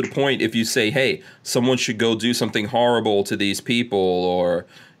go to the point, if you say, hey, someone should go do something horrible to these people, or,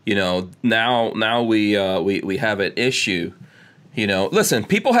 now we have an issue. Listen,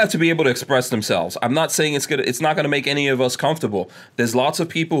 people have to be able to express themselves. I'm not saying it's not gonna make any of us comfortable. There's lots of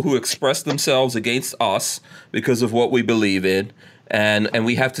people who express themselves against us because of what we believe in, and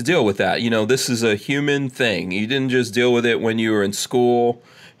we have to deal with that. This is a human thing. You didn't just deal with it when you were in school.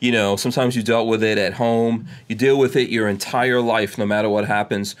 Sometimes you dealt with it at home. You deal with it your entire life, no matter what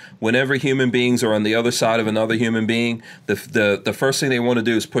happens. Whenever human beings are on the other side of another human being, the first thing they want to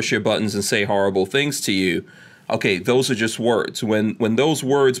do is push your buttons and say horrible things to you. Okay, those are just words. When those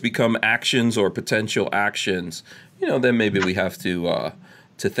words become actions or potential actions, then maybe we have to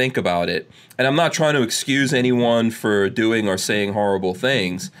think about it. And I'm not trying to excuse anyone for doing or saying horrible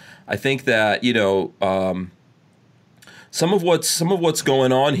things. I think that some of what's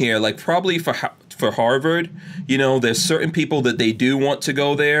going on here, like probably for Harvard, there's certain people that they do want to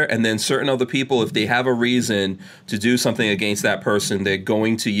go there, and then certain other people, if they have a reason to do something against that person, they're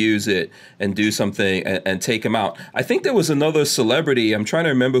going to use it and do something and take them out. I think there was another celebrity, I'm trying to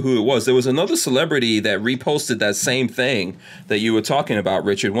remember who it was. There was another celebrity that reposted that same thing that you were talking about,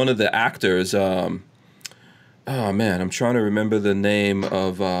 Richard. One of the actors, oh man, I'm trying to remember the name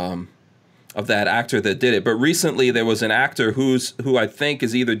of that actor that did it. But recently there was an actor who I think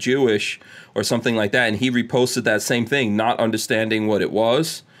is either Jewish or something like that, and he reposted that same thing, not understanding what it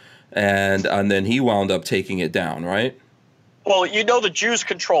was. and then he wound up taking it down, right? Well, you know the Jews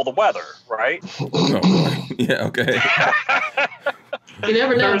control the weather, right? Oh, yeah, okay. You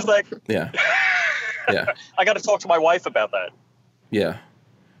never know. Yeah. I got to talk to my wife about that. Yeah.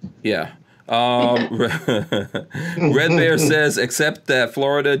 Red Bear says, except that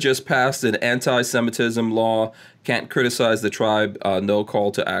Florida just passed an anti-Semitism law, can't criticize the tribe, no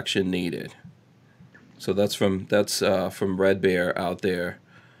call to action needed. So that's from Red Bear out there.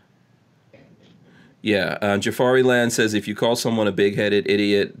 Yeah, Jafari Land says, if you call someone a big-headed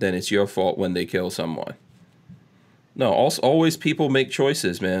idiot, then it's your fault when they kill someone. No, always people make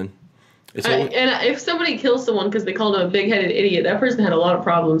choices, man. And if somebody kills someone because they called them a big-headed idiot, that person had a lot of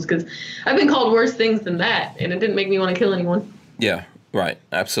problems, because I've been called worse things than that, and it didn't make me want to kill anyone. Yeah, right,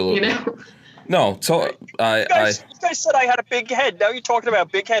 absolutely. You know? No, so you guys said I had a big head. Now you're talking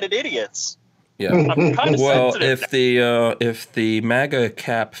about big-headed idiots. Yeah. I'm kind of well, sensitive. if the MAGA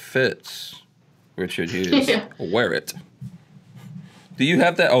cap fits, Richard Hughes, wear it. Do you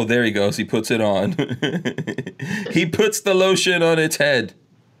have that? Oh, there he goes. He puts it on. He puts the lotion on its head.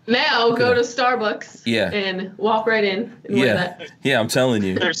 Now go to Starbucks and walk right in and wear that. Yeah, I'm telling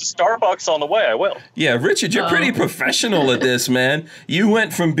you. There's a Starbucks on the way. I will. Yeah, Richard, you're pretty professional at this, man. You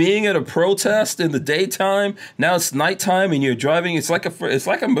went from being at a protest in the daytime, now it's nighttime, and you're driving. It's like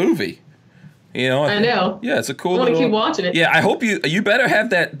a movie. You know. I know. Yeah, it's a cool. I want to keep watching it. Yeah, I hope you better have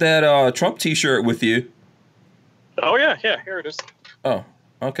that Trump T-shirt with you. Oh yeah, here it is. Oh,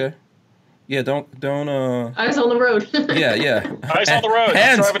 okay. Yeah, don't. Eyes on the road. Yeah. Eyes on the road.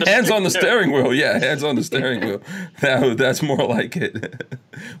 Hands on the steering wheel. Yeah, hands on the steering wheel. That's more like it.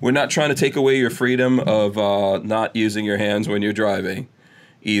 We're not trying to take away your freedom of not using your hands when you're driving,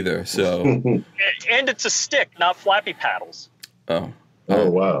 either. So. And it's a stick, not flappy paddles. Oh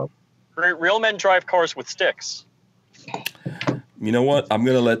wow. Real men drive cars with sticks. You know what? I'm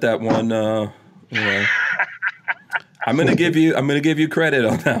gonna let that one. I'm gonna give you credit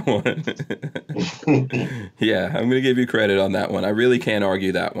on that one. Yeah, I'm gonna give you credit on that one. I really can't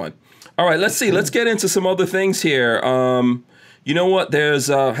argue that one. All right, let's see. Let's get into some other things here. You know what? There's.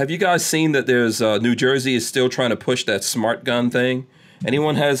 Have you guys seen that? There's New Jersey is still trying to push that smart gun thing.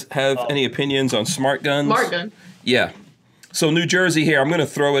 Anyone have any opinions on smart guns? Smart gun. Yeah. So New Jersey here. I'm gonna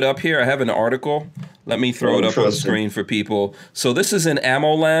throw it up here. I have an article. Let me throw it up on the screen for people. So this is in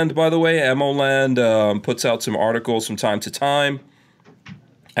AmmoLand, by the way. AmmoLand puts out some articles from time to time.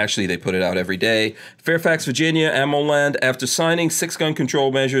 Actually, they put it out every day. Fairfax, Virginia, AmmoLand. After signing 6 gun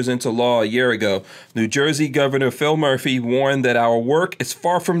control measures into law a year ago, New Jersey Governor Phil Murphy warned that our work is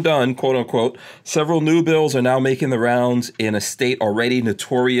far from done, quote unquote. Several new bills are now making the rounds in a state already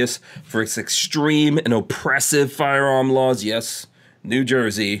notorious for its extreme and oppressive firearm laws. Yes, New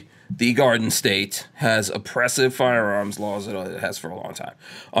Jersey, the Garden State, has oppressive firearms laws that it has for a long time.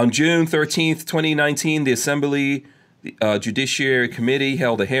 On June 13th, 2019, the Assembly Judiciary Committee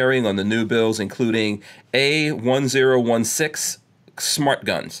held a hearing on the new bills, including A1016 smart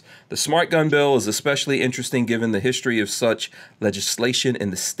guns. The smart gun bill is especially interesting given the history of such legislation in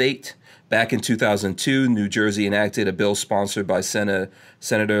the state. Back in 2002, New Jersey enacted a bill sponsored by Senator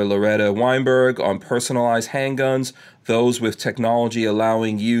Loretta Weinberg on personalized handguns, those with technology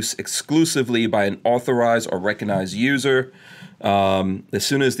allowing use exclusively by an authorized or recognized user. As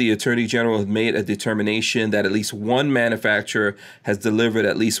soon as the Attorney General had made a determination that at least one manufacturer has delivered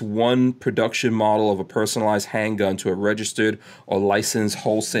at least one production model of a personalized handgun to a registered or licensed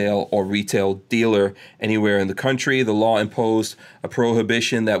wholesale or retail dealer anywhere in the country, the law imposed a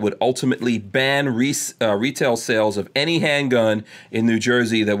prohibition that would ultimately ban retail sales of any handgun in New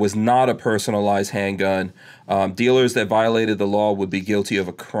Jersey that was not a personalized handgun. Dealers that violated the law would be guilty of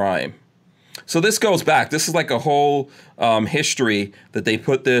a crime. So this goes back. This is like a whole history that they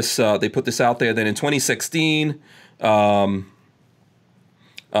put this out there. Then in 2016, there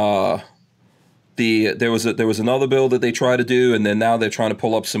was another bill that they tried to do, and then now they're trying to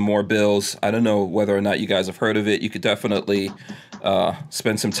pull up some more bills. I don't know whether or not you guys have heard of it. You could definitely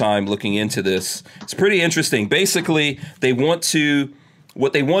spend some time looking into this. It's pretty interesting. Basically,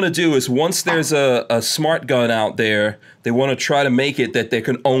 what they want to do is once there's a smart gun out there, they want to try to make it that there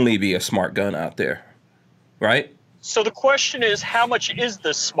can only be a smart gun out there, right? So the question is, how much is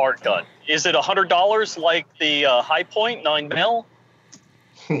this smart gun? Is it $100 like the High Point 9mm?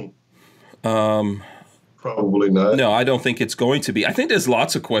 Probably not. No, I don't think it's going to be. I think there's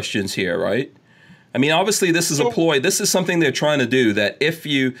lots of questions here, right? I mean, obviously, this is a ploy. This is something they're trying to do. That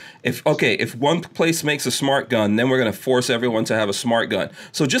if one place makes a smart gun, then we're going to force everyone to have a smart gun.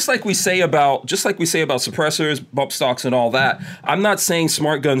 So just like we say about suppressors, bump stocks, and all that, I'm not saying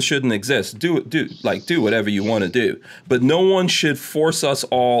smart guns shouldn't exist. Do whatever you want to do. But no one should force us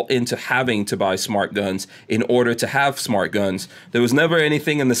all into having to buy smart guns in order to have smart guns. There was never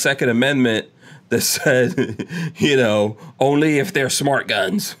anything in the Second Amendment that said, only if they're smart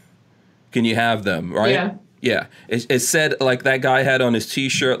guns can you have them, right? Yeah. It said, like that guy had on his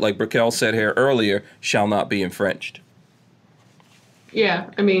T-shirt, like Brickell said here earlier, shall not be infringed. Yeah,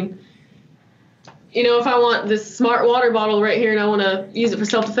 I mean, if I want this smart water bottle right here and I want to use it for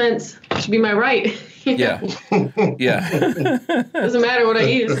self-defense, it should be my right. Yeah. Doesn't matter what I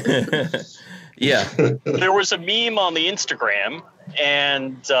use. Yeah. There was a meme on the Instagram,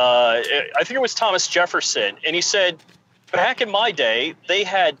 and I think it was Thomas Jefferson, and he said, back in my day, they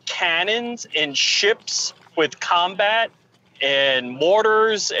had cannons and ships with combat and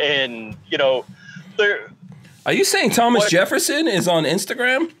mortars and, Are you saying Thomas Jefferson is on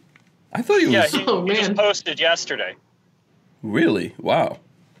Instagram? I thought he was. Yeah, he just posted yesterday. Really? Wow.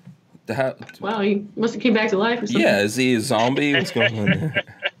 Wow, he must have came back to life or something. Yeah, is he a zombie? What's going on there?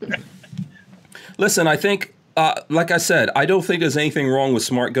 Listen, I think, like I said, I don't think there's anything wrong with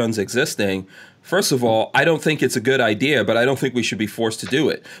smart guns existing. First of all, I don't think it's a good idea, but I don't think we should be forced to do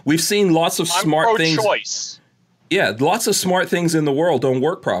it. We've seen lots of smart things. Pro-choice. Yeah, lots of smart things in the world don't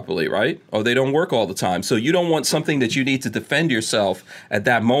work properly, right? Or they don't work all the time. So you don't want something that you need to defend yourself at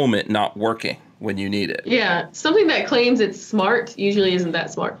that moment not working when you need it. Yeah, something that claims it's smart usually isn't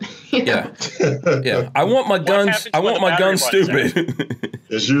that smart. Yeah. Yeah. I want my guns. I want my guns stupid.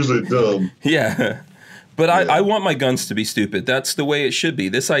 It's usually dumb. Yeah. But I want my guns to be stupid. That's the way it should be.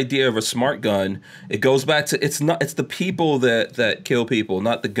 This idea of a smart gun, it goes back to it's the people that kill people,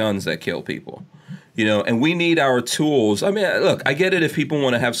 not the guns that kill people. And we need our tools. I mean, look, I get it if people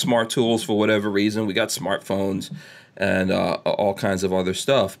want to have smart tools for whatever reason. We got smartphones and all kinds of other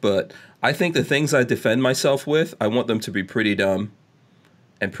stuff. But I think the things I defend myself with, I want them to be pretty dumb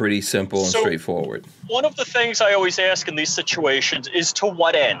and pretty simple and straightforward. One of the things I always ask in these situations is to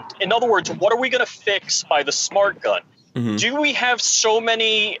what end? In other words, what are we going to fix by the smart gun? Mm-hmm. Do we have so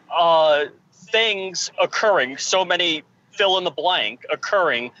many things occurring, so many fill in the blank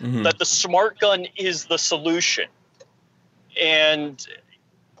occurring, that the smart gun is the solution? And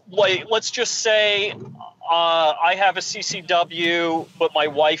let's just say I have a CCW, but my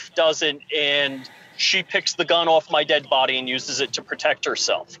wife doesn't, and she picks the gun off my dead body and uses it to protect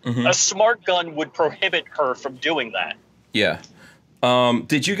herself. Mm-hmm. A smart gun would prohibit her from doing that. Yeah.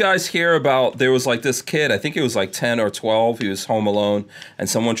 Did you guys hear about, there was like this kid, I think he was like 10 or 12, he was home alone, and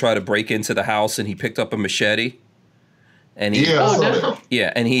someone tried to break into the house and he picked up a machete. And he, hacked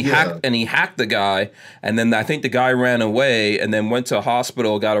the guy, and then I think the guy ran away and then went to a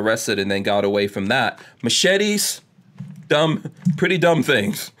hospital, got arrested, and then got away from that. Machetes, pretty dumb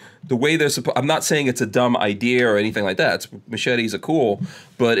things. The way they're supposed, I'm not saying it's a dumb idea or anything like that. Machetes are cool,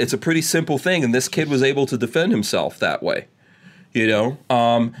 but it's a pretty simple thing, and this kid was able to defend himself that way.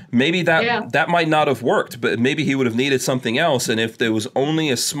 Maybe that might not have worked, but maybe he would have needed something else. And if there was only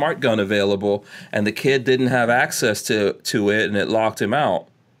a smart gun available and the kid didn't have access to it and it locked him out,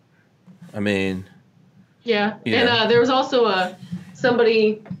 I mean. Yeah. And there was also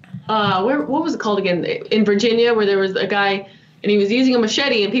somebody, what was it called again? In Virginia, where there was a guy and he was using a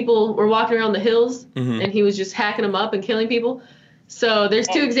machete and people were walking around the hills and he was just hacking them up and killing people. So there's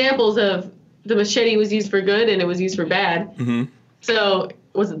two examples of the machete was used for good and it was used for bad. Mm-hmm. So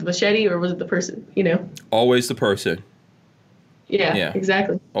was it the machete or was it the person, Always the person. Yeah,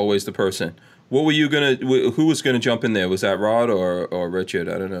 exactly. Always the person. What were you who was going to jump in there? Was that Rod or Richard?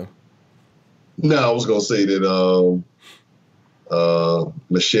 I don't know. No, I was going to say that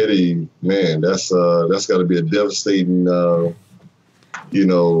machete, man, that's got to be a devastating,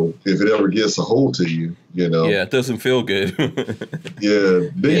 if it ever gets a hold to you, Yeah, it doesn't feel good. Yeah,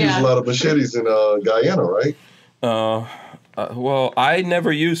 they use a lot of machetes in Guyana, right? Well, I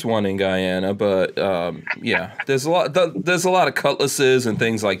never used one in Guyana, but there's a lot of cutlasses and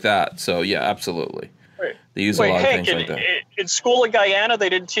things like that. So yeah, absolutely. Right. They use a lot of things like that. In school in Guyana, they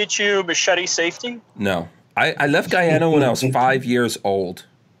didn't teach you machete safety? No, I left Guyana when I was 5 years old.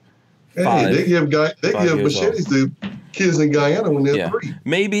 Hey, they give machetes to kids in Guyana when they're 3.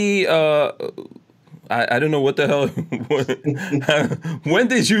 Maybe. I don't know what the hell. When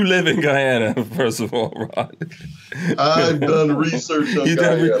did you live in Guyana, first of all, Rod? I've done research on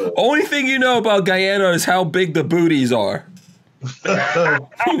Guyana. Only thing you know about Guyana is how big the booties are.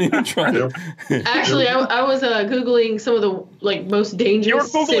 Actually, I was Googling some of the most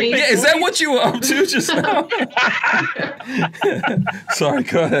dangerous cities. Yeah, is that what you were up to just now? Sorry,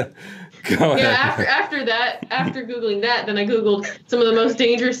 go ahead. After Googling that, then I Googled some of the most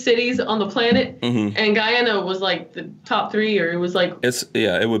dangerous cities on the planet, and Guyana was the top 3, or it was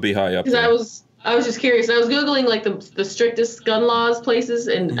it would be high up there. Because I was just curious. I was Googling the strictest gun laws places,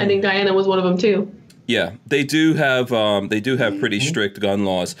 and I think Guyana was one of them too. Yeah, they do have pretty strict gun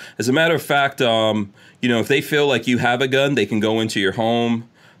laws. As a matter of fact, if they feel like you have a gun, they can go into your home.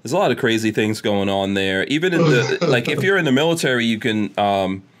 There's a lot of crazy things going on there. Even in the if you're in the military, you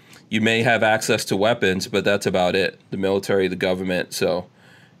can you may have access to weapons, but that's about it. The military, the government. So,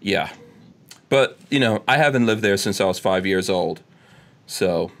 yeah. But I haven't lived there since I was 5 years old.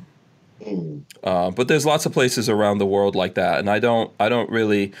 So. But there's lots of places around the world like that, and I don't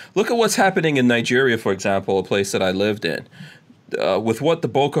really look at what's happening in Nigeria, for example, a place that I lived in. With what the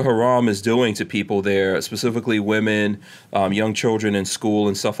Boko Haram is doing to people there, specifically women, young children in school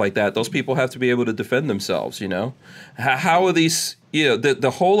and stuff like that, those people have to be able to defend themselves. How are these?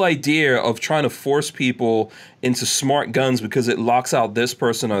 The whole idea of trying to force people into smart guns because it locks out this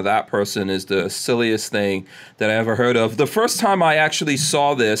person or that person is the silliest thing that I ever heard of. The first time I actually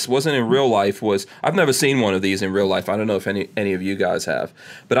saw this wasn't in real life. I've never seen one of these in real life. I don't know if any of you guys have,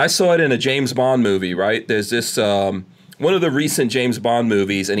 but I saw it in a James Bond movie. Right? There's this one of the recent James Bond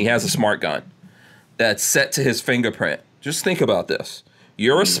movies, and he has a smart gun that's set to his fingerprint. Just think about this: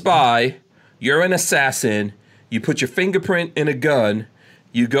 you're a spy, you're an assassin. You put your fingerprint in a gun,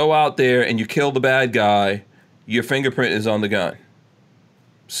 you go out there and you kill the bad guy, your fingerprint is on the gun.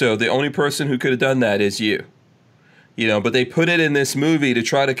 So the only person who could have done that is you. But they put it in this movie to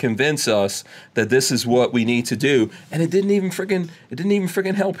try to convince us that this is what we need to do, and it didn't even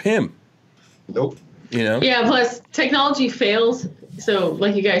friggin' help him. Nope. Yeah, plus technology fails. So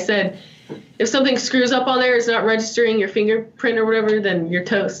like you guys said, if something screws up on there, it's not registering your fingerprint or whatever, then you're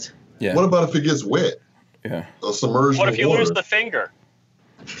toast. Yeah. What about if it gets wet? Yeah. Submerged. What if you water? lose the finger?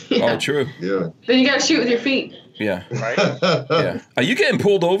 Yeah. Oh, true. Yeah. Then you got to shoot with your feet. Yeah. Right? Yeah. Are you getting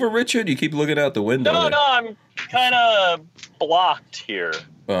pulled over, Richard? You keep looking out the window. No, I'm kind of blocked here.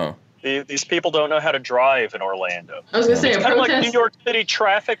 Oh. These people don't know how to drive in Orlando. I was going to say, it's kind of like New York City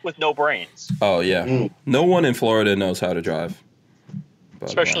traffic with no brains. Oh, yeah. No one in Florida knows how to drive. But,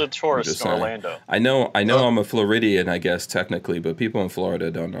 especially the tourists in Orlando. I know I'm a Floridian, I guess, technically, but people in Florida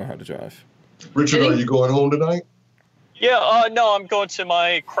don't know how to drive. Richard, are you going home tonight? Yeah, no, I'm going to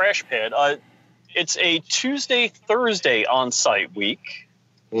my crash pad. It's a Tuesday-Thursday on-site week,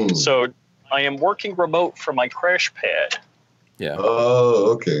 so I am working remote from my crash pad. Yeah.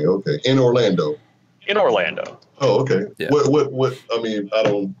 Oh, okay. In Orlando. In Orlando. Oh, okay. Yeah. What? I mean, I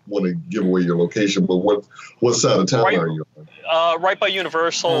don't want to give away your location, but what side of town are you on? Right by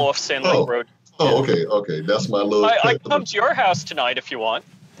Universal off Sand Lake Road. Oh, okay. That's my little. I come to your house tonight if you want.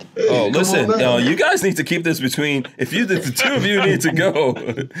 Hey, listen, you guys need to keep this between. The two of you need to go.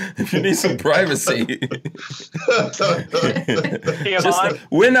 If you need some privacy.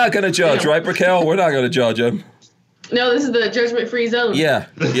 We're not going to judge, right, Raquel? We're not going to judge him. No, this is the judgment-free zone. Yeah.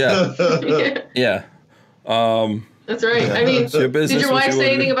 Yeah. That's right. I mean, did your wife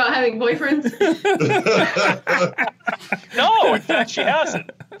say anything about having boyfriends? No, in fact, she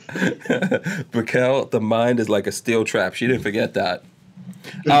hasn't. Raquel, the mind is like a steel trap. She didn't forget that.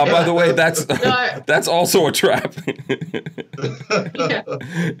 By the way, that's also a trap.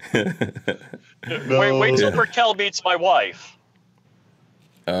 Wait till Raquel meets my wife.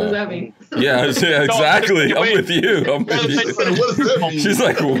 What does that mean? Yeah, exactly. I'm with you. What does that mean? She's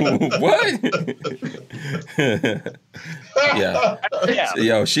like, what? Yeah.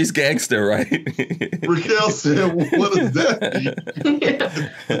 Yo, she's gangster, right? Raquel said, what does that mean?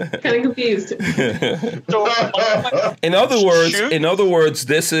 Kind of confused. In other words,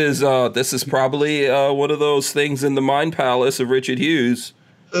 this is probably one of those things in the mind palace of Richard Hughes,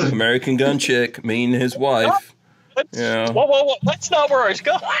 American gun chick, meeting his wife. Whoa, that's not where I was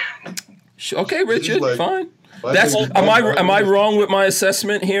going. Okay, Richard, fine. Am I wrong with my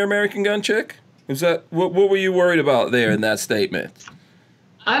assessment here, American gun chick? Is that what were you worried about there in that statement?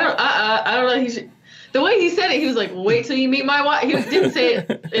 I don't know. The way he said it, he was like, "Wait till you meet my wife." He didn't say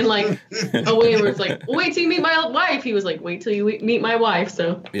it in like a way where it's like, "Wait till you meet my wife." He was like, "Wait till you meet my wife."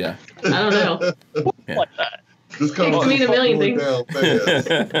 So yeah, I don't know. Like that. This comes to mean a million things.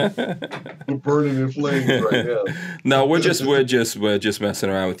 We're burning in flames right now. No, we're just messing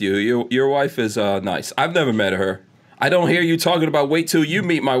around with you. Your wife is nice. I've never met her. I don't hear you talking about wait till you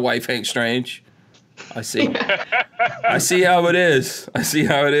meet my wife, Hank Strange. I see. I see how it is. I see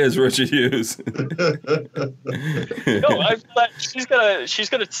how it is, Richard Hughes. No, she's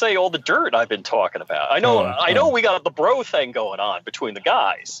gonna say all the dirt I've been talking about. I know we got the bro thing going on between the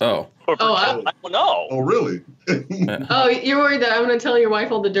guys. Oh. I don't know. Oh, really? Oh, you're worried that I'm going to tell your wife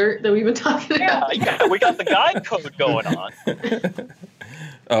all the dirt that we've been talking about? Yeah, we got the guy code going on.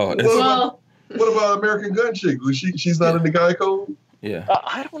 What about American Gun Chick? She's not in the guy code? Yeah.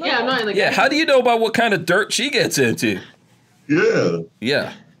 I don't know. Yeah, I'm not in the Yeah, how do you know about what kind of dirt she gets into? Yeah.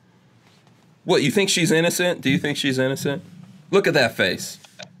 Yeah. What, you think she's innocent? Do you think she's innocent? Look at that face.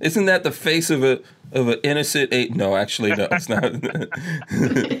 Isn't that the face of an innocent No, actually, no, it's not.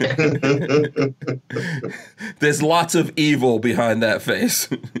 There's lots of evil behind that face.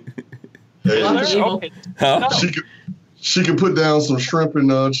 Huh? She can put down some shrimp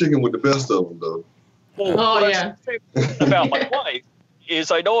and chicken with the best of them, though. Well, yeah. About my wife is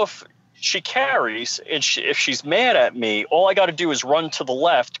I know if she carries and if she's mad at me, all I got to do is run to the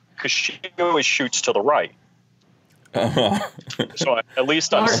left because she always shoots to the right. So at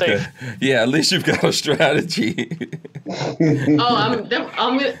least I'm safe. Yeah, at least you've got a strategy. I'm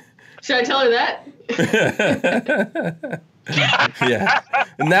gonna. Should I tell her that? Yeah.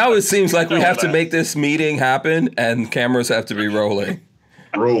 Now it seems like we have to make this meeting happen, and cameras have to be rolling.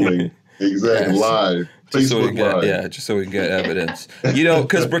 Rolling, exactly, live. Facebook Live. Yeah, just so we can get evidence. You know,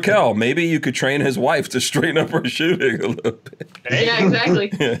 because Brickell, maybe you could train his wife to straighten up her shooting a little bit. Yeah,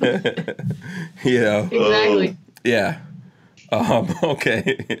 exactly. Yeah. Exactly. Yeah.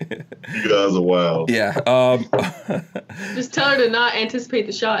 Okay. You guys are wild. Yeah. Just tell her to not anticipate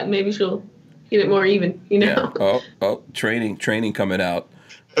the shot, and maybe she'll get it more even. You know. Yeah. Oh, training coming out.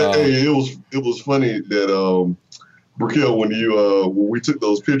 Hey, it was funny that Brickell, when we took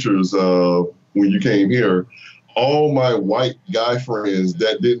those pictures when you came here, all my white guy friends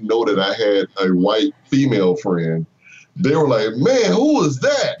that didn't know that I had a white female friend, they were like, "Man, who is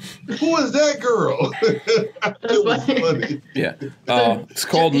that? Who is that girl?" It was funny. Yeah, it's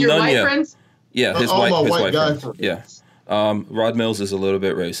called your Nunya. white friends? Yeah, his all white my white guy friends. friends. Yeah, Rod Mills is a little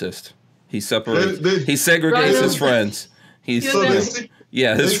bit racist. He separates. He segregates his friends. He's his they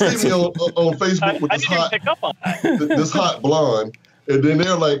friends. see me on Facebook with this hot, pick up on that. this hot blonde, and then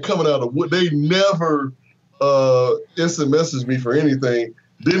they're like coming out of wood. They never instant message me for anything.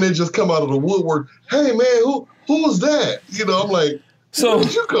 Then they just come out of the woodwork. Hey man, who's that? You know, I'm like, so where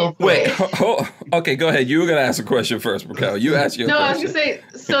did you come from? wait, okay, go ahead. You were gonna ask a question first, Brickell. You ask your question. No, I was gonna say.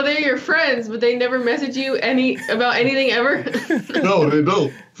 So they're your friends, but they never message you about anything ever. No, they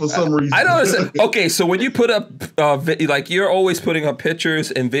don't. For some reason, I don't understand. Okay, so when you put up, like you're always putting up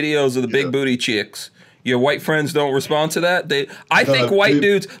pictures and videos of the big booty chicks. Your white friends don't respond to that. I think white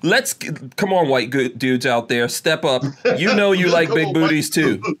dudes. Come on, white dudes out there, step up. You know you like big booties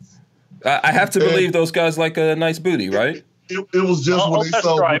too. I have to believe those guys like a nice booty, right? It was just when they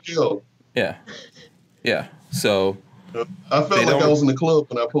saw Brickell. Yeah, yeah. So I felt like I was in the club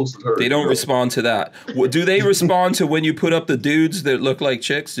when I posted her. They don't respond to that. Do they respond to when you put up the dudes that look like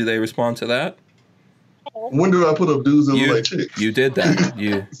chicks? Do they respond to that? When did I put up dudes that look like chicks? You did that.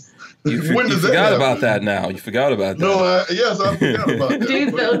 You forgot about that now. You forgot about that. No, yes, I forgot about that.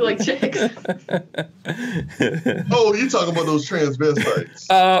 Dudes that look like chicks. Oh, you talking about those transvestites?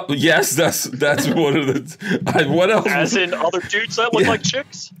 Yes, that's one of the. What else? As in other dudes that look like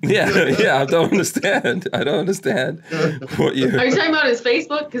chicks? Yeah. I don't understand. What you. Are you talking about his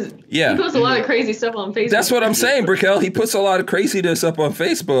Facebook? Because he posts a lot of crazy stuff on Facebook. That's what I'm saying, Brickell. He puts a lot of craziness up on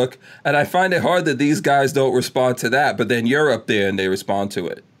Facebook, and I find it hard that these guys don't respond to that. But then you're up there and they respond to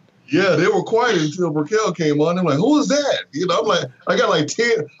it. Yeah, they were quiet until Brickell came on. I'm like, who is that? You know, I'm like, I got like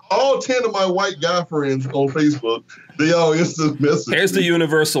 10 of my white guy friends on Facebook. They all instant message. Here's the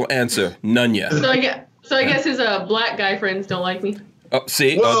universal answer: Nunya. So I guess his black guy friends don't like me. Oh,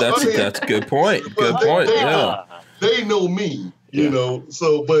 see, that's a good point. Good point. Yeah. They know me, you know.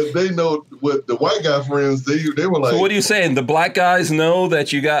 So, but they know what the white guy friends. They were like. So what are you saying? The black guys know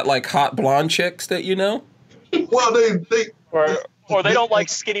that you got like hot blonde chicks that you know? Well, Or they don't like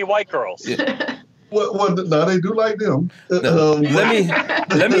skinny white girls. Yeah. Well, no, they do like them.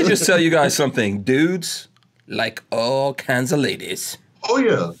 Let me just tell you guys something. Dudes like all kinds of ladies. Oh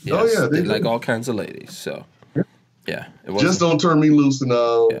yeah, yes, they like all kinds of ladies. So yeah, just don't turn me loose and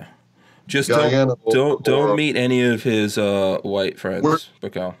yeah. Just don't meet any of his white friends.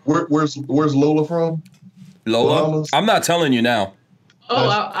 Where's Lola from? Lola? Bahamas? I'm not telling you now. Oh,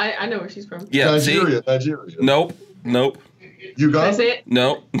 I know where she's from. Yeah, Nigeria. Nope. Uganda?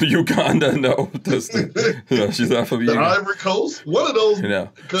 No. Uganda, no. No, she's not from Uganda. The Ivory Coast? One of those. No.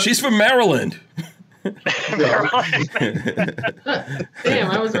 She's from Maryland. Damn,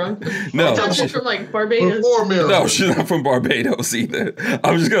 I was wrong. No, she's from like Barbados. No, she's not from Barbados either.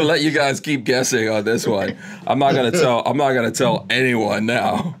 I'm just gonna let you guys keep guessing on this one. I'm not gonna tell anyone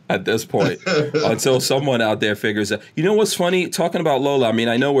now at this point until someone out there figures out. You know what's funny? Talking about Lola. I mean,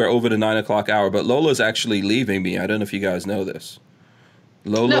 I know we're over the 9 o'clock hour, but Lola's actually leaving me. I don't know if you guys know this.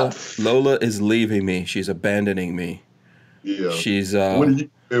 Lola is leaving me. She's abandoning me. Yeah. She's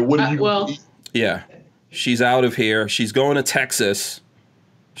yeah. She's out of here. She's going to Texas.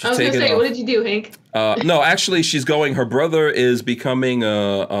 I was going to say, what did you do, Hank? No, actually, she's going. Her brother is becoming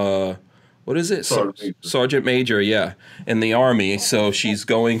what is it? Sergeant Major, yeah, in the Army. So she's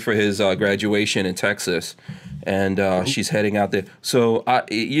going for his graduation in Texas, and she's heading out there. So,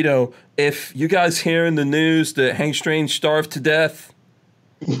 if you guys hear in the news that Hank Strange starved to death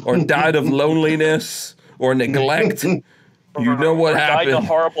or died of loneliness or neglect, you know what happened. Died in a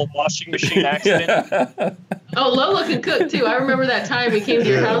horrible washing machine accident. Oh, Lola can cook too. I remember that time we came to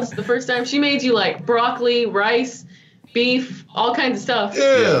your house the first time. She made you like broccoli, rice, beef, all kinds of stuff.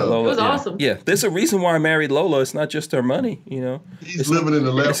 Yeah, Lola, it was awesome. Yeah, there's a reson wy I married Lola. It's not just her money, He's living in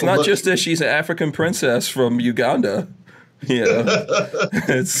the lap. It's not just that she's an African princess from Uganda.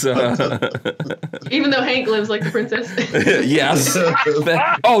 It's even though Hank lives like the princess. Yes.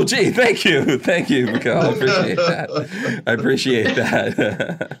 Oh, gee, thank you, Mikhail. I appreciate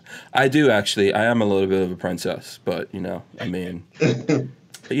that. I do actually. I am a little bit of a princess, but I mean,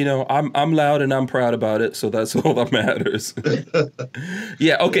 I'm loud and I'm proud about it, so that's all that matters.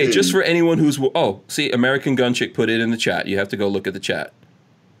 Yeah. Okay. Just for anyone who's see, American Gun Chick put it in the chat. You have to go look at the chat.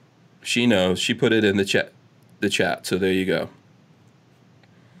 She knows. She put it in the chat. So there you go.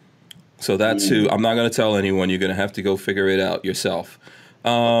 So that's who. I'm not going to tell anyone. You're going to have to go figure it out yourself.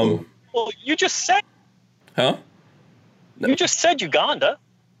 Well, you just said. Huh? You just said Uganda.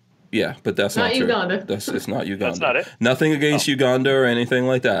 Yeah, but that's not true. Uganda. It's not Uganda. That's not it. Nothing against Uganda or anything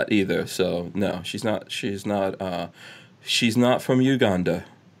like that either. So no, she's not from Uganda.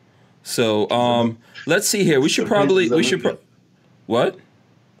 So let's see here. We should. What?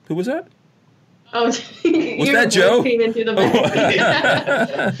 Who was that? Oh, was that Joe? Came into the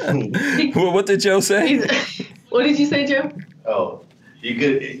What did Joe say? What did you say, Joe? Oh,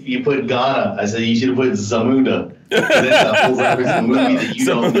 you put Ghana. I said you should have put Zamunda. That's a whole reference to the movie that you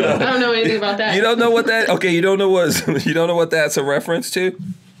don't know. I don't know anything about that. You don't know what that? Okay, you don't know what that's a reference to?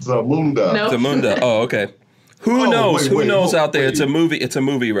 Zamunda. No. Zamunda. Oh, okay. Who knows? Who knows out there? It's a movie. It's a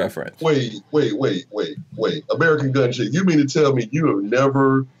movie reference. Wait. American Gun Chick. You mean to tell me you have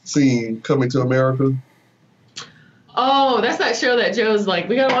never seen Coming to America? Oh, that's that show that Joe's like,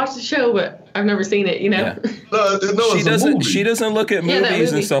 we gotta watch the show, but I've never seen it. No, she doesn't. Movie. She doesn't look at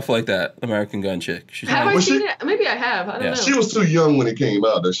movies and stuff like that. American Gun Chick. Have I seen it? Maybe I have. I don't know. She was too young when it came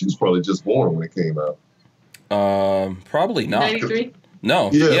out. Though. She was probably just born when it came out. Probably not. 93.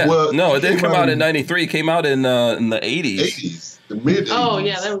 No. Yeah. Well, no, it didn't come out in 93. It came out in the 80s. 80s. The mid 80s. Oh,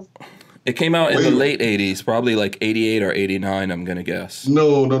 yeah. That was... It came out in the late 80s, probably like 88 or 89, I'm going to guess.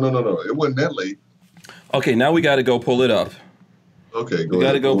 No. It wasn't that late. Okay, now we got to go pull it up. Okay, we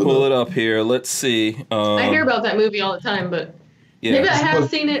got to go pull it up here. Let's see. I hear about that movie all the time, but maybe I have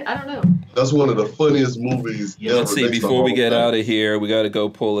seen it. I don't know. That's one of the funniest movies ever. Let's see. Before we get out of here, we got to go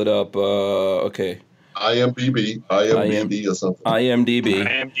pull it up. Okay. IMDb or something.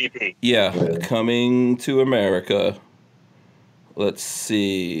 IMDb. Yeah, Coming to America. Let's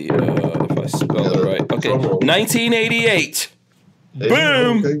see if I spell it right. Okay, 1988. Boom.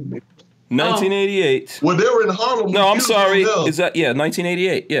 Okay. 1988. Well, they were in Harlem. No, I'm sorry. Is that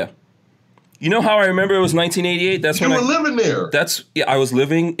 1988? Yeah. You know how I remember it was 1988? That's when you were living there. I was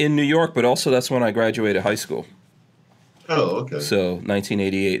living in New York, but also that's when I graduated high school. Oh, okay. So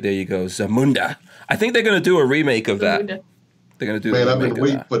 1988. There you go. Zamunda. I think they're going to do a remake of that. They're going to do. Man, I've been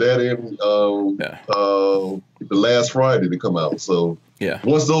waiting for that in the last Friday to come out. So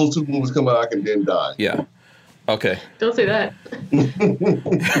once those two movies come out, I can then die. Yeah. Okay. Don't say that.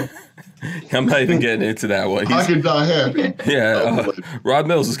 I'm not even getting into that one. I can die happy. Yeah. Rod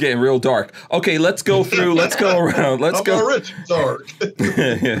Mills is getting real dark. Okay, let's go through. Let's go around. Let's go. Rich. Sorry.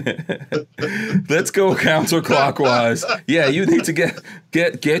 Let's go counterclockwise. Yeah, you need to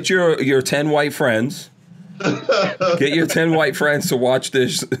get your 10 white friends. Get your 10 white friends to watch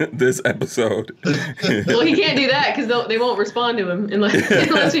this episode. Well, he can't do that because they won't respond to him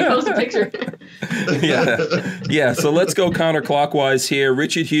unless he posts a picture. Yeah. So let's go counterclockwise here.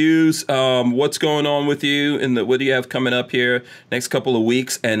 Richard Hughes, what's going on with you? And what do you have coming up here next couple of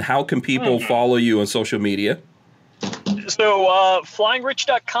weeks? And how can people follow you on social media? So,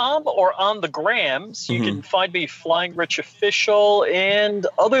 flyingrich.com or on the grams, you can find me Flying Rich Official. And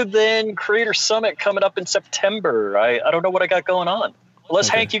other than Creator Summit coming up in September, I don't know what I got going on. Unless,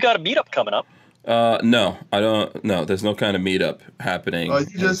 Hank, you got a meetup coming up. No, I don't. No, there's no kind of meetup happening.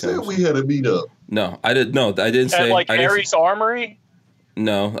 You just said we had a meetup. No, I didn't. No, I didn't say. At like Aries Armory.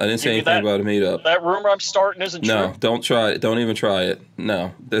 No, I didn't say anything about a meetup. That rumor I'm starting isn't true. No, don't try it. Don't even try it.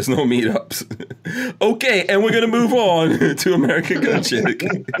 No, there's no meetups. Okay, and we're gonna move on to American Gun Chick.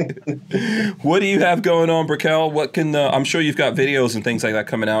 What do you have going on, Brickell? What can I'm sure you've got videos and things like that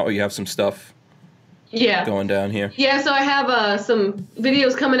coming out, or you have some stuff. Yeah. Going down here. Yeah, so I have some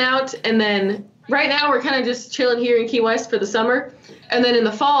videos coming out, and then right now we're kind of just chilling here in Key West for the summer, and then in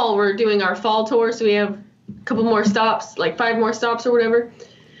the fall we're doing our fall tour. So we have a couple more stops, like 5 more stops or whatever.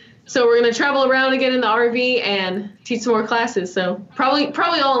 So we're gonna travel around again in the RV and teach some more classes. So probably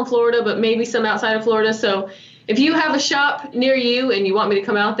all in Florida, but maybe some outside of Florida. So if you have a shop near you and you want me to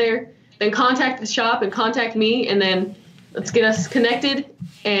come out there, then contact the shop and contact me, and then let's get us connected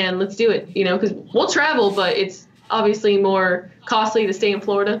and let's do it. You know, because we'll travel, but it's obviously more costly to stay in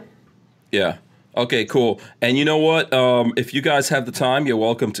Florida. Yeah. Okay, cool. And you know what? If you guys have the time, you're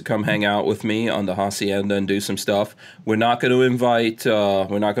welcome to come hang out with me on the Hacienda and do some stuff. We're not going to invite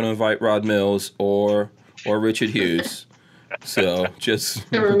Rod Mills or Richard Hughes. So just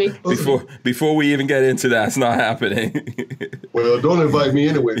before we even get into that, it's not happening. Well, don't invite me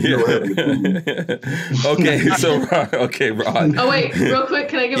anyway. If you don't have any Okay, Rod. Oh wait, real quick,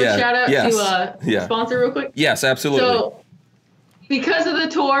 can I give a shout out to sponsor real quick? Yes, absolutely. So, because of the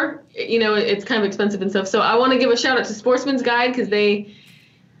tour, you know, it's kind of expensive and stuff. So I want to give a shout out to Sportsman's Guide because they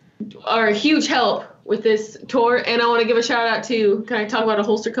are a huge help with this tour. And I want to give a shout out to, can I talk about a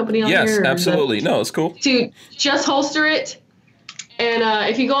holster company on here? Yes, absolutely. No, it's cool. To Just Holster It. And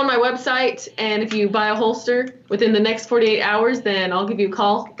if you go on my website and if you buy a holster within the next 48 hours, then I'll give you a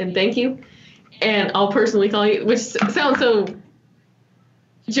call and thank you. And I'll personally call you, which sounds so,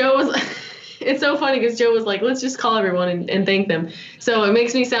 Joe was... It's so funny because Joe was like, let's just call everyone and thank them. So it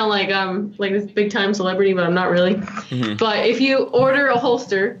makes me sound like I'm like this big time celebrity, but I'm not really. But if you order a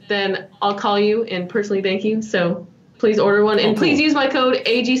holster, then I'll call you and personally thank you. So please order one. And please use my code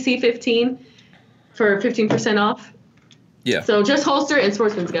AGC15 for 15% off. Yeah. So Just Holster and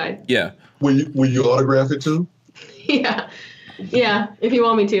Sportsman's Guide. Yeah. Will you autograph it too? Yeah. Yeah, if you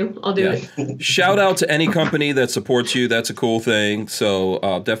want me to, I'll do it. Shout out to any company that supports you. That's a cool thing.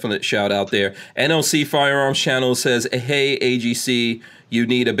 So definite shout out there. NLC Firearms Channel says, hey, AGC, you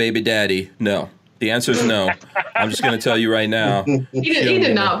need a baby daddy. No. The answer is no. I'm just going to tell you right now. He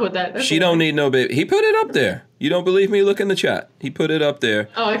did not put that. She don't need no baby. He put it up there. You don't believe me? Look in the chat. He put it up there.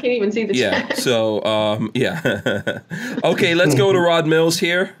 Oh, I can't even see the chat. Yeah, so, yeah. Okay, let's go to Rod Mills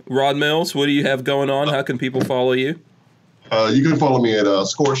here. Rod Mills, what do you have going on? How can people follow you? You can follow me at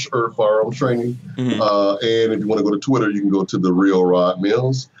Scorched Earth Firearms Training. And if you want to go to Twitter, you can go to The Real Rod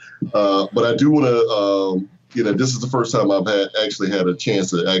Mills. But I do want to, this is the first time I've actually had a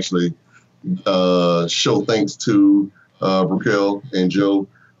chance to actually show thanks to Brickell and Joe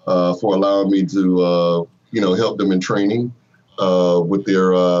for allowing me to, help them in training with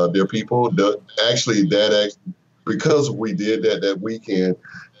their people. Because we did that weekend,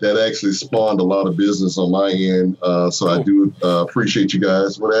 that actually spawned a lot of business on my end. So I do appreciate you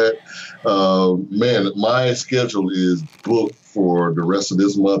guys for that. Man, my schedule is booked for the rest of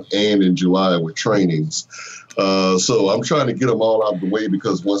this month and in July with trainings. So I'm trying to get them all out of the way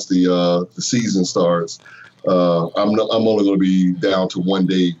because once the season starts, I'm only going to be down to one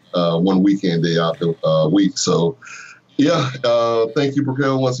weekend day out the week. So yeah, thank you,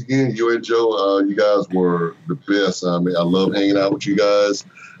 Brickell, once again. You and Joe, you guys were the best. I mean, I love hanging out with you guys.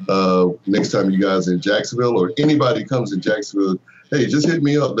 Next time you guys in Jacksonville or anybody comes in Jacksonville, hey, just hit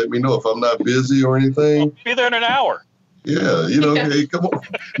me up. Let me know if I'm not busy or anything. I'll be there in an hour. Yeah, hey, come on.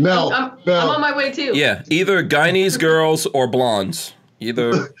 Now, I'm on my way too. Yeah, either Guyanese girls or blondes.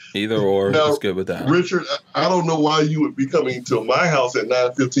 Either or. Now, that's good with that. Richard, I don't know why you would be coming to my house at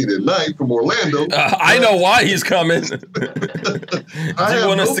 9:15 at night from Orlando. I know why he's coming. Do you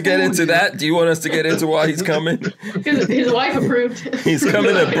want us to get into that? Do you want us to get into why he's coming? Because his wife approved. He's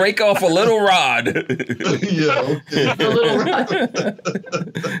coming to break off a little rod. Yeah, okay. A little rod.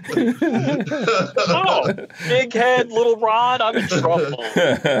 Big head, little rod. I'm in trouble.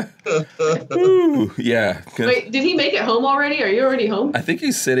 Ooh, yeah. Wait, did he make it home already? Are you already home? I think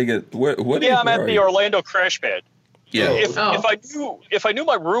he's sitting at I'm at the Orlando crash pad. Yeah. If I knew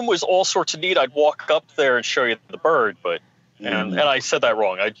my room was all sorts of neat, I'd walk up there and show you the bird. But and I said that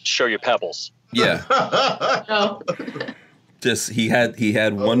wrong. I'd show you pebbles. Yeah. Oh. Just he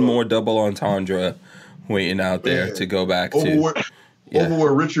had one more double entendre waiting out there Man. to go back Over to. where, Yeah. over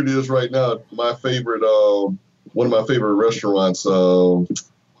where Richard is right now, my favorite, one of my favorite restaurants.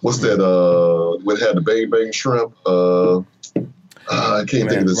 What's that? What had the bang bang shrimp? I can't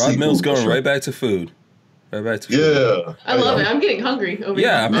think of the Rod seafood. Mill's going shrimp. right back to food. Right back to food. Yeah, I love it. I'm getting hungry over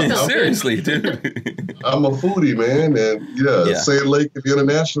Yeah, I here. mean, That sounds good. seriously, dude. I'm a foodie, man, and Yeah. Sand Lake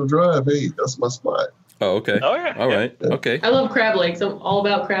International Drive. Hey, that's my spot. Oh, okay. Oh, yeah. All right. Okay. I love crab legs. I'm all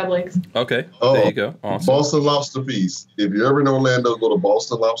about crab legs. Okay. Oh, There you go. Awesome. Boston Lobster Feast. If you're ever in Orlando, go to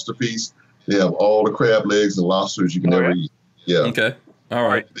Boston Lobster Feast. They have all the crab legs and lobsters you can ever eat. Yeah, Okay. All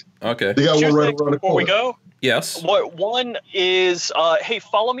right. Okay. they got Two one right things around the before we corner. go. Yes. One is, hey,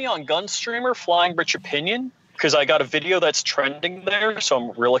 follow me on Gunstreamer, Flying Rich Opinion, because I got a video that's trending there, so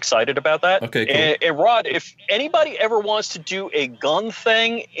I'm real excited about that. Okay, cool. And Rod, if anybody ever wants to do a gun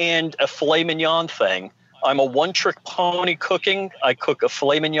thing and a filet mignon thing, I'm a one-trick pony cooking. I cook a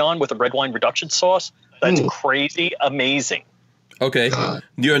filet mignon with a red wine reduction sauce. That's crazy amazing. Okay.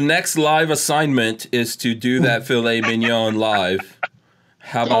 Your next live assignment is to do that filet mignon live.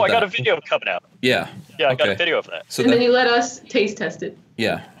 How about Oh, I that? got a video coming out. Yeah. Yeah, I got Okay. a video of that. So And that, then you let us taste test it.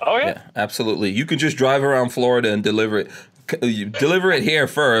 yeah. Oh, yeah? Yeah, absolutely. You can just drive around Florida and deliver it. You deliver it here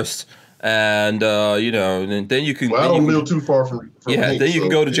first, and and then you can. Well, I then you don't can- live too far from Yeah, Hank, then you can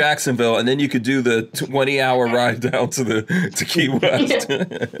so- go to Jacksonville, and then you could do the 20-hour ride down to Key West.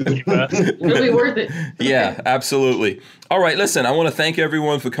 It'll be worth it. Yeah, absolutely. All right, listen, I want to thank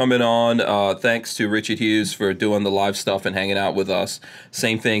everyone for coming on. Thanks to Richard Hughes for doing the live stuff and hanging out with us.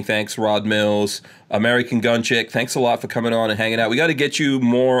 Same thing, thanks Rod Mills, American Gun Chick. Thanks a lot for coming on and hanging out. We got to get you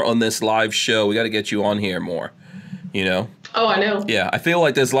more on this live show. We got to get you on here more, you know? Oh, I know. Yeah, I feel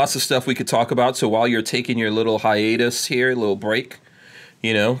like there's lots of stuff we could talk about. So while you're taking your little hiatus here, little break,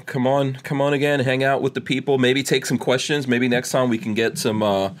 come on again, hang out with the people. Maybe take some questions. Maybe next time we can get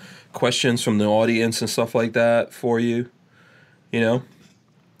some questions from the audience and stuff like that for you. You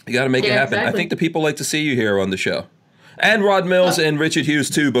got to make it happen. Exactly. I think the people like to see you here on the show, and Rod Mills and Richard Hughes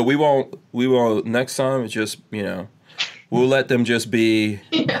too. But we won't. Next time. It's just we'll let them just be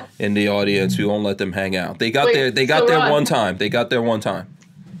in the audience. We won't let them hang out. They got Wait, They got so there Rod- one time. They got there one time.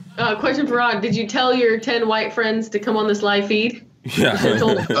 Question for Rod. Did you tell your 10 white friends to come on this live feed? Yeah. I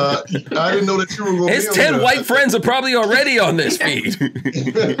told them. I didn't know that you were going to His 10 white friends are probably already on this feed.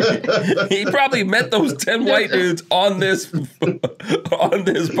 He probably met those 10 white dudes on this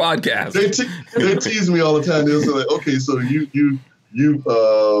podcast. They tease me all the time. They'll say, like, okay, so you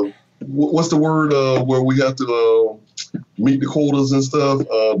what's the word where we have to meet the quotas and stuff?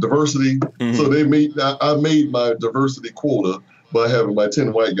 Diversity. Mm-hmm. So I made my diversity quota by having my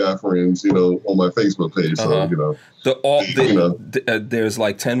 10 white guy friends, on my Facebook page. So, There's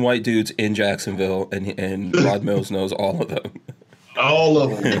like 10 white dudes in Jacksonville, and Rod Mills knows all of them. All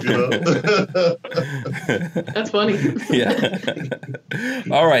of them, That's funny. Yeah.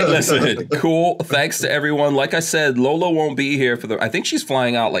 All right, listen. Cool. Thanks to everyone. Like I said, Lola won't be here I think she's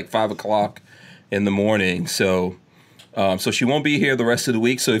flying out like 5 o'clock in the morning. So she won't be here the rest of the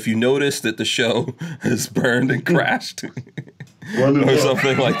week. So if you notice that the show has burned and crashed or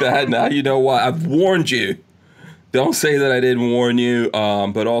something like that, now you know why. I've warned you. Don't say that I didn't warn you,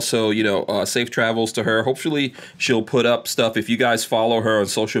 but also, safe travels to her. Hopefully, she'll put up stuff. If you guys follow her on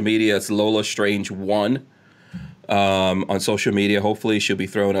social media, it's Lola Strange 1 on social media. Hopefully, she'll be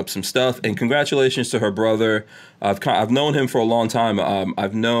throwing up some stuff. And congratulations to her brother. I've known him for a long time.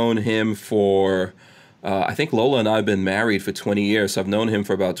 I've known him for, I think Lola and I have been married for 20 years. So I've known him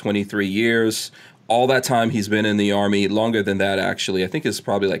for about 23 years. All that time he's been in the Army, longer than that, actually. I think it's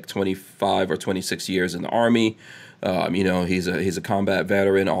probably like 25 or 26 years in the Army. He's a combat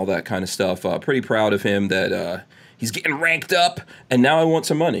veteran, all that kind of stuff. Pretty proud of him that he's getting ranked up, and now I want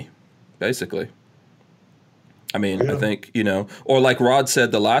some money, basically. I mean, I think, or like Rod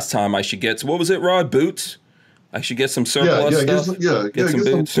said the last time, I should get, what was it, Rod? Boots? I should get some surplus stuff. Get some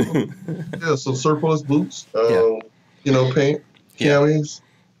boots. Some surplus boots. Paint, camis.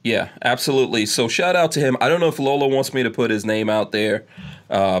 Yeah, absolutely. So shout out to him. I don't know if Lola wants me to put his name out there,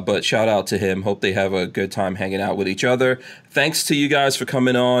 but shout out to him. Hope they have a good time hanging out with each other. Thanks to you guys for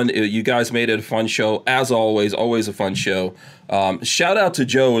coming on. You guys made it a fun show. As always a fun show. Shout out to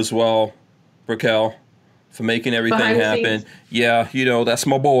Joe as well, Raquel, for making everything happen. Scenes. Yeah, that's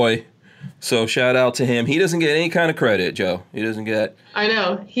my boy. So shout out to him. He doesn't get any kind of credit, Joe. He doesn't get. I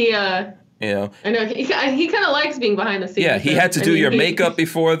know. I know. He kind of likes being behind the scenes. Yeah, he had to do your makeup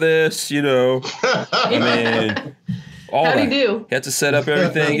before this, I mean, all How'd that. he do? He had to set up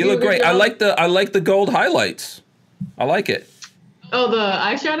everything. You do a look good great. job? I like the gold highlights. I like it. Oh, the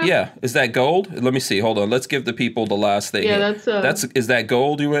eyeshadow? Yeah, is that gold? Let me see. Hold on. Let's give the people the last thing. Yeah, is that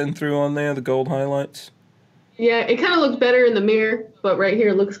gold you went through on there? The gold highlights. Yeah, it kind of looks better in the mirror, but right here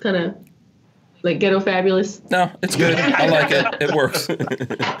it looks kind of like ghetto fabulous. No, it's good. I like it. It works.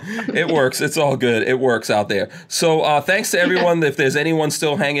 It works. It's all good. It works out there. So thanks to everyone. If there's anyone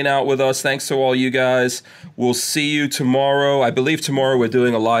still hanging out with us, thanks to all you guys. We'll see you tomorrow. I believe tomorrow we're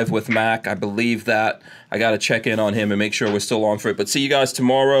doing a live with Mac. I believe that. I got to check in on him and make sure we're still on for it. But see you guys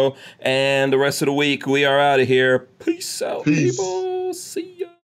tomorrow and the rest of the week. We are out of here. Peace out, people. See you.